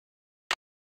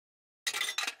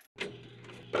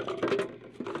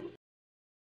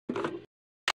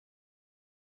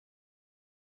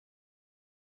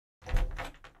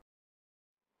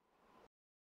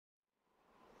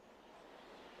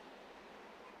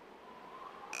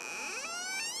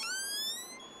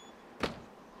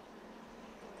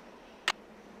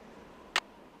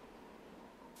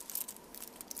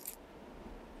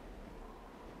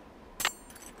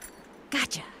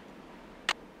 Gotcha.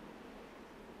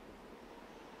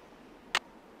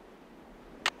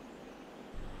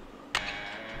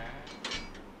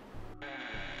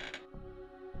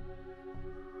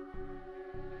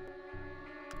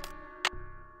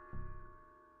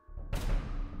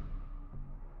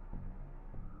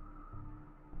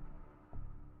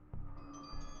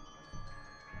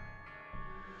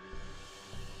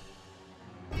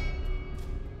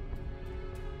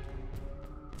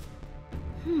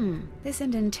 This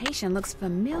indentation looks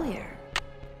familiar.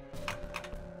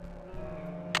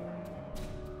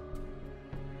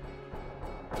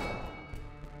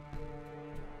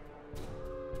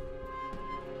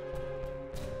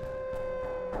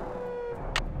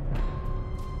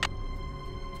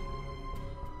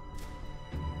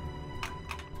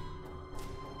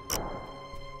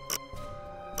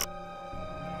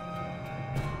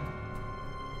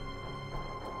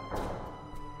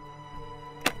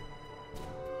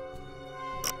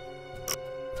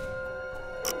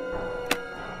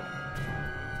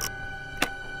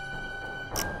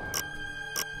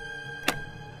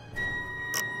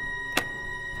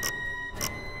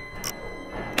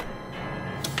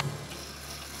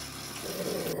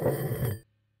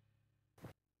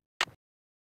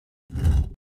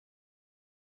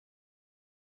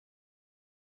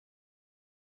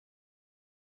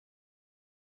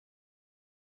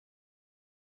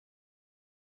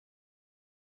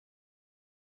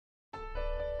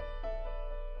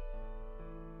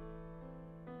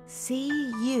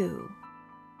 CU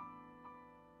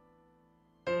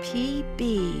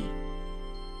PB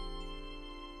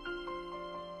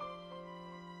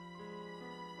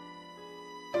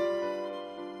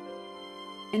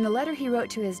In the letter he wrote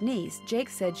to his niece, Jake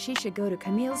said she should go to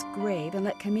Camille's grave and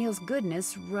let Camille's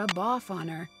goodness rub off on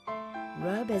her.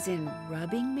 Rub as in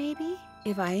rubbing, maybe?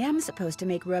 If I am supposed to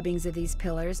make rubbings of these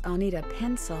pillars, I'll need a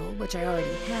pencil, which I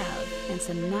already have, and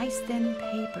some nice thin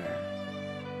paper.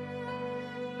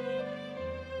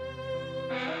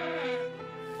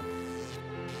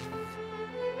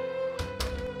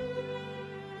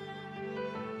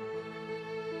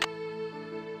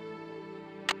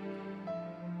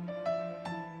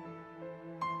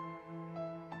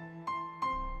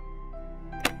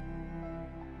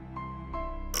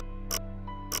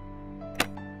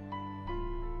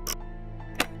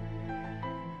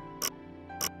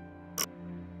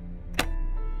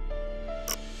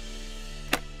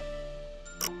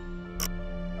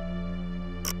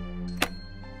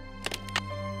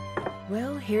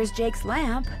 Well, here's Jake's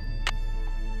lamp.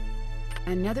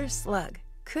 Another slug.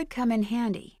 Could come in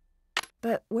handy.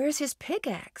 But where's his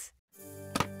pickaxe?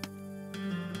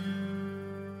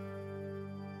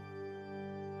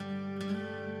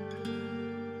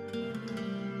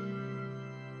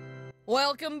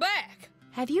 Welcome back.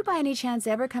 Have you by any chance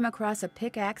ever come across a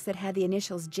pickaxe that had the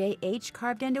initials JH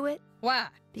carved into it? Why?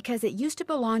 Because it used to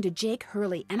belong to Jake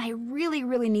Hurley, and I really,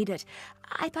 really need it.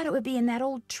 I thought it would be in that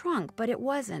old trunk, but it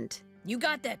wasn't. You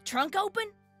got that trunk open?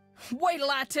 Wait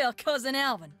till I tell Cousin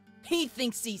Alvin. He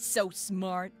thinks he's so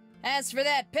smart. As for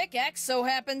that pickaxe, so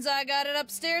happens I got it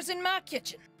upstairs in my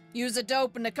kitchen. Use it to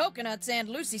open the coconuts Aunt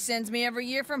Lucy sends me every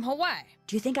year from Hawaii.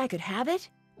 Do you think I could have it?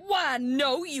 Why,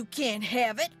 no, you can't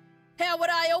have it. How would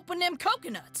I open them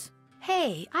coconuts?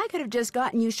 Hey, I could have just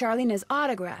gotten you Charlena's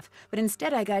autograph, but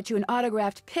instead I got you an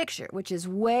autographed picture, which is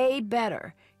way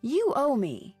better. You owe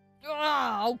me.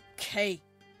 Oh, okay.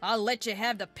 I'll let you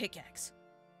have the pickaxe.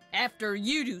 After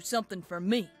you do something for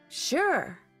me.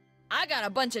 Sure. I got a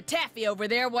bunch of taffy over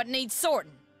there what needs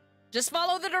sorting. Just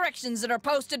follow the directions that are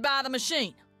posted by the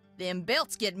machine. Them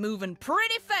belts get moving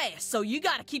pretty fast, so you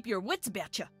gotta keep your wits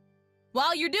about you.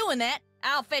 While you're doing that,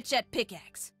 I'll fetch that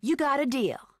pickaxe. You got a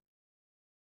deal.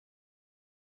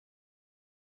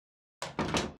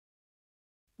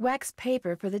 Wax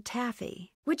paper for the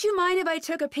taffy. Would you mind if I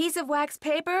took a piece of wax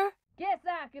paper? Guess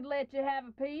I could let you have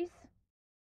a piece.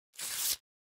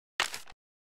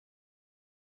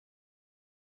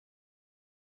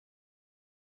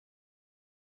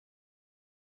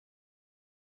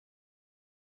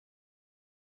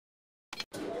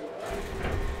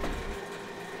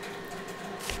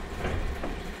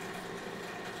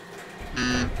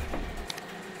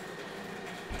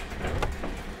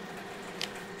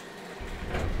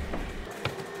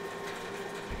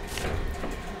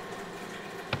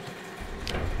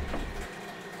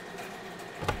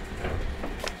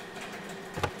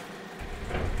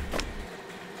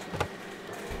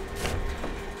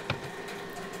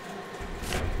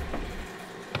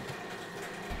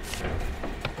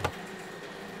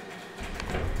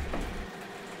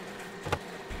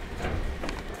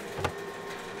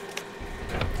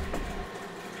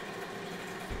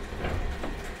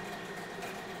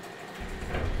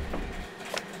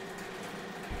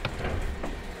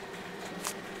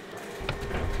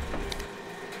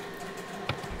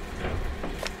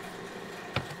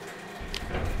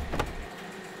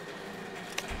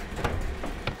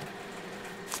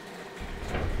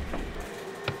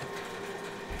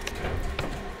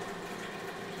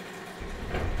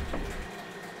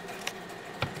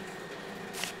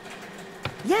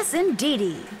 Yes,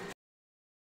 indeedy.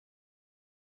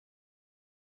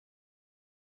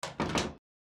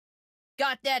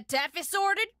 Got that taffy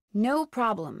sorted? No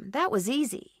problem. That was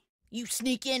easy. You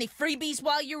sneak any freebies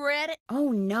while you were at it? Oh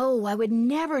no, I would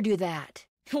never do that.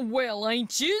 Well,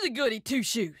 ain't you the goody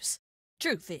two-shoes?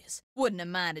 Truth is, wouldn't have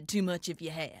minded too much if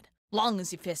you had, long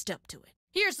as you fessed up to it.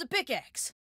 Here's the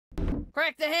pickaxe.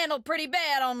 Cracked the handle pretty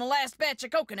bad on the last batch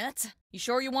of coconuts. You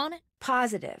sure you want it?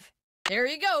 Positive. There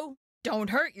you go.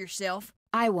 Don't hurt yourself.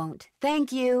 I won't.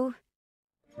 Thank you.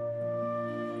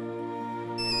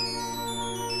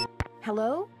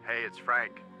 Hello? Hey, it's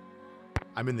Frank.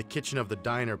 I'm in the kitchen of the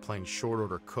diner playing short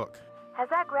order cook. Has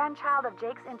that grandchild of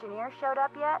Jake's engineer showed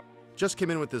up yet? Just came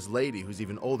in with this lady who's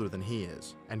even older than he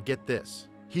is. And get this,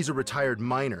 he's a retired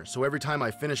miner, so every time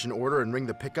I finish an order and ring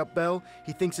the pickup bell,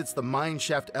 he thinks it's the mine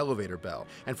shaft elevator bell.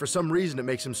 And for some reason it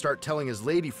makes him start telling his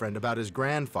lady friend about his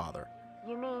grandfather.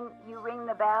 You mean you ring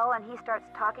the bell and he starts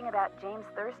talking about James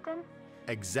Thurston?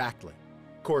 Exactly.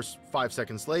 Of course, 5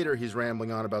 seconds later, he's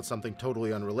rambling on about something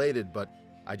totally unrelated, but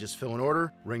I just fill an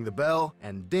order, ring the bell,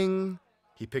 and ding,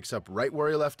 he picks up right where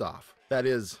he left off. That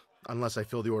is, unless I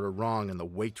fill the order wrong and the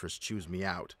waitress chews me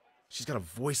out. She's got a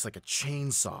voice like a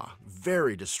chainsaw,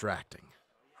 very distracting.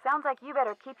 Sounds like you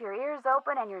better keep your ears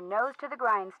open and your nose to the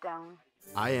grindstone.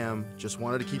 I am. Just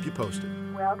wanted to keep you posted.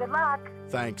 Well, good luck.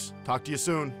 Thanks. Talk to you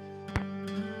soon.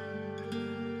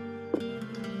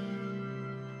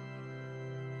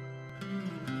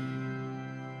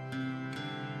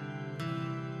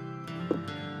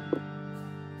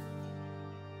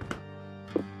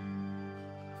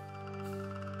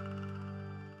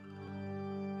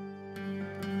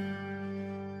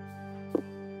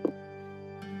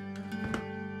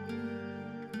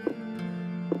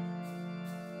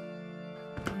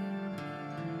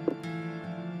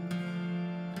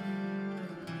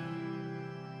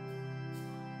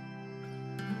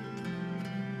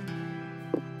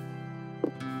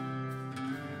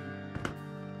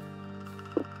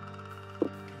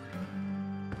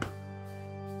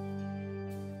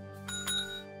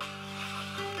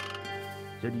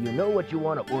 So do you know what you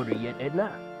want to order yet,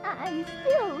 Edna? I'm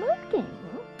still looking.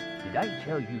 Did I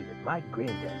tell you that my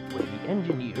granddad was the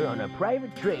engineer on a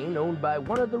private train owned by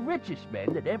one of the richest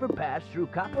men that ever passed through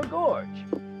Copper Gorge?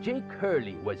 Jake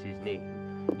Hurley was his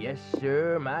name. Yes,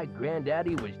 sir, my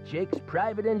granddaddy was Jake's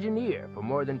private engineer for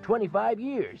more than 25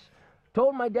 years.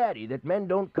 Told my daddy that men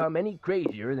don't come any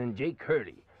crazier than Jake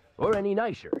Hurley, or any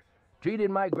nicer. Treated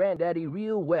my granddaddy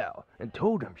real well, and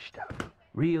told him stuff.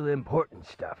 Real important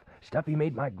stuff. Stuff he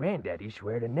made my granddaddy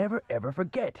swear to never ever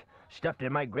forget. Stuff that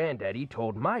my granddaddy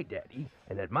told my daddy,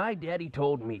 and that my daddy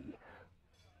told me.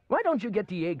 Why don't you get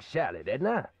the egg salad,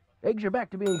 Edna? Eggs are back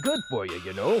to being good for you,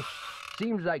 you know.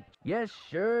 Seems like, yes,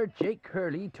 sir, Jake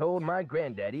Hurley told my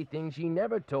granddaddy things he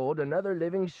never told another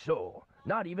living soul.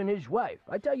 Not even his wife.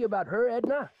 I tell you about her,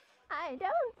 Edna? I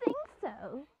don't think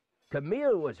so.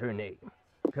 Camille was her name.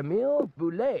 Camille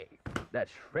Boulet.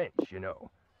 That's French, you know.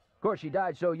 Of course, she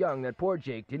died so young that poor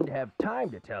Jake didn't have time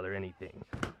to tell her anything.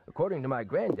 According to my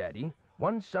granddaddy,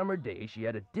 one summer day she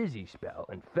had a dizzy spell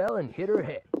and fell and hit her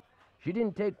head. She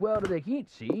didn't take well to the heat,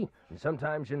 see? And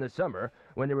sometimes in the summer,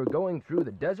 when they were going through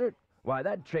the desert, why,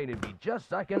 that train would be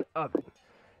just like an oven.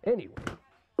 Anyway,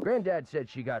 Granddad said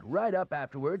she got right up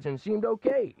afterwards and seemed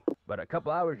okay. But a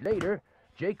couple hours later,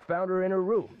 Jake found her in her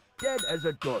room, dead as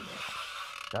a doornail.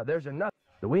 Now there's another.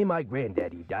 The way my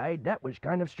granddaddy died, that was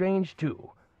kind of strange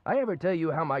too. I ever tell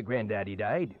you how my granddaddy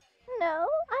died? No,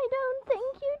 I don't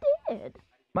think you did.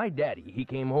 My daddy, he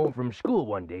came home from school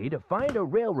one day to find a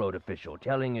railroad official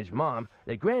telling his mom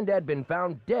that Granddad been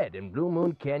found dead in Blue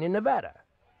Moon Canyon, Nevada.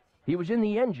 He was in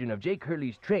the engine of Jake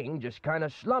Hurley's train, just kind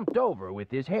of slumped over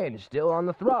with his hand still on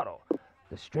the throttle.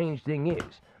 The strange thing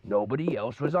is, nobody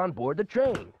else was on board the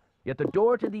train, yet the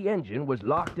door to the engine was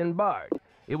locked and barred.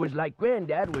 It was like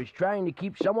Granddad was trying to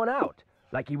keep someone out,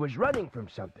 like he was running from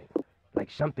something. Like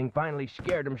something finally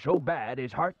scared him so bad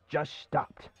his heart just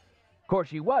stopped. Of course,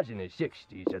 he was in his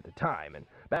 60s at the time, and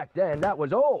back then that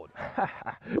was old.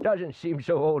 Doesn't seem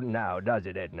so old now, does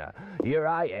it, Edna? Here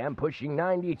I am, pushing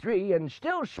 93, and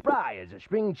still spry as a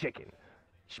spring chicken.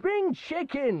 Spring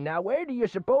chicken! Now where do you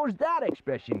suppose that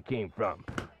expression came from?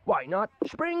 Why not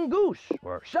spring goose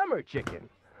or summer chicken?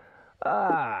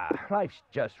 Ah, life's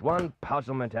just one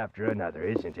puzzlement after another,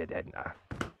 isn't it, Edna?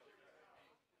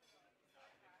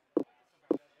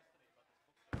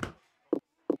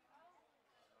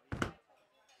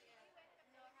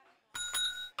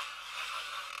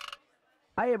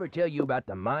 I ever tell you about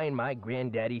the mine my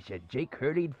granddaddy said Jake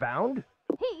Hurley'd found?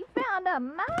 He found a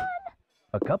mine?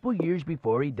 A couple years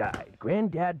before he died,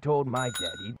 Granddad told my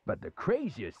daddy, but the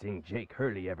craziest thing Jake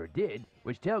Hurley ever did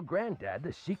was tell Granddad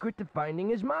the secret to finding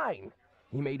his mine.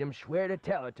 He made him swear to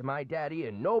tell it to my daddy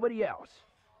and nobody else.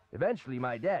 Eventually,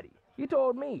 my daddy, he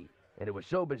told me, and it was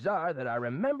so bizarre that I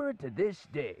remember it to this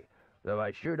day, though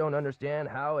I sure don't understand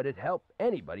how it'd help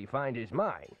anybody find his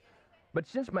mine. But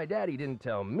since my daddy didn't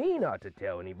tell me not to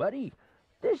tell anybody,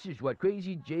 this is what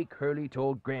crazy Jake Hurley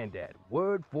told Granddad,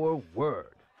 word for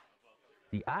word.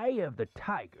 The eye of the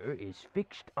tiger is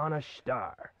fixed on a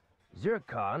star.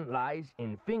 Zircon lies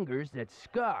in fingers that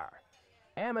scar.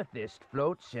 Amethyst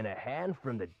floats in a hand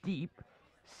from the deep.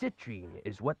 Citrine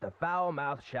is what the foul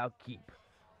mouth shall keep.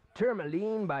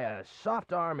 Tourmaline by a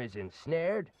soft arm is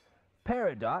ensnared.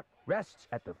 Peridot rests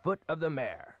at the foot of the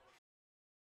mare.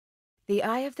 The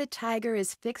eye of the tiger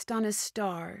is fixed on a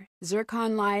star.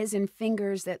 Zircon lies in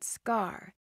fingers that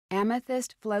scar.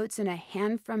 Amethyst floats in a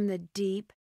hand from the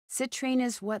deep. Citrine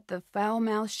is what the foul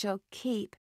mouth shall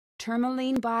keep.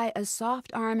 Tourmaline by a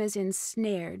soft arm is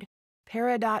ensnared.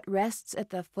 Peridot rests at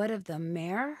the foot of the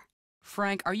mare?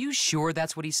 Frank, are you sure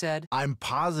that's what he said? I'm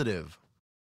positive.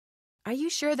 Are you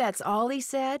sure that's all he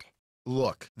said?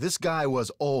 Look, this guy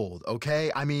was old,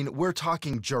 okay? I mean, we're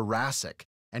talking Jurassic.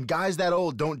 And guys that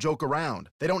old don't joke around.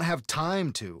 They don't have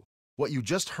time to. What you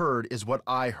just heard is what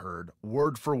I heard,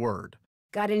 word for word.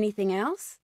 Got anything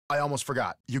else? I almost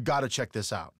forgot. You gotta check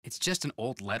this out. It's just an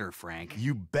old letter, Frank.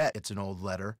 You bet it's an old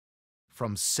letter.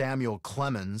 From Samuel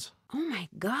Clemens. Oh my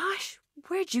gosh,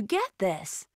 where'd you get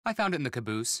this? I found it in the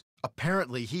caboose.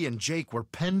 Apparently he and Jake were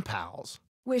pen pals.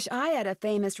 Wish I had a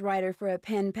famous writer for a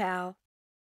pen pal.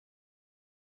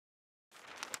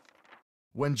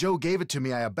 When Joe gave it to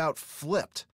me, I about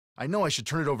flipped. I know I should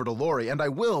turn it over to Lori, and I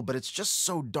will, but it's just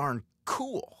so darn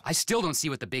cool. I still don't see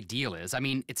what the big deal is. I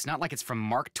mean, it's not like it's from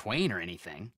Mark Twain or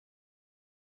anything.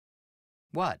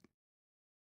 What?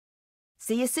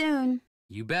 See you soon.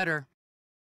 You better.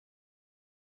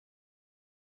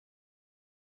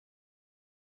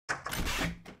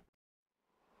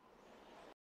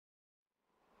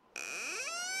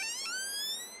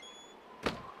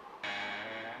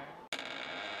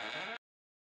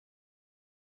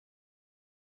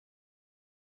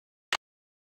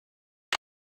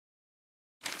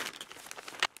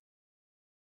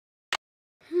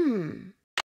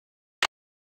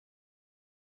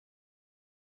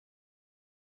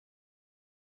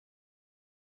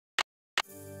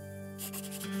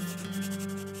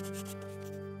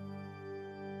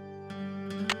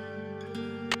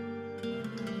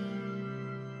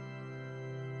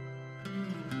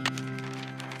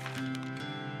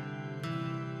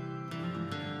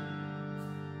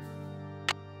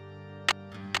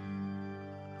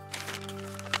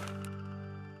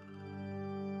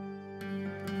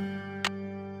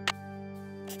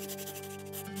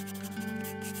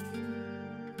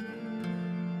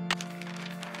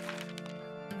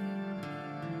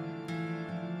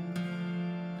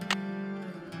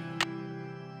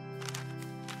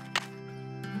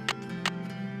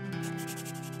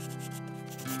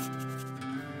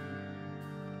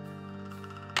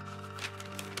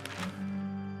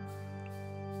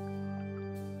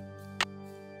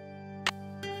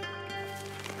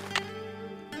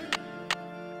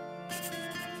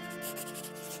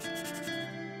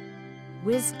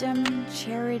 Wisdom,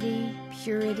 charity,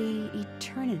 purity,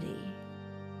 eternity.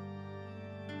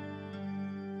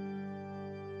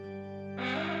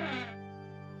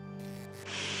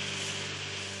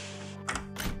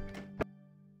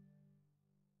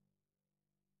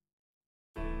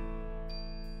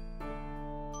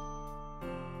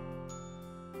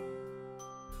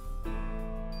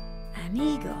 An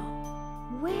eagle.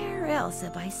 Where else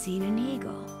have I seen an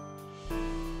eagle?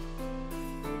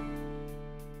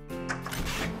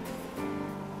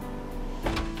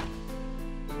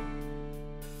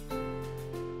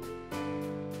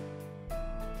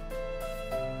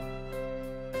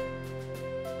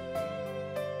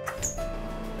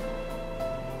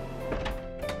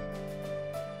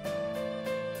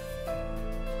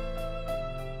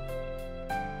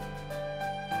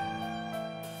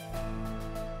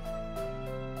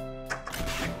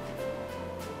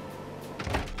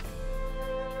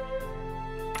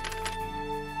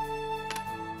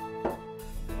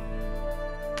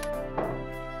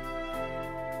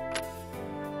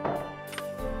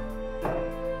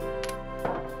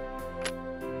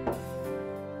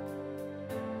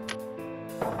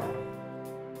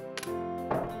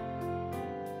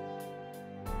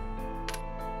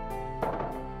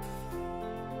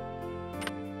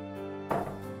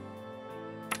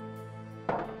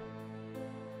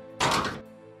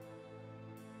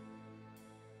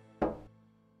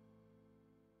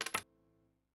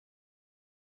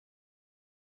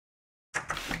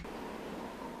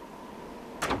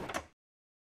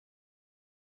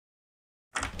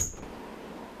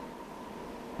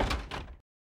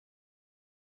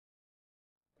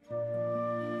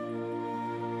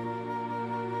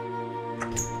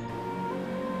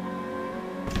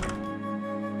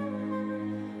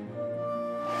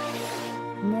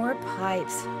 More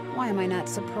pipes. Why am I not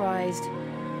surprised?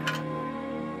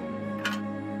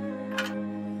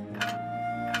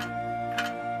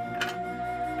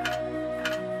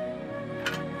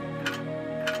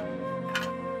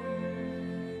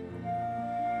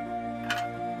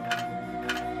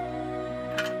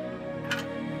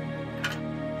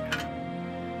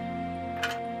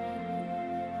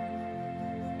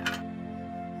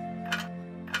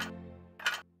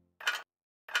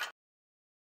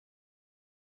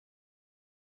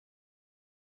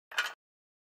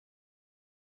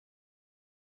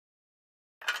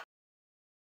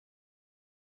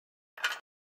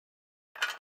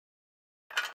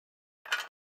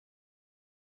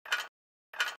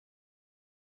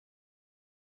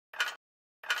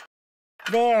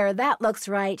 There, that looks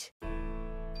right.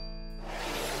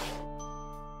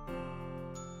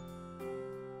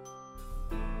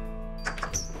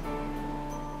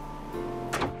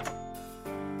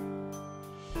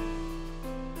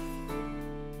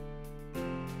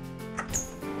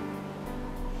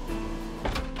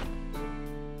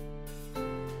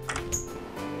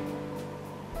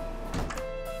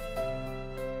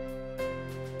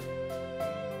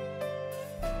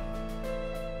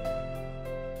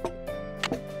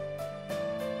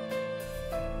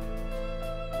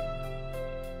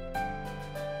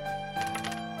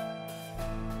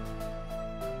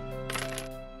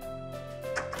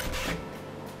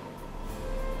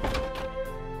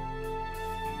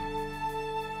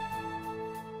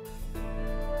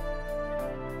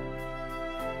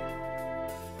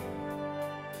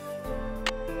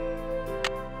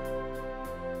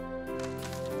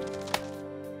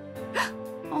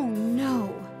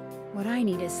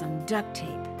 is some duct tape.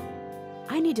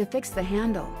 I need to fix the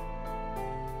handle.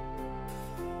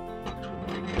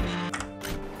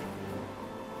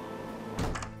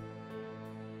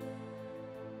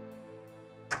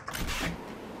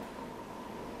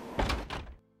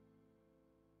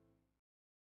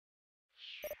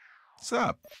 What's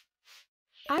up?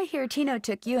 I hear Tino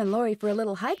took you and Lori for a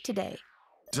little hike today.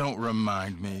 Don't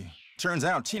remind me. Turns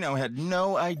out Tino had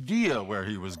no idea where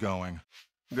he was going.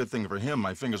 Good thing for him,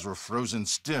 my fingers were frozen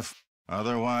stiff.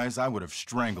 Otherwise, I would have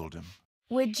strangled him.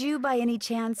 Would you by any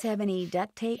chance have any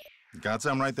duct tape? Got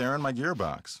some right there in my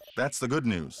gearbox. That's the good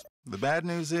news. The bad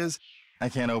news is, I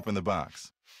can't open the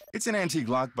box. It's an antique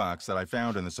lockbox that I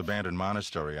found in this abandoned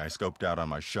monastery I scoped out on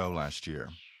my show last year.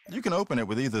 You can open it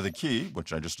with either the key,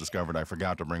 which I just discovered I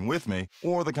forgot to bring with me,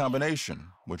 or the combination,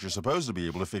 which you're supposed to be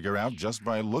able to figure out just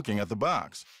by looking at the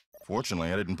box.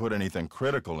 Fortunately, I didn't put anything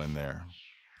critical in there.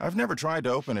 I've never tried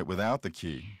to open it without the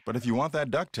key, but if you want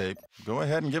that duct tape, go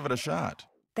ahead and give it a shot.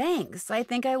 Thanks, I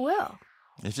think I will.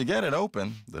 If you get it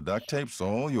open, the duct tape's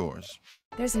all yours.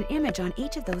 There's an image on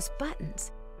each of those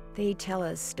buttons. They tell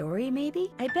a story,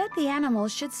 maybe? I bet the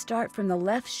animals should start from the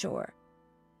left shore.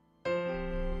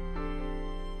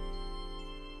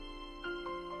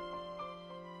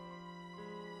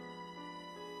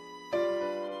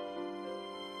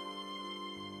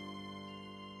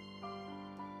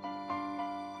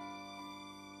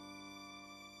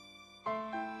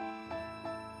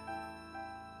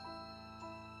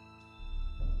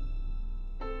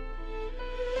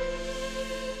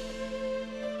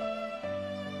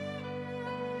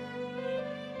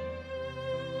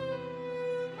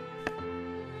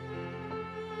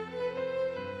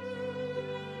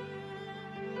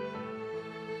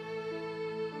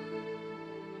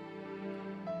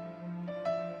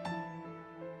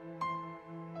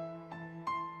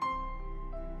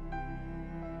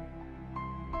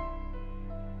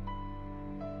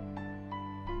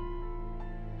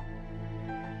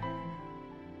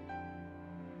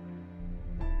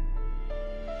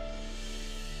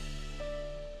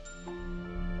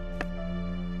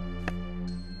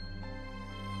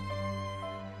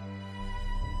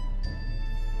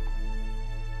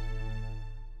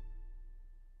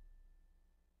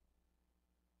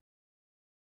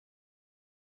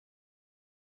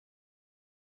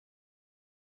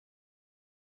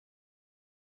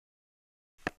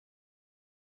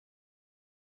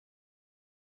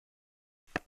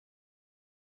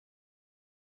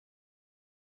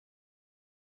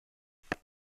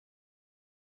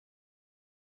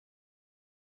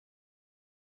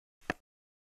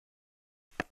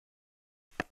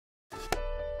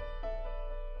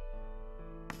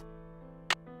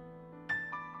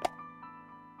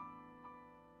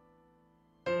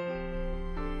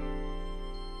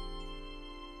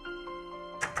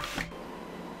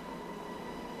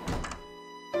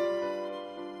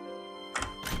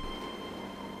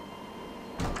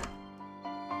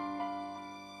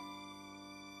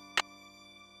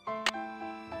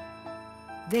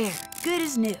 There, good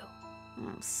as new.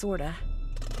 Oh, sorta.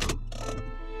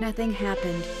 Nothing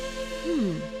happened.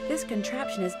 This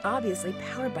contraption is obviously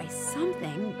powered by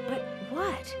something, but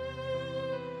what?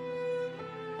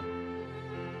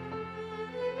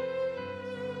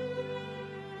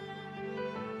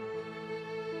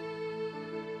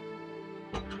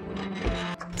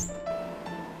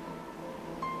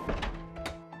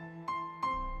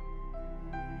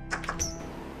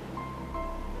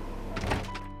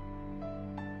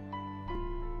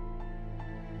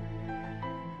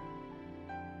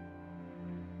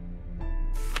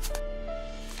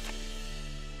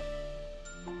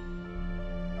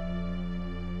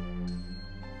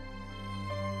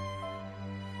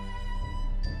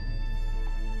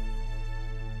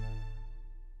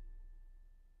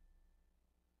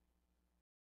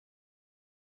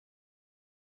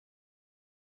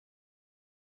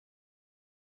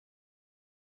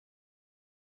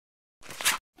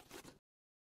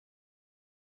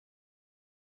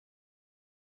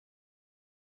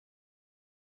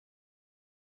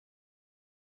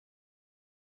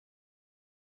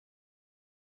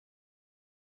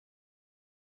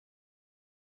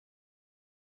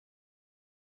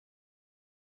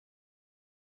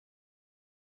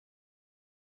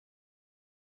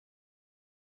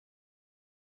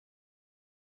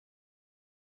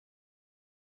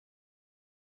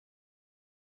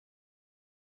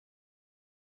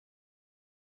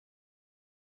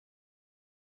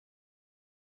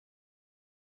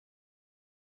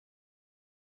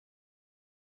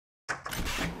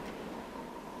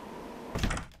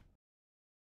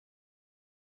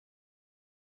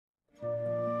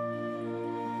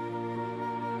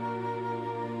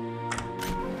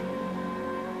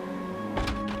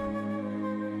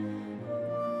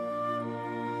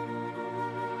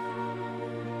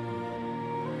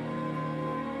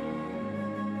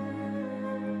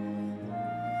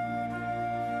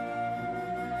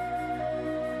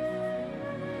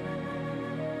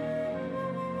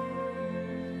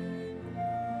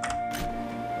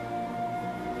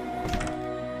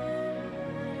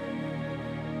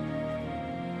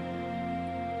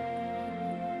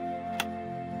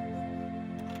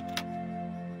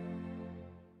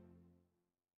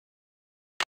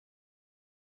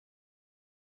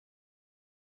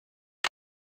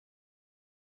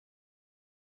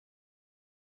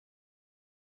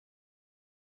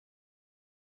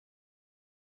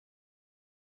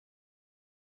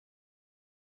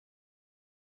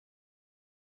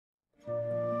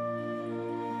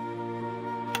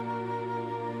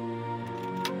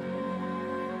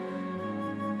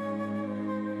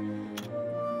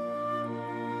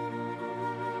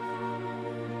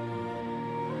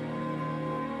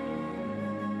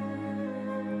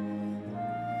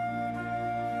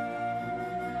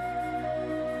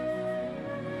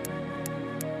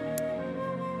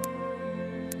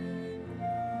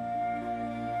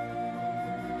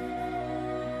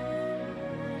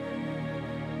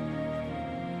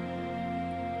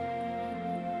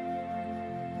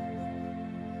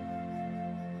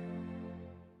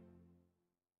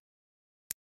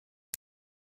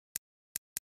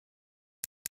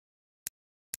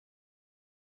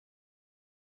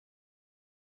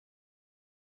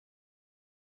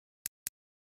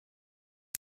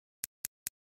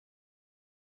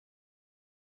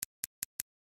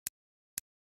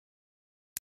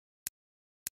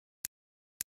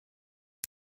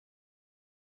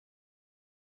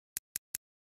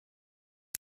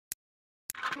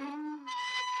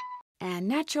 And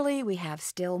naturally, we have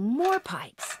still more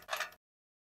pipes.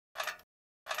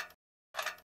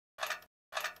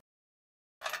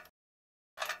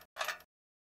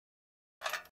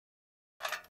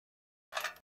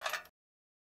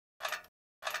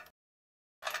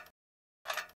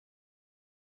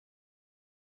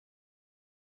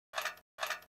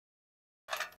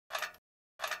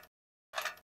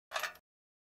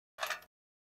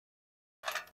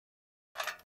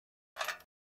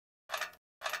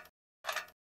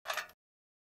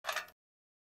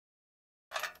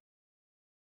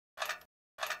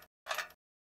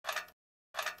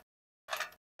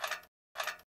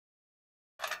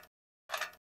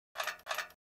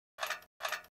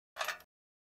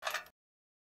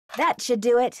 That should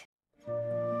do it.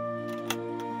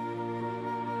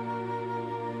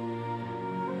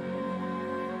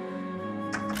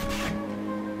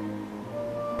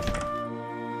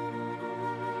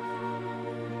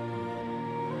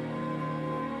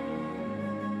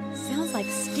 Sounds like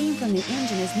steam from the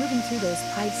engine is moving through those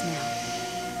pipes now.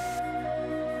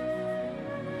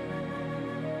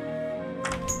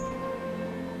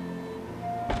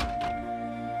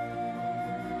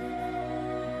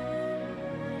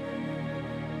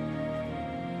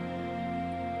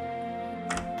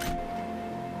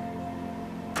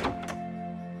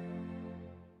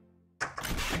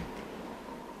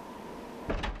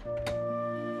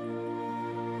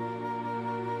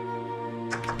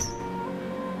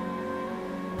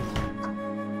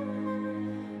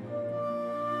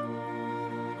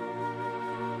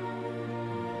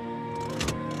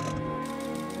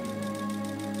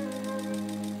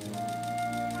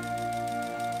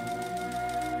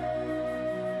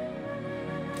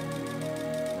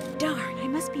 Darn, I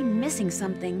must be missing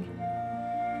something.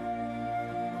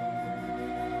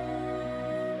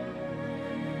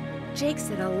 Jake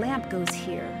said a lamp goes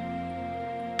here.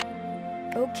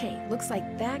 Okay, looks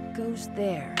like that goes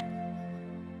there.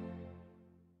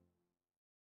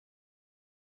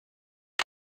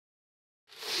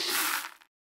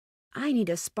 I need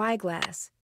a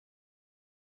spyglass.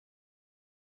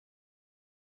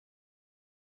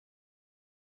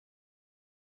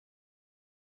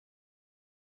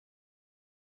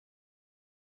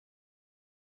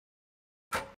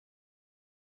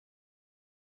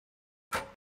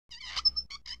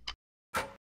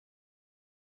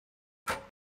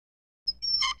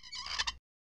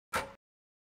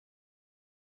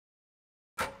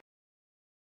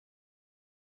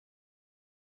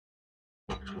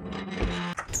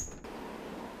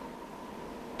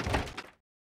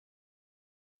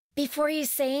 Before you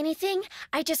say anything,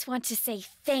 I just want to say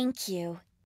thank you.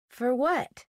 For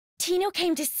what? Tino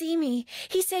came to see me.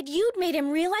 He said you'd made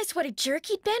him realize what a jerk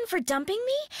he'd been for dumping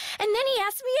me, and then he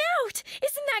asked me out.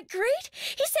 Isn't that great?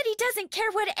 He said he doesn't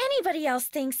care what anybody else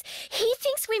thinks. He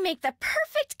thinks we make the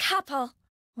perfect couple.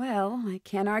 Well, I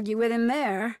can't argue with him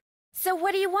there. So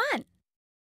what do you want?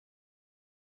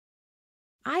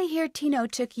 I hear Tino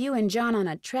took you and John on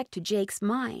a trek to Jake's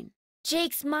mine.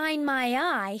 Jake's mine, my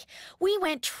eye. We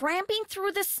went tramping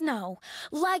through the snow,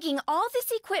 lugging all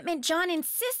this equipment John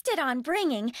insisted on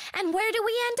bringing, and where do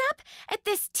we end up? At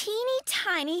this teeny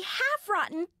tiny,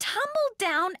 half-rotten,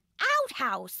 tumble-down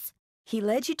outhouse. He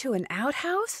led you to an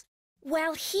outhouse?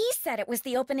 Well, he said it was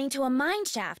the opening to a mine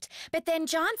shaft, but then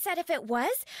John said if it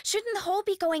was, shouldn't the hole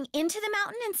be going into the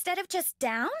mountain instead of just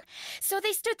down? So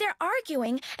they stood there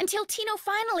arguing until Tino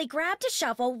finally grabbed a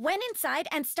shovel, went inside,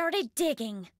 and started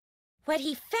digging. What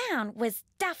he found was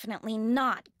definitely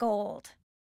not gold.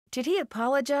 Did he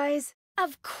apologize?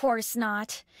 Of course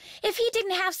not. If he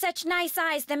didn't have such nice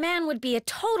eyes, the man would be a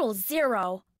total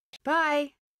zero.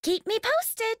 Bye. Keep me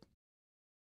posted.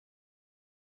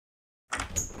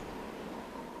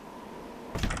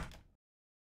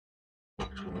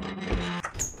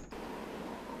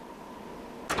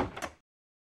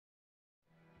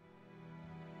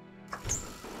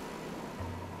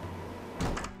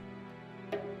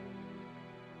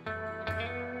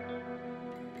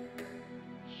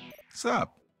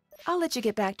 Sup? I'll let you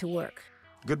get back to work.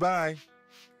 Goodbye.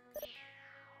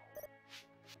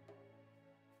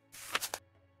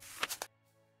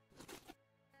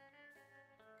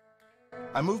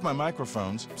 I moved my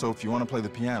microphones, so if you want to play the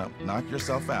piano, knock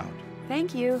yourself out.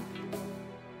 Thank you.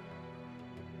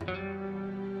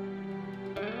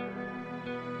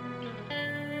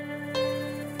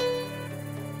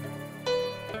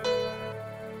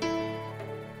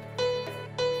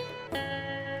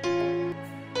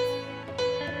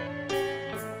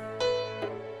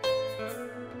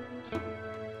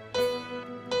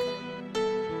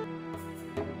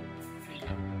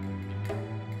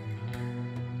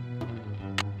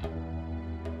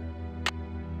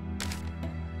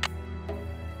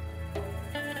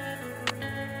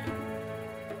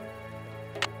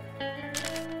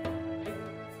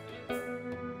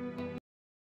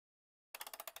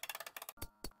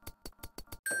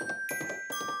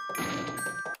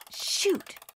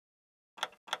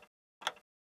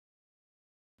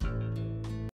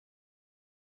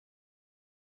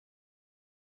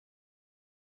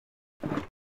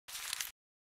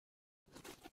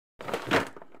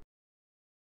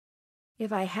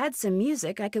 If I had some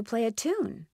music, I could play a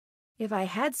tune. If I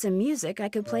had some music, I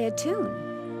could play a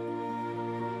tune.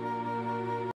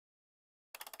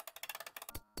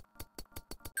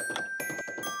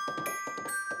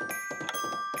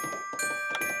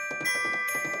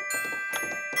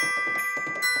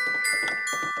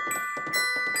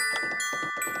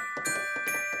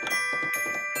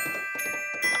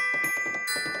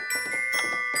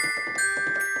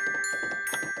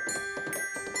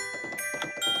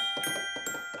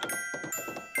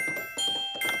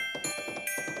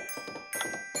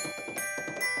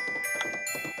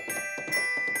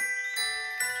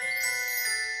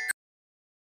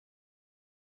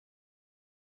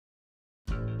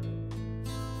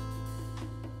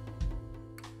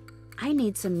 I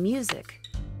need some music.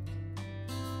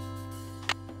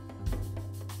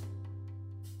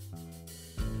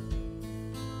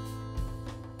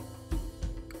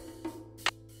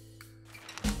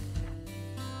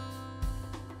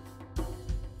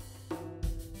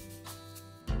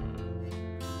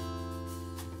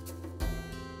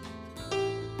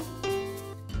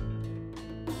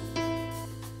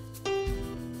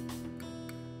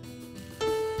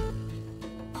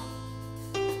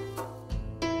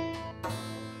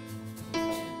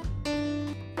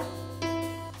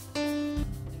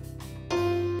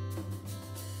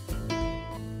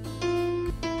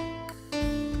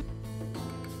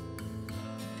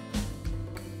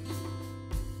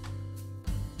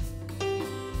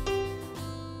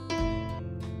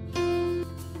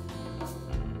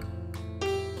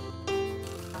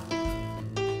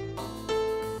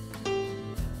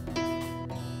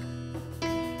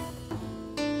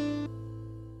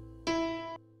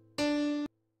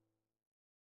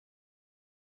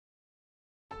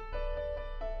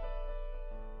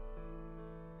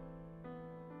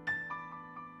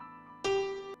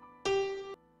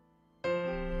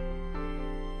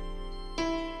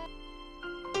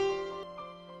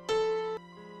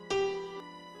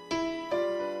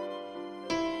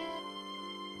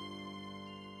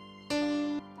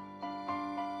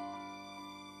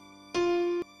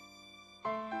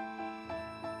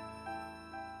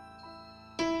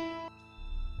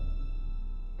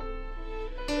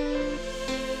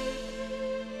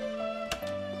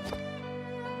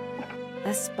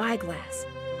 A spyglass.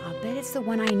 I'll bet it's the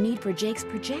one I need for Jake's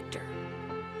projector.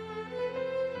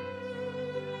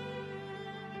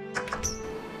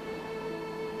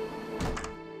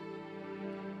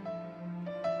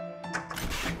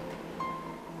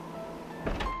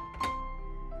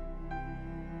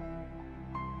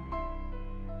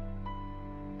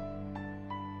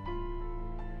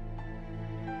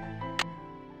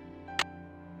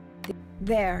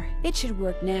 There, it should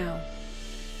work now.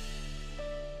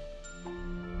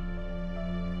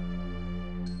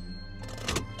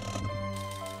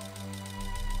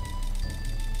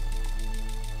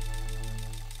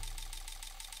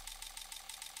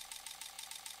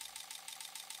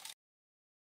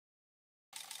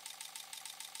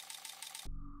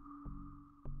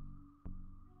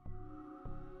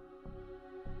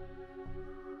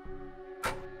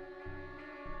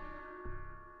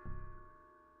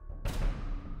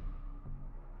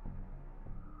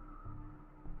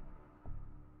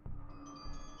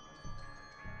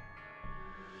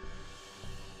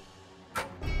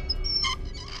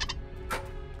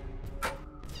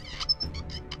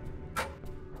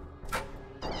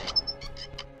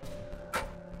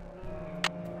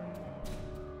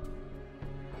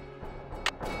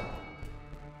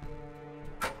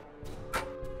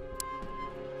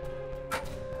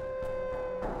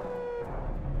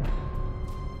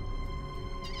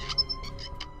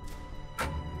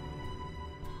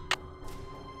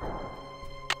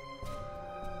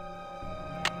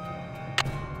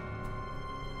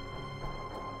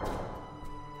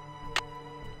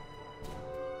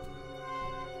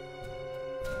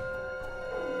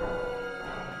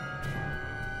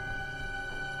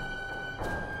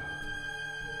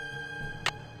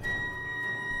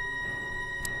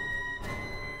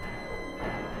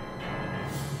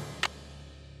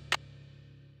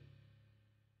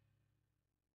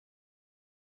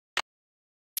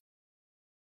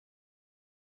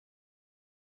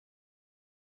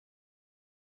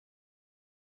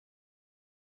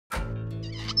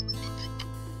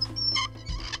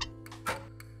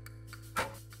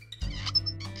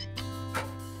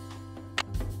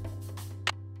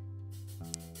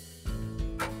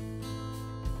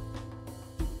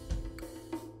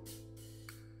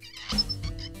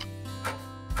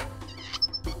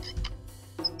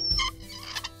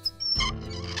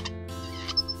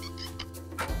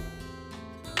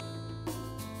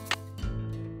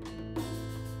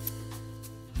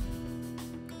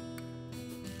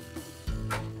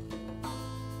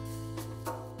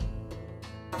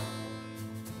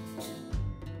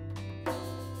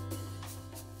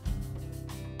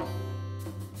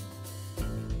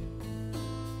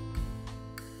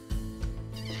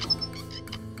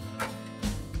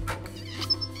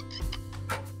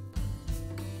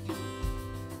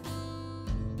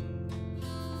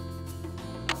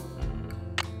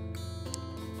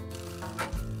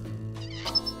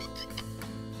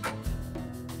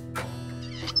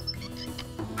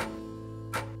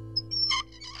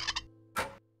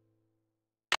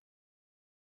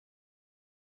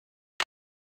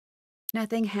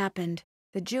 Nothing happened.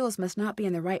 The jewels must not be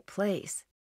in the right place.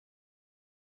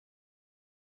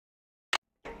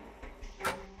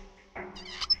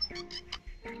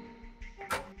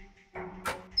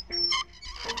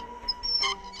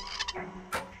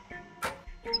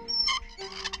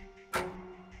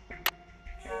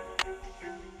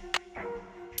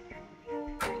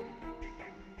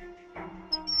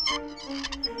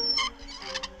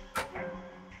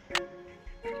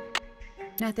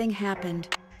 Nothing happened.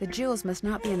 The jewels must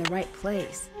not be in the right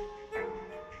place.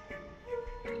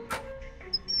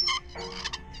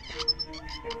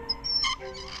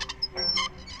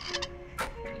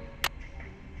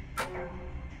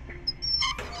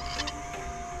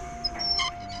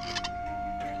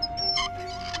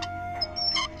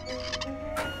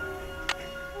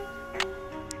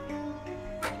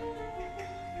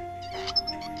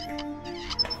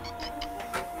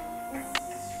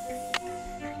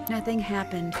 Nothing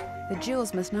happened. The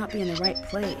jewels must not be in the right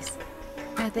place.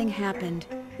 Nothing happened.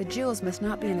 The jewels must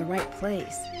not be in the right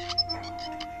place.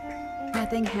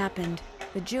 Nothing happened.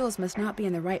 The jewels must not be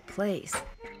in the right place.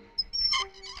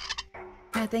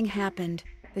 Nothing happened.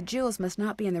 The jewels must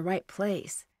not be in the right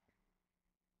place.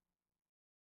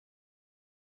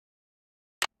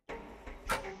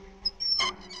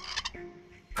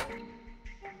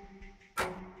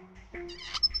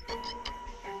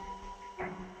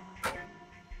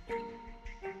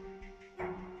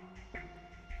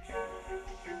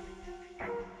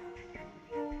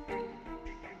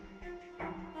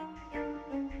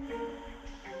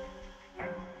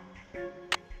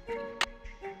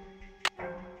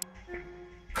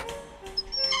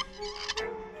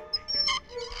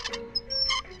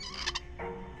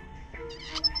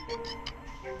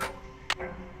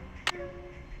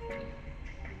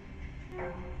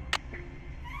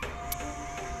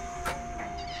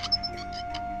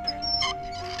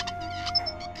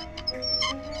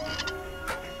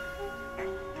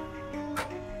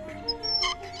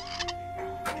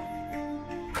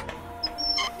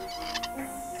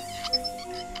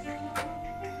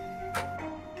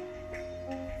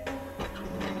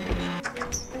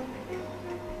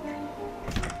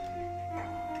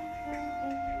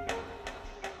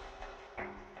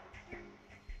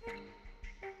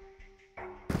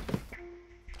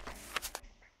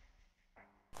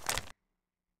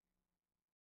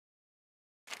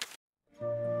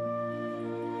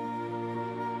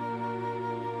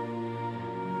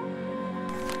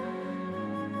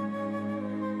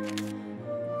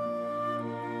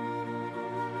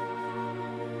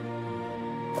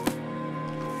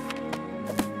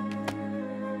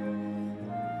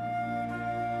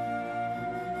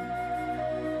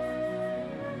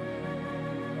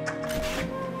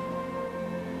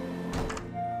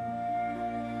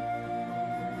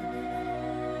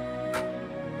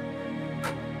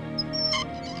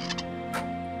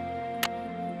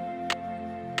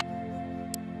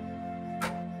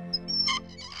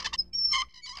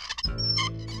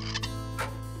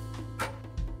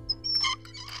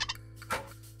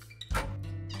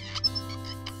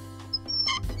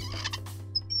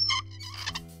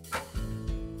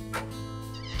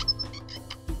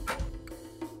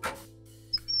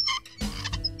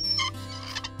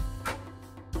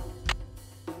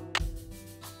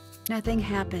 Nothing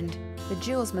happened. The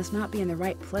jewels must not be in the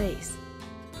right place.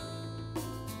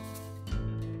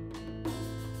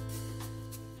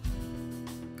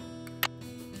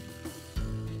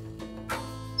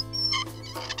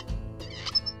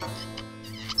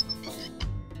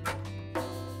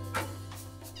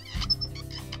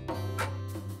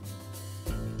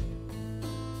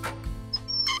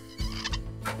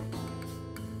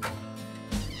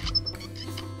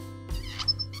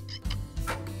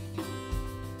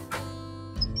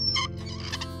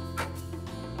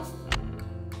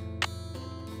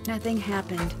 Nothing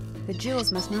happened. The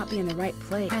jewels must not be in the right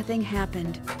place. Nothing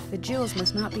happened. The jewels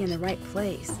must not be in the right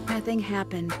place. Nothing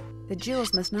happened. The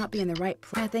jewels must not be in the right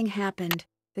place. Nothing happened.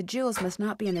 The jewels must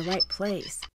not be in the right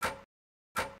place.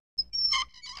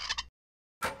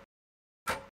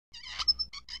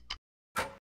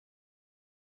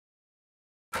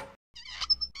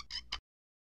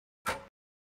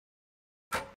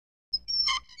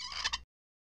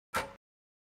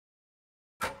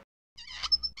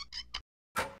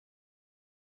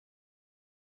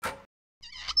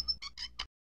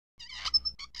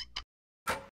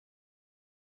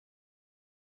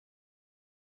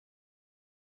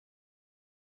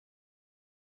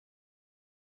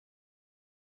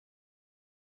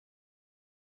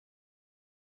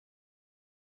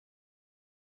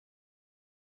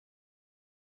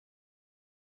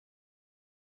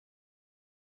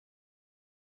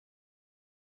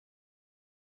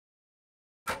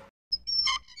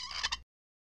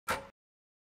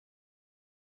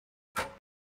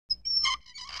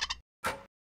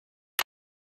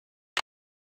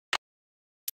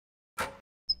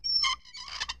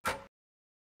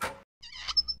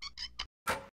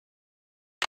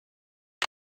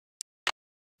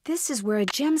 This is where a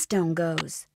gemstone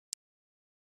goes.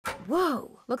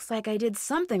 Whoa, looks like I did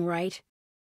something right.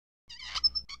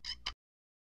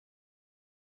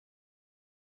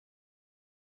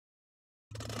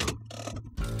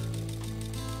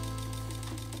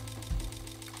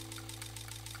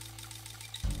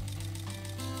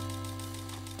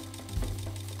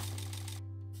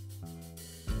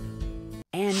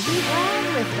 And we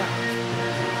have liftoff.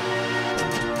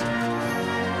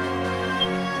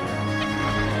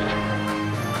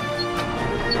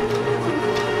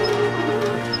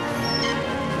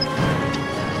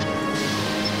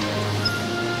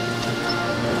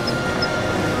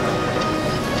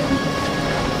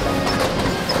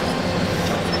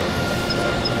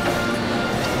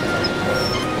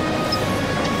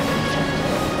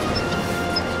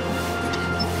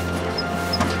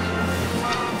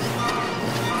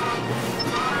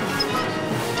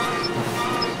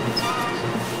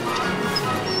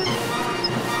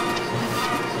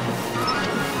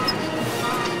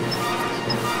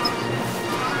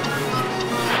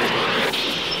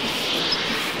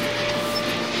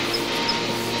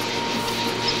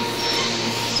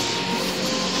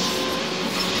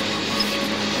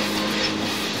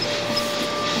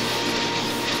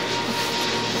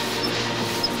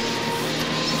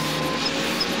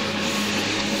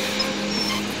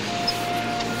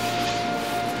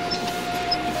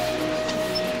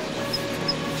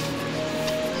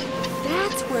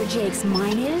 Where Jake's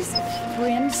mine is?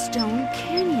 Brimstone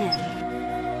Canyon.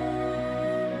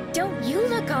 Don't you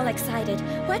look all excited.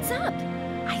 What's up?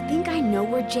 I think I know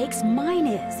where Jake's mine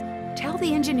is. Tell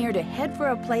the engineer to head for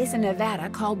a place in Nevada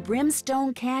called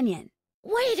Brimstone Canyon.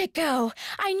 Way to go!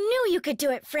 I knew you could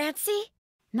do it, Francie.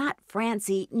 Not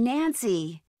Francie,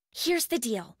 Nancy. Here's the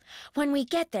deal. When we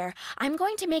get there, I'm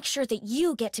going to make sure that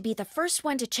you get to be the first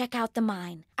one to check out the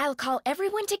mine. I'll call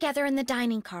everyone together in the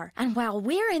dining car, and while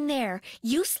we're in there,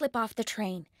 you slip off the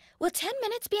train. Will 10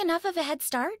 minutes be enough of a head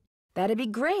start? That'd be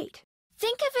great.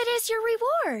 Think of it as your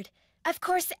reward. Of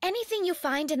course, anything you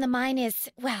find in the mine is,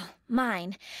 well,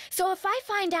 mine. So if I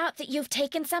find out that you've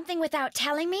taken something without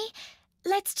telling me,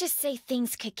 let's just say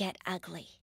things could get ugly.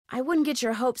 I wouldn't get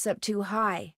your hopes up too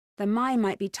high. The mine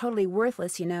might be totally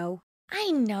worthless, you know. I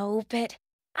know, but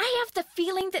I have the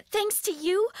feeling that thanks to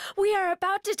you, we are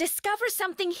about to discover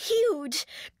something huge.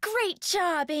 Great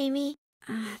job, Amy.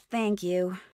 Thank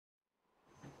you.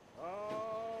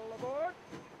 All aboard.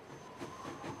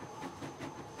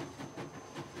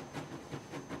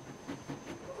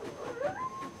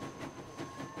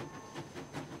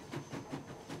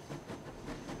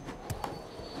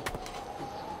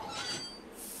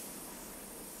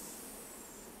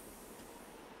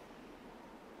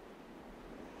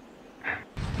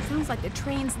 Sounds like the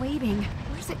train's leaving.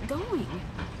 Where's it going?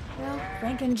 Well,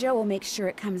 Frank and Joe will make sure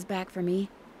it comes back for me.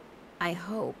 I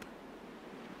hope.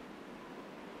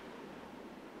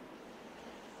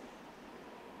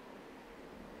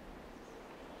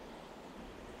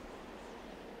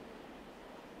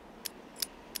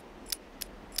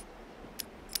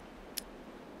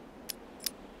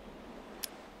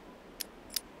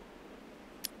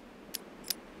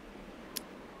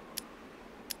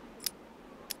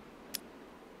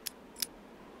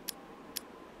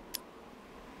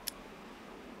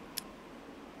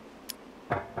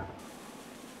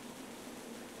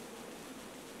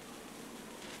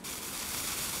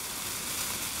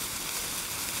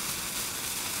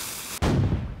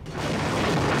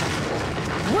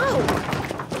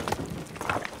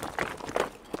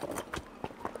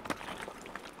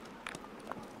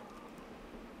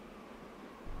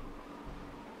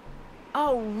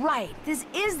 Oh, right. This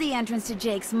is the entrance to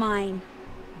Jake's mine.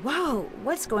 Whoa,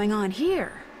 what's going on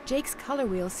here? Jake's color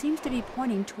wheel seems to be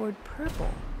pointing toward purple.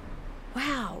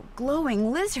 Wow,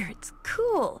 glowing lizards.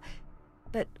 Cool,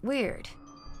 but weird.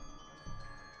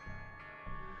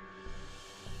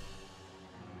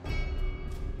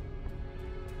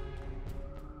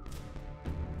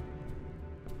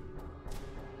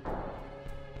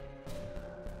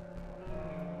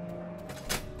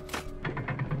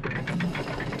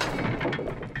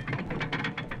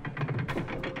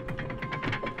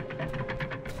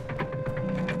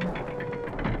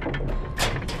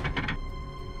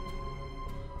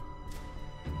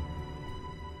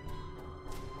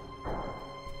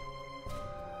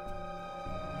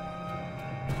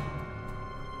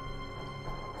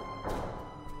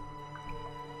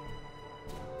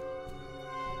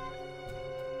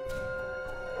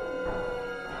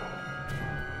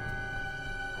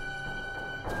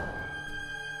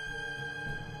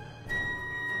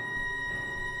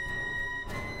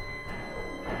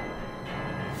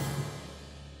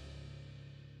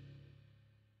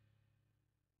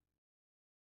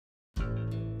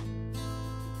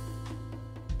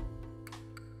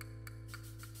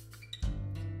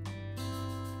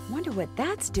 Wonder what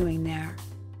that's doing there.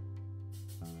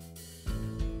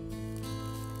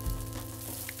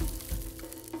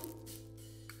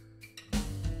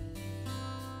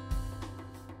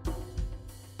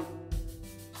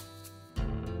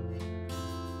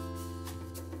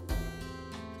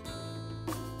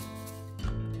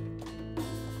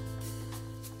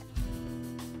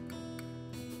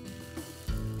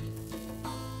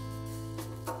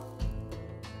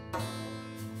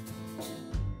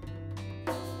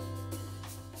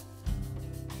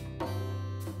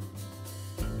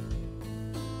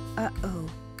 Uh-oh,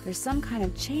 there's some kind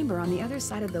of chamber on the other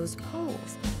side of those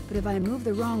poles. But if I move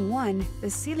the wrong one, the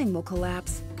ceiling will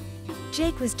collapse.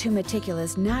 Jake was too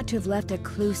meticulous not to have left a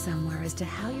clue somewhere as to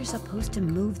how you're supposed to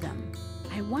move them.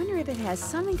 I wonder if it has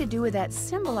something to do with that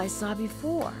symbol I saw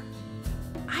before.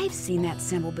 I've seen that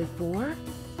symbol before.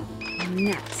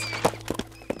 Nuts.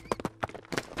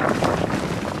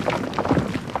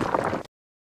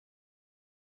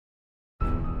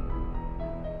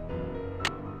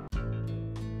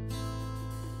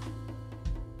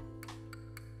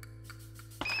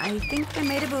 I think I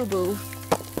made a boo-boo.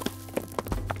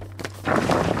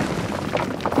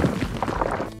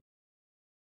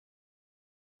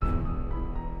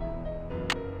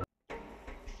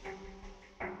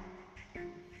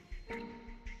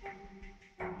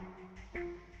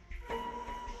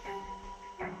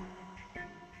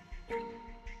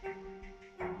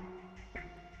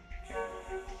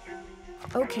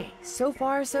 Okay, so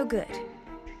far so good.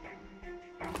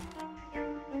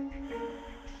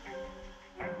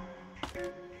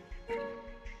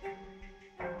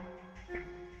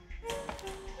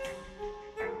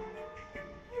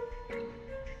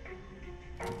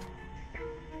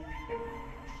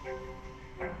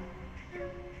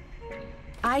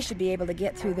 I should be able to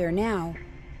get through there now.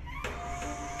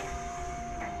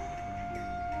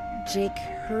 Jake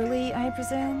Hurley, I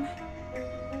presume?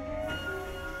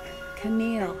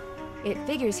 Camille. It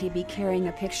figures he'd be carrying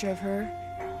a picture of her.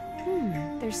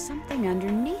 There's something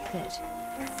underneath it.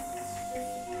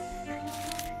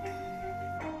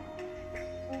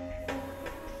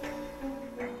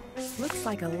 Looks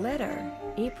like a letter.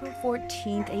 April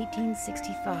 14th,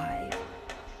 1865.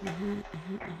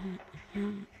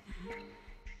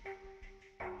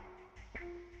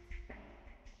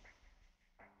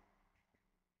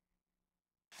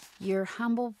 Your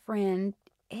humble friend,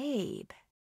 Abe.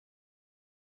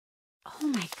 Oh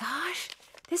my gosh,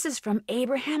 this is from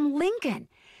Abraham Lincoln.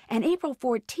 And April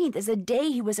 14th is the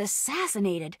day he was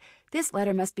assassinated. This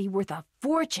letter must be worth a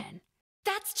fortune.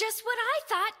 That's just what I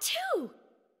thought, too.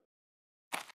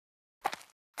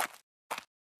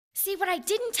 See, what I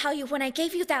didn't tell you when I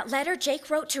gave you that letter Jake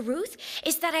wrote to Ruth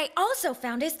is that I also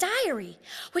found his diary,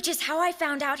 which is how I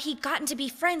found out he'd gotten to be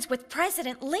friends with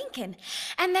President Lincoln,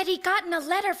 and that he'd gotten a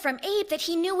letter from Abe that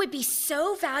he knew would be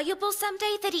so valuable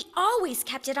someday that he always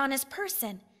kept it on his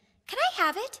person. Can I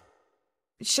have it?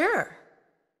 Sure.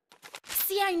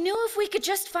 See, I knew if we could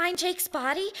just find Jake's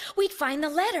body, we'd find the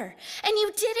letter. And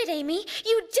you did it, Amy.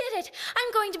 You did it.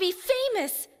 I'm going to be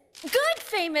famous. Good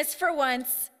famous for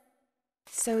once.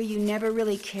 So you never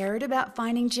really cared about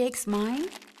finding Jake's mine?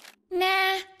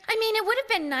 Nah. I mean, it would have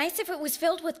been nice if it was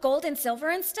filled with gold and silver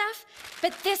and stuff,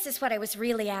 but this is what I was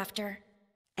really after.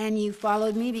 And you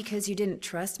followed me because you didn't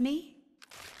trust me?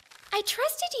 I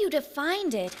trusted you to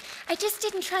find it. I just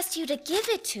didn't trust you to give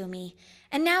it to me.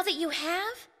 And now that you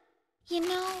have, you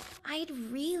know, I'd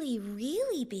really,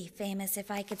 really be famous if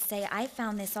I could say I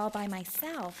found this all by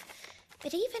myself.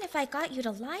 But even if I got you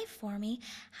to lie for me,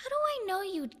 how do I know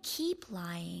you'd keep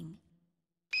lying?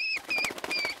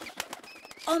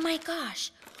 Oh my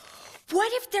gosh.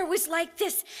 What if there was like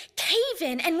this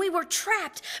cave-in and we were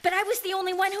trapped, but I was the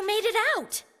only one who made it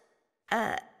out?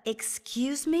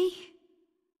 Excuse me?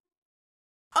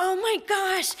 Oh my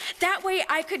gosh! That way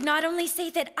I could not only say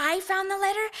that I found the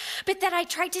letter, but that I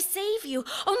tried to save you,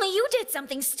 only you did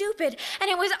something stupid, and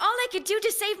it was all I could do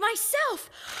to save myself.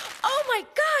 Oh my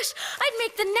gosh! I'd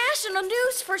make the national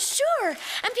news for sure,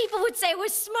 and people would say I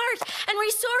was smart and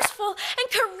resourceful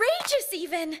and courageous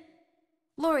even.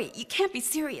 Lori, you can't be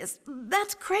serious.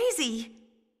 That's crazy.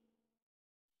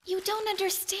 You don't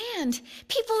understand.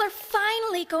 People are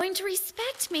finally going to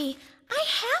respect me. I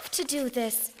have to do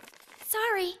this.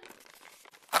 Sorry.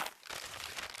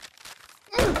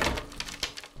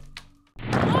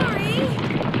 Lori!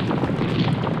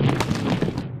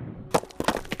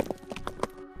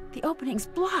 The opening's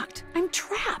blocked. I'm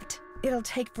trapped. It'll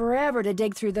take forever to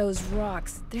dig through those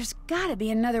rocks. There's gotta be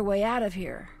another way out of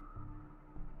here.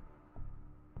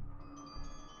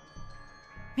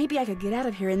 Maybe I could get out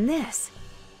of here in this.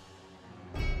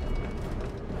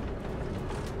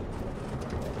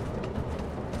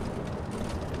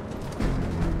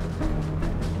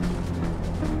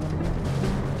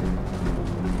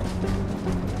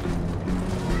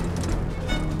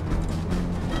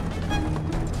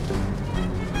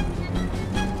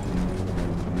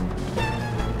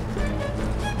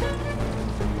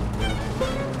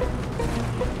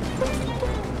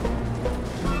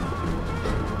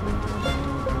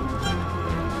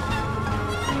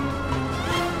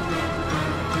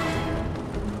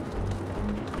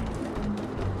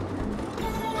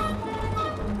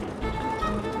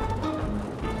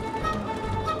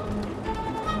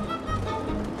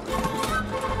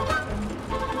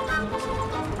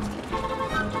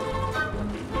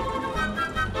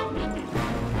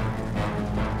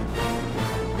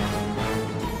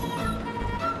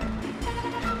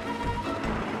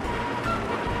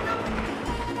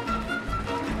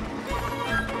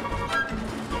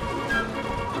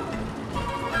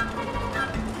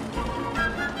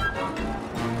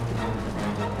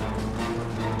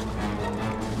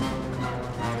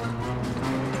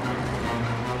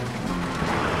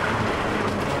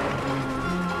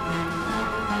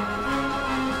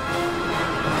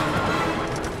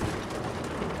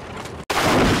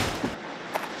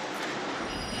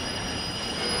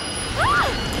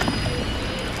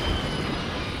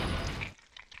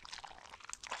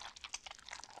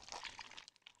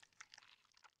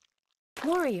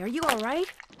 Lori, are you all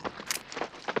right?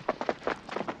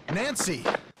 Nancy!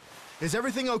 Is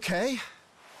everything okay?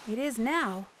 It is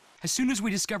now. As soon as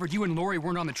we discovered you and Lori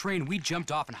weren't on the train, we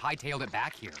jumped off and hightailed it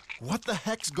back here. What the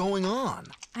heck's going on?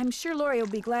 I'm sure Lori will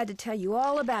be glad to tell you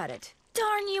all about it.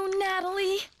 Darn you,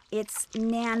 Natalie! It's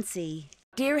Nancy.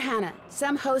 Dear Hannah,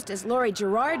 some hostess Lori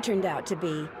Gerard turned out to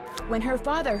be. When her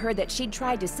father heard that she'd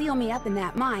tried to seal me up in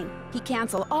that mine, he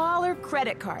canceled all her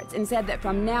credit cards and said that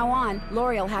from now on,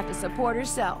 Lori'll have to support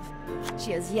herself.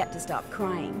 She has yet to stop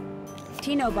crying.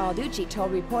 Tino Balducci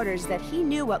told reporters that he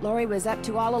knew what Lori was up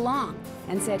to all along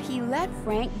and said he let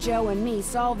Frank, Joe, and me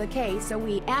solve the case so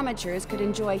we amateurs could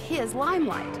enjoy his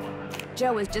limelight.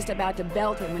 Joe was just about to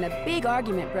belt him when a big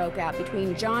argument broke out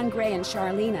between John Gray and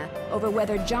Charlena over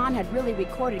whether John had really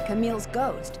recorded Camille's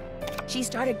ghost. She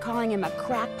started calling him a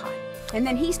crackpot, and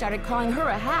then he started calling her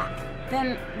a hack.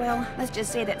 Then, well, let's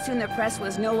just say that soon the press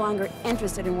was no longer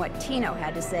interested in what Tino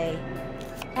had to say.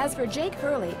 As for Jake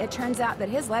Hurley, it turns out that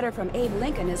his letter from Abe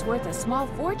Lincoln is worth a small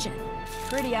fortune.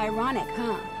 Pretty ironic,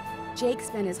 huh? Jake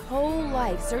spent his whole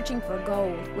life searching for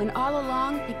gold, when all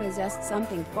along he possessed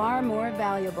something far more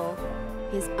valuable.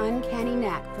 His uncanny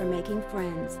knack for making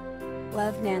friends.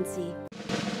 Love, Nancy.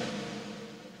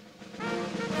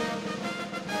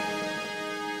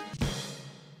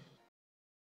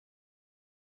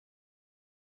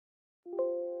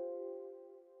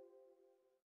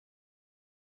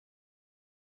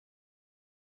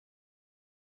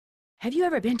 Have you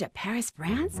ever been to Paris,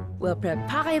 France? Well,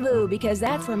 préparez-vous, because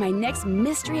that's where my next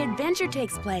mystery adventure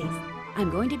takes place.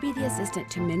 I'm going to be the assistant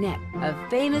to Minette, a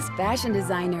famous fashion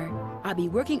designer. I'll be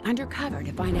working undercover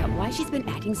to find out why she's been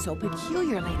acting so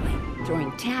peculiar lately,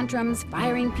 throwing tantrums,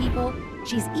 firing people.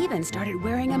 She's even started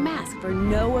wearing a mask for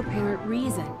no apparent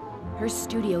reason. Her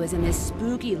studio is in this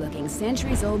spooky-looking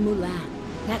centuries-old moulin.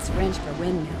 That's French for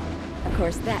windmill. Of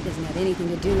course, that doesn't have anything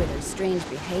to do with her strange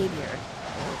behavior.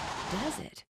 Or does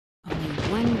it? Only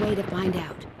one way to find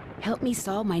out. Help me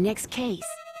solve my next case.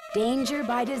 Danger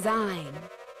by design.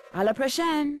 À la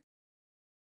prochaine!